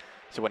in.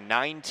 So a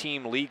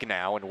 9-team league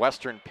now, and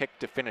Western picked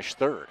to finish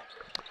 3rd.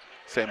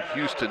 Sam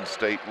Houston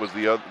State was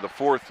the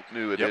 4th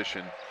new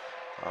addition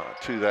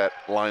to that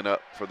lineup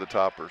for the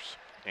Toppers.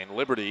 And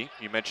Liberty,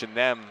 you mentioned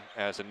them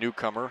as a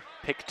newcomer,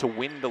 picked to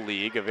win the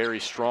league, a very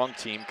strong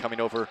team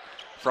coming over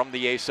from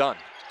the A-Sun.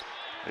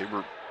 They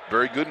were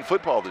very good in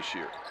football this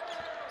year.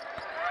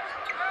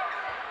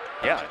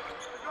 Yeah,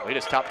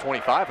 latest top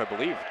 25, I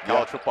believe,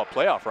 college football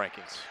playoff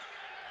rankings.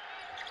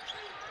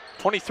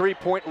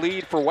 23-point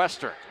lead for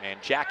Western,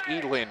 and Jack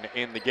Edlin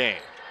in the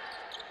game.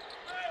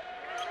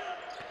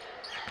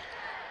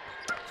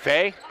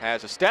 Fay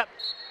has a step,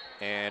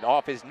 and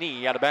off his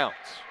knee, out of bounds.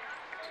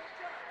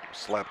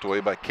 Slapped away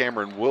by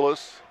Cameron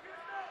Willis,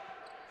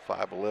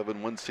 5'11",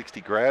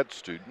 160 grad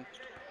student.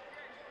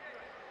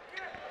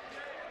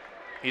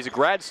 He's a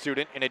grad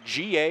student and a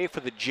GA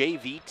for the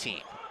JV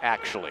team,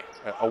 actually.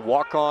 A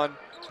walk-on,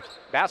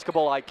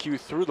 basketball IQ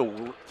through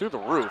the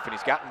roof, and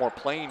he's gotten more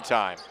playing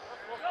time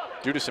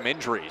due to some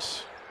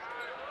injuries.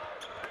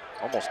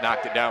 Almost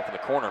knocked it down from the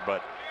corner,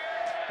 but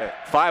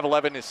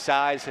 5'11", his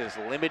size has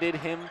limited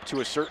him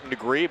to a certain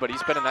degree, but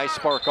he's been a nice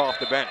spark off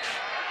the bench.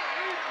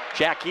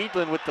 Jack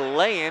Edlin with the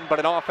lay-in, but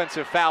an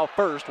offensive foul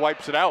first,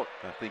 wipes it out.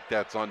 I think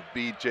that's on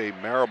B.J.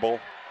 Marable,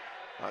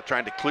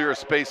 trying to clear a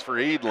space for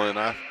Edlin.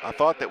 I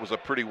thought that was a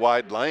pretty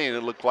wide lane.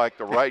 It looked like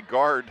the right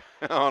guard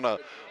on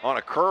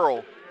a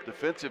curl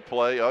defensive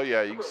play. Oh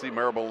yeah, you can see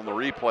Marable in the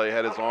replay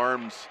had his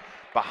arms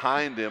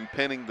behind him,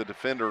 pinning the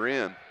defender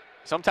in.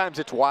 Sometimes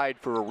it's wide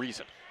for a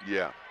reason.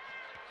 Yeah.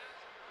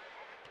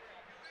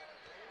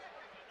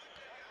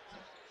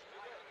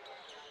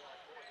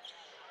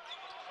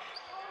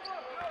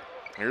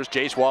 Here's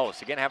Jace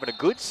Wallace, again having a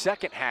good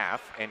second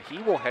half, and he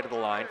will head to the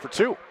line for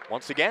 2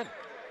 once again.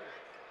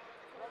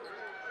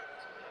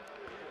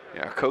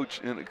 Yeah,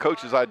 in a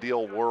coach's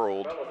ideal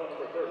world,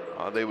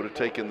 they would have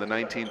taken the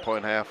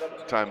 19-point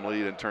halftime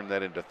lead and turned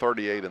that into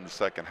 38 in the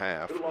second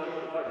half.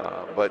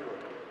 But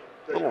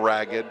a little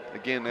ragged.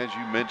 Again, as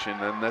you mentioned,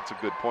 and that's a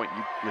good point,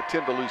 you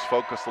tend to lose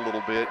focus a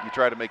little bit. You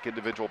try to make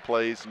individual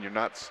plays, and you're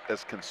not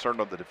as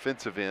concerned on the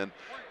defensive end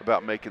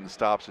about making the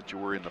stops that you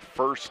were in the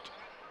first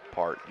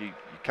part. You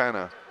kind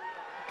of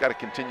got to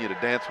continue to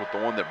dance with the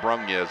one that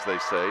brung you, as they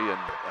say, and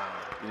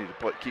you need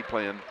to keep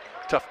playing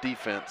tough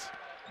defense,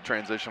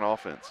 transition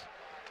offense.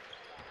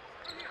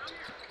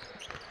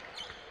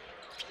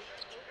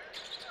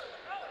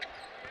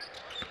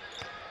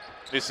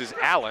 This is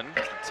Allen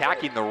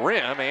attacking the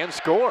rim and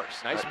scores.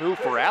 Nice move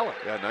for Allen.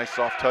 Yeah, nice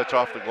soft touch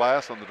off the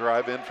glass on the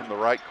drive in from the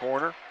right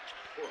corner.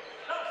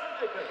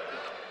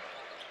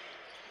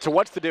 So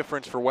what's the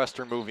difference for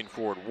Western moving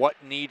forward? What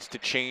needs to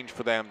change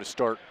for them to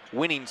start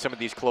winning some of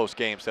these close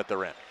games that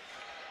they're in?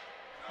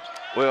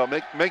 Well,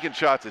 making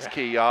shots is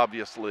key,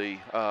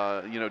 obviously.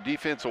 You know,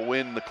 defense will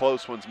win the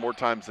close ones more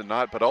times than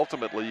not, but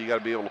ultimately you got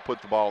to be able to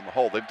put the ball in the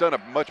hole. They've done a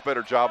much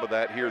better job of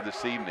that here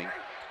this evening,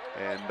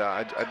 and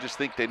I just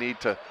think they need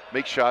to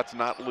make shots,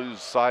 not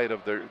lose sight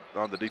of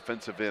on the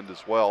defensive end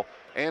as well.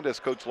 And as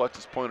Coach Lutz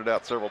has pointed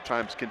out several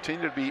times,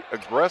 continue to be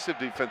aggressive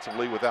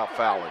defensively without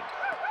fouling.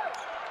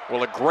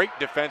 Well, a great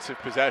defensive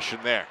possession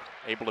there.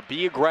 Able to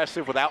be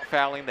aggressive without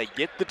fouling. They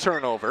get the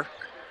turnover.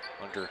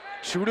 Under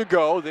 2 to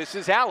go. This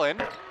is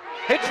Allen.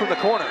 Hits from the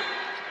corner.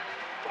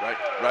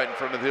 Right in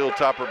front of the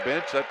Hilltopper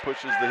bench. That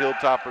pushes the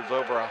Hilltoppers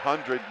over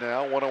 100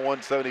 now.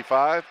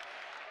 101-75.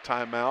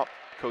 Timeout.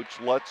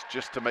 Coach Lutz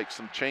just to make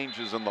some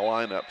changes in the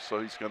lineup.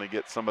 So he's going to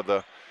get some of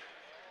the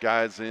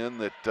guys in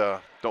that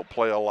don't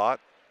play a lot.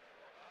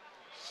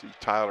 See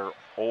Tyler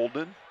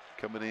Olden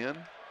coming in.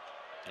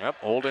 Yep,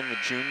 Olden, the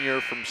junior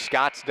from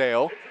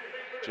Scottsdale.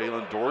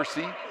 Jalen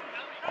Dorsey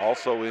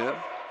also in.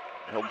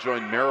 He'll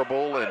join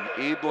Marable and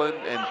Edelin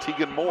and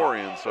Tegan Moore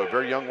in, so a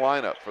very young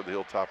lineup for the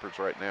Hilltoppers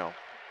right now.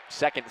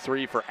 Second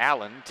three for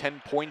Allen,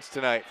 10 points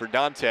tonight for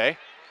Dante,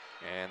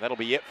 and that'll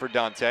be it for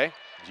Dante.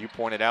 As you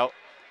pointed out,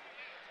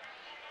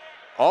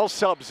 all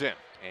subs in,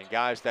 and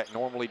guys that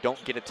normally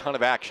don't get a ton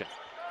of action.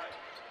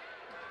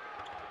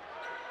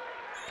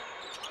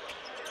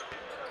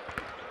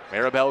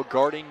 Maribel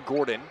guarding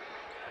Gordon.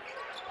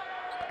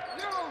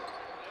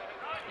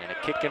 And a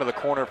kick into the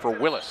corner for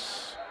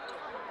Willis.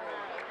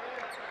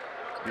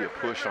 Be a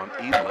push on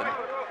Edelin.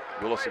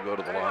 Willis will go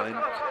to the line.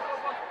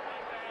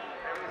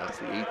 That's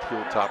the 8th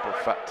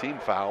Hilltopper team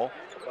foul.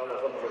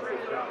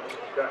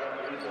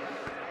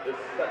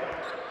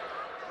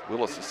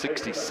 Willis is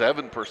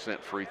 67%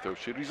 free throw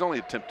shooter. He's only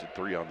attempted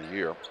 3 on the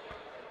year.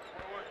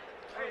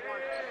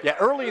 Yeah,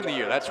 early in the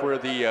year, that's where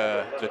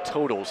the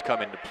totals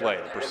come into play.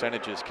 The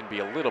percentages can be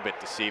a little bit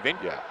deceiving.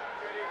 Yeah.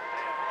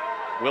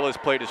 Willis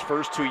played his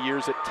first 2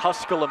 years at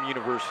Tusculum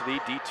University,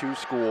 D2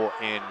 school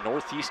in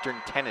northeastern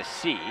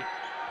Tennessee.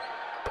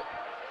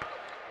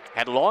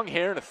 Had long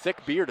hair and a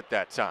thick beard at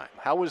that time.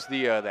 How was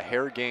the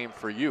hair game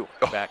for you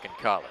back in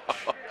college?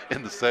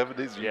 In the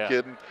 70s, are you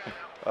kidding?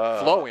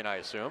 Flowing, I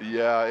assume.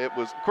 Yeah, it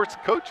was. Of course, the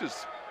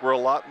coaches were a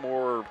lot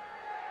more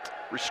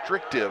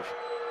restrictive.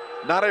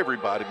 Not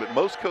everybody, but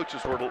most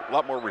coaches were a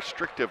lot more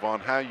restrictive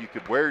on how you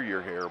could wear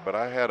your hair. But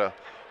I had a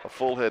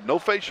full head, no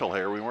facial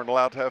hair. We weren't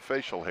allowed to have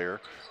facial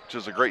hair, which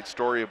is a great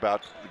story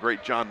about the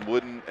great John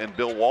Wooden and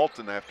Bill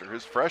Walton after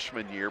his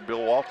freshman year.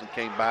 Bill Walton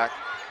came back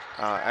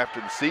after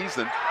the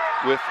season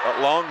with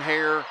long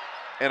hair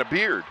and a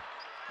beard.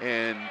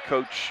 And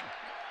Coach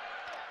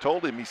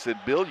told him, he said,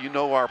 "Bill, you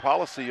know our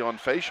policy on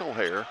facial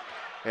hair."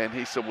 And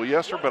he said, "Well,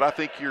 yes, sir, but I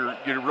think you're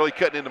really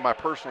cutting into my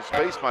personal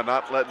space by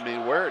not letting me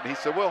wear it." And he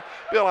said, "Well,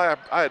 Bill, I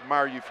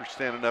admire you for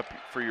standing up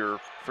for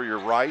your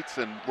rights,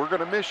 and we're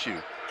going to miss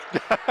you."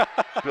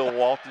 Bill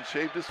Walton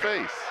shaved his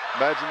face.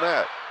 Imagine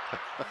that.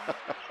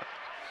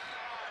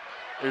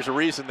 There's a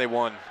reason they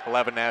won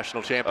 11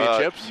 national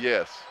championships.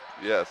 Yes.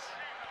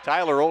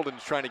 Tyler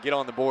Olden's trying to get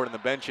on the board, and the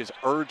bench is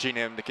urging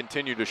him to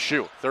continue to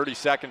shoot. 30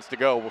 seconds to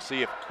go. We'll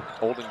see if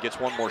Olden gets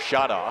one more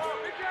shot off.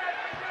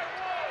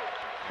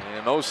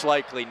 And most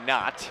likely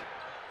not.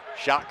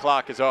 Shot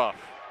clock is off.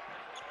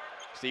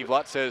 Steve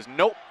Lutz says,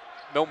 nope,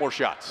 no more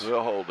shots.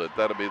 We'll hold it.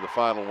 That'll be the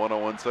final.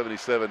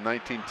 101-77,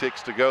 19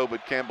 ticks to go,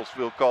 but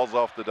Campbellsville calls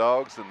off the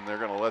Dogs, and they're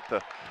going to let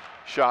the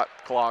shot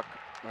clock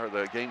or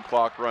the game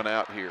clock run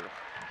out here.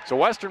 So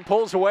Western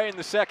pulls away in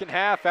the second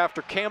half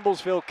after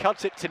Campbellsville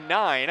cuts it to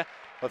 9.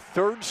 A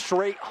third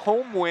straight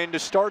home win to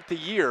start the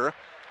year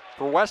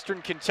for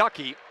Western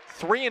Kentucky.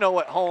 3-0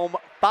 at home,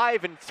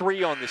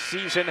 5-3 on the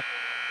season,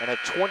 and a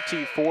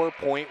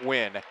 24-point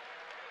win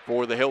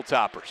for the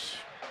Hilltoppers.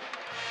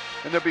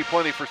 And there'll be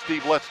plenty for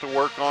Steve Lutz to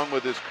work on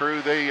with his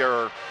crew. They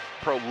are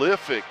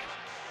prolific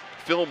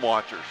film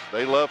watchers.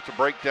 They love to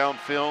break down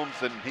films,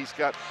 and he's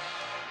got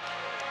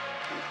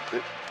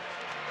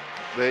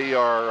they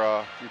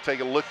are, you take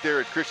a look there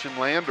at Christian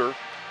Lander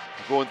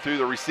going through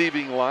the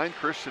receiving line.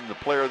 Christian, the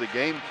player of the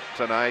game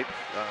tonight,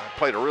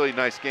 played a really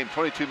nice game.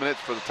 22 minutes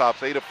for the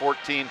Tops, 8 of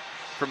 14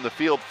 from the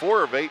field,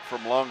 4 of 8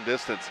 from long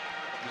distance.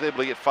 He was able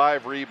to get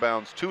 5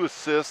 rebounds, 2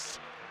 assists,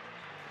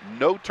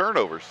 no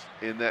turnovers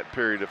in that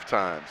period of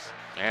times.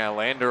 Yeah,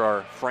 Lander,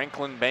 our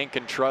Franklin Bank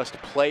and Trust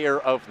player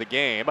of the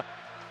game.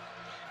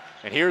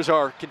 And here's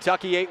our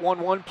Kentucky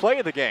 811 play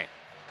of the game.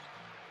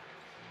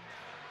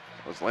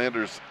 It was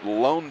Lander's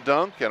lone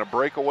dunk and a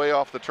breakaway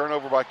off the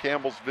turnover by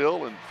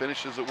Campbellsville, and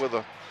finishes it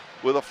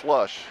with a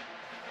flush.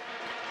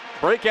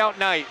 Breakout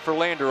night for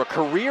Lander, a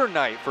career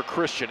night for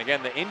Christian.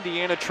 Again, the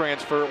Indiana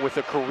transfer with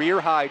a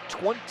career-high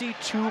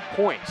 22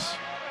 points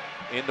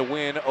in the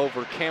win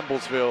over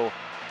Campbellsville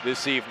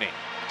this evening.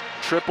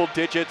 Triple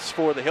digits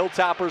for the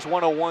Hilltoppers,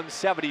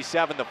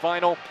 101-77 the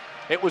final.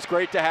 It was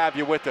great to have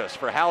you with us.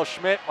 For Hal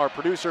Schmidt, our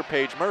producer,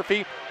 Paige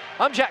Murphy,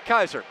 I'm Jack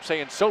Kaiser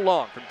saying so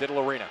long from Diddle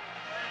Arena.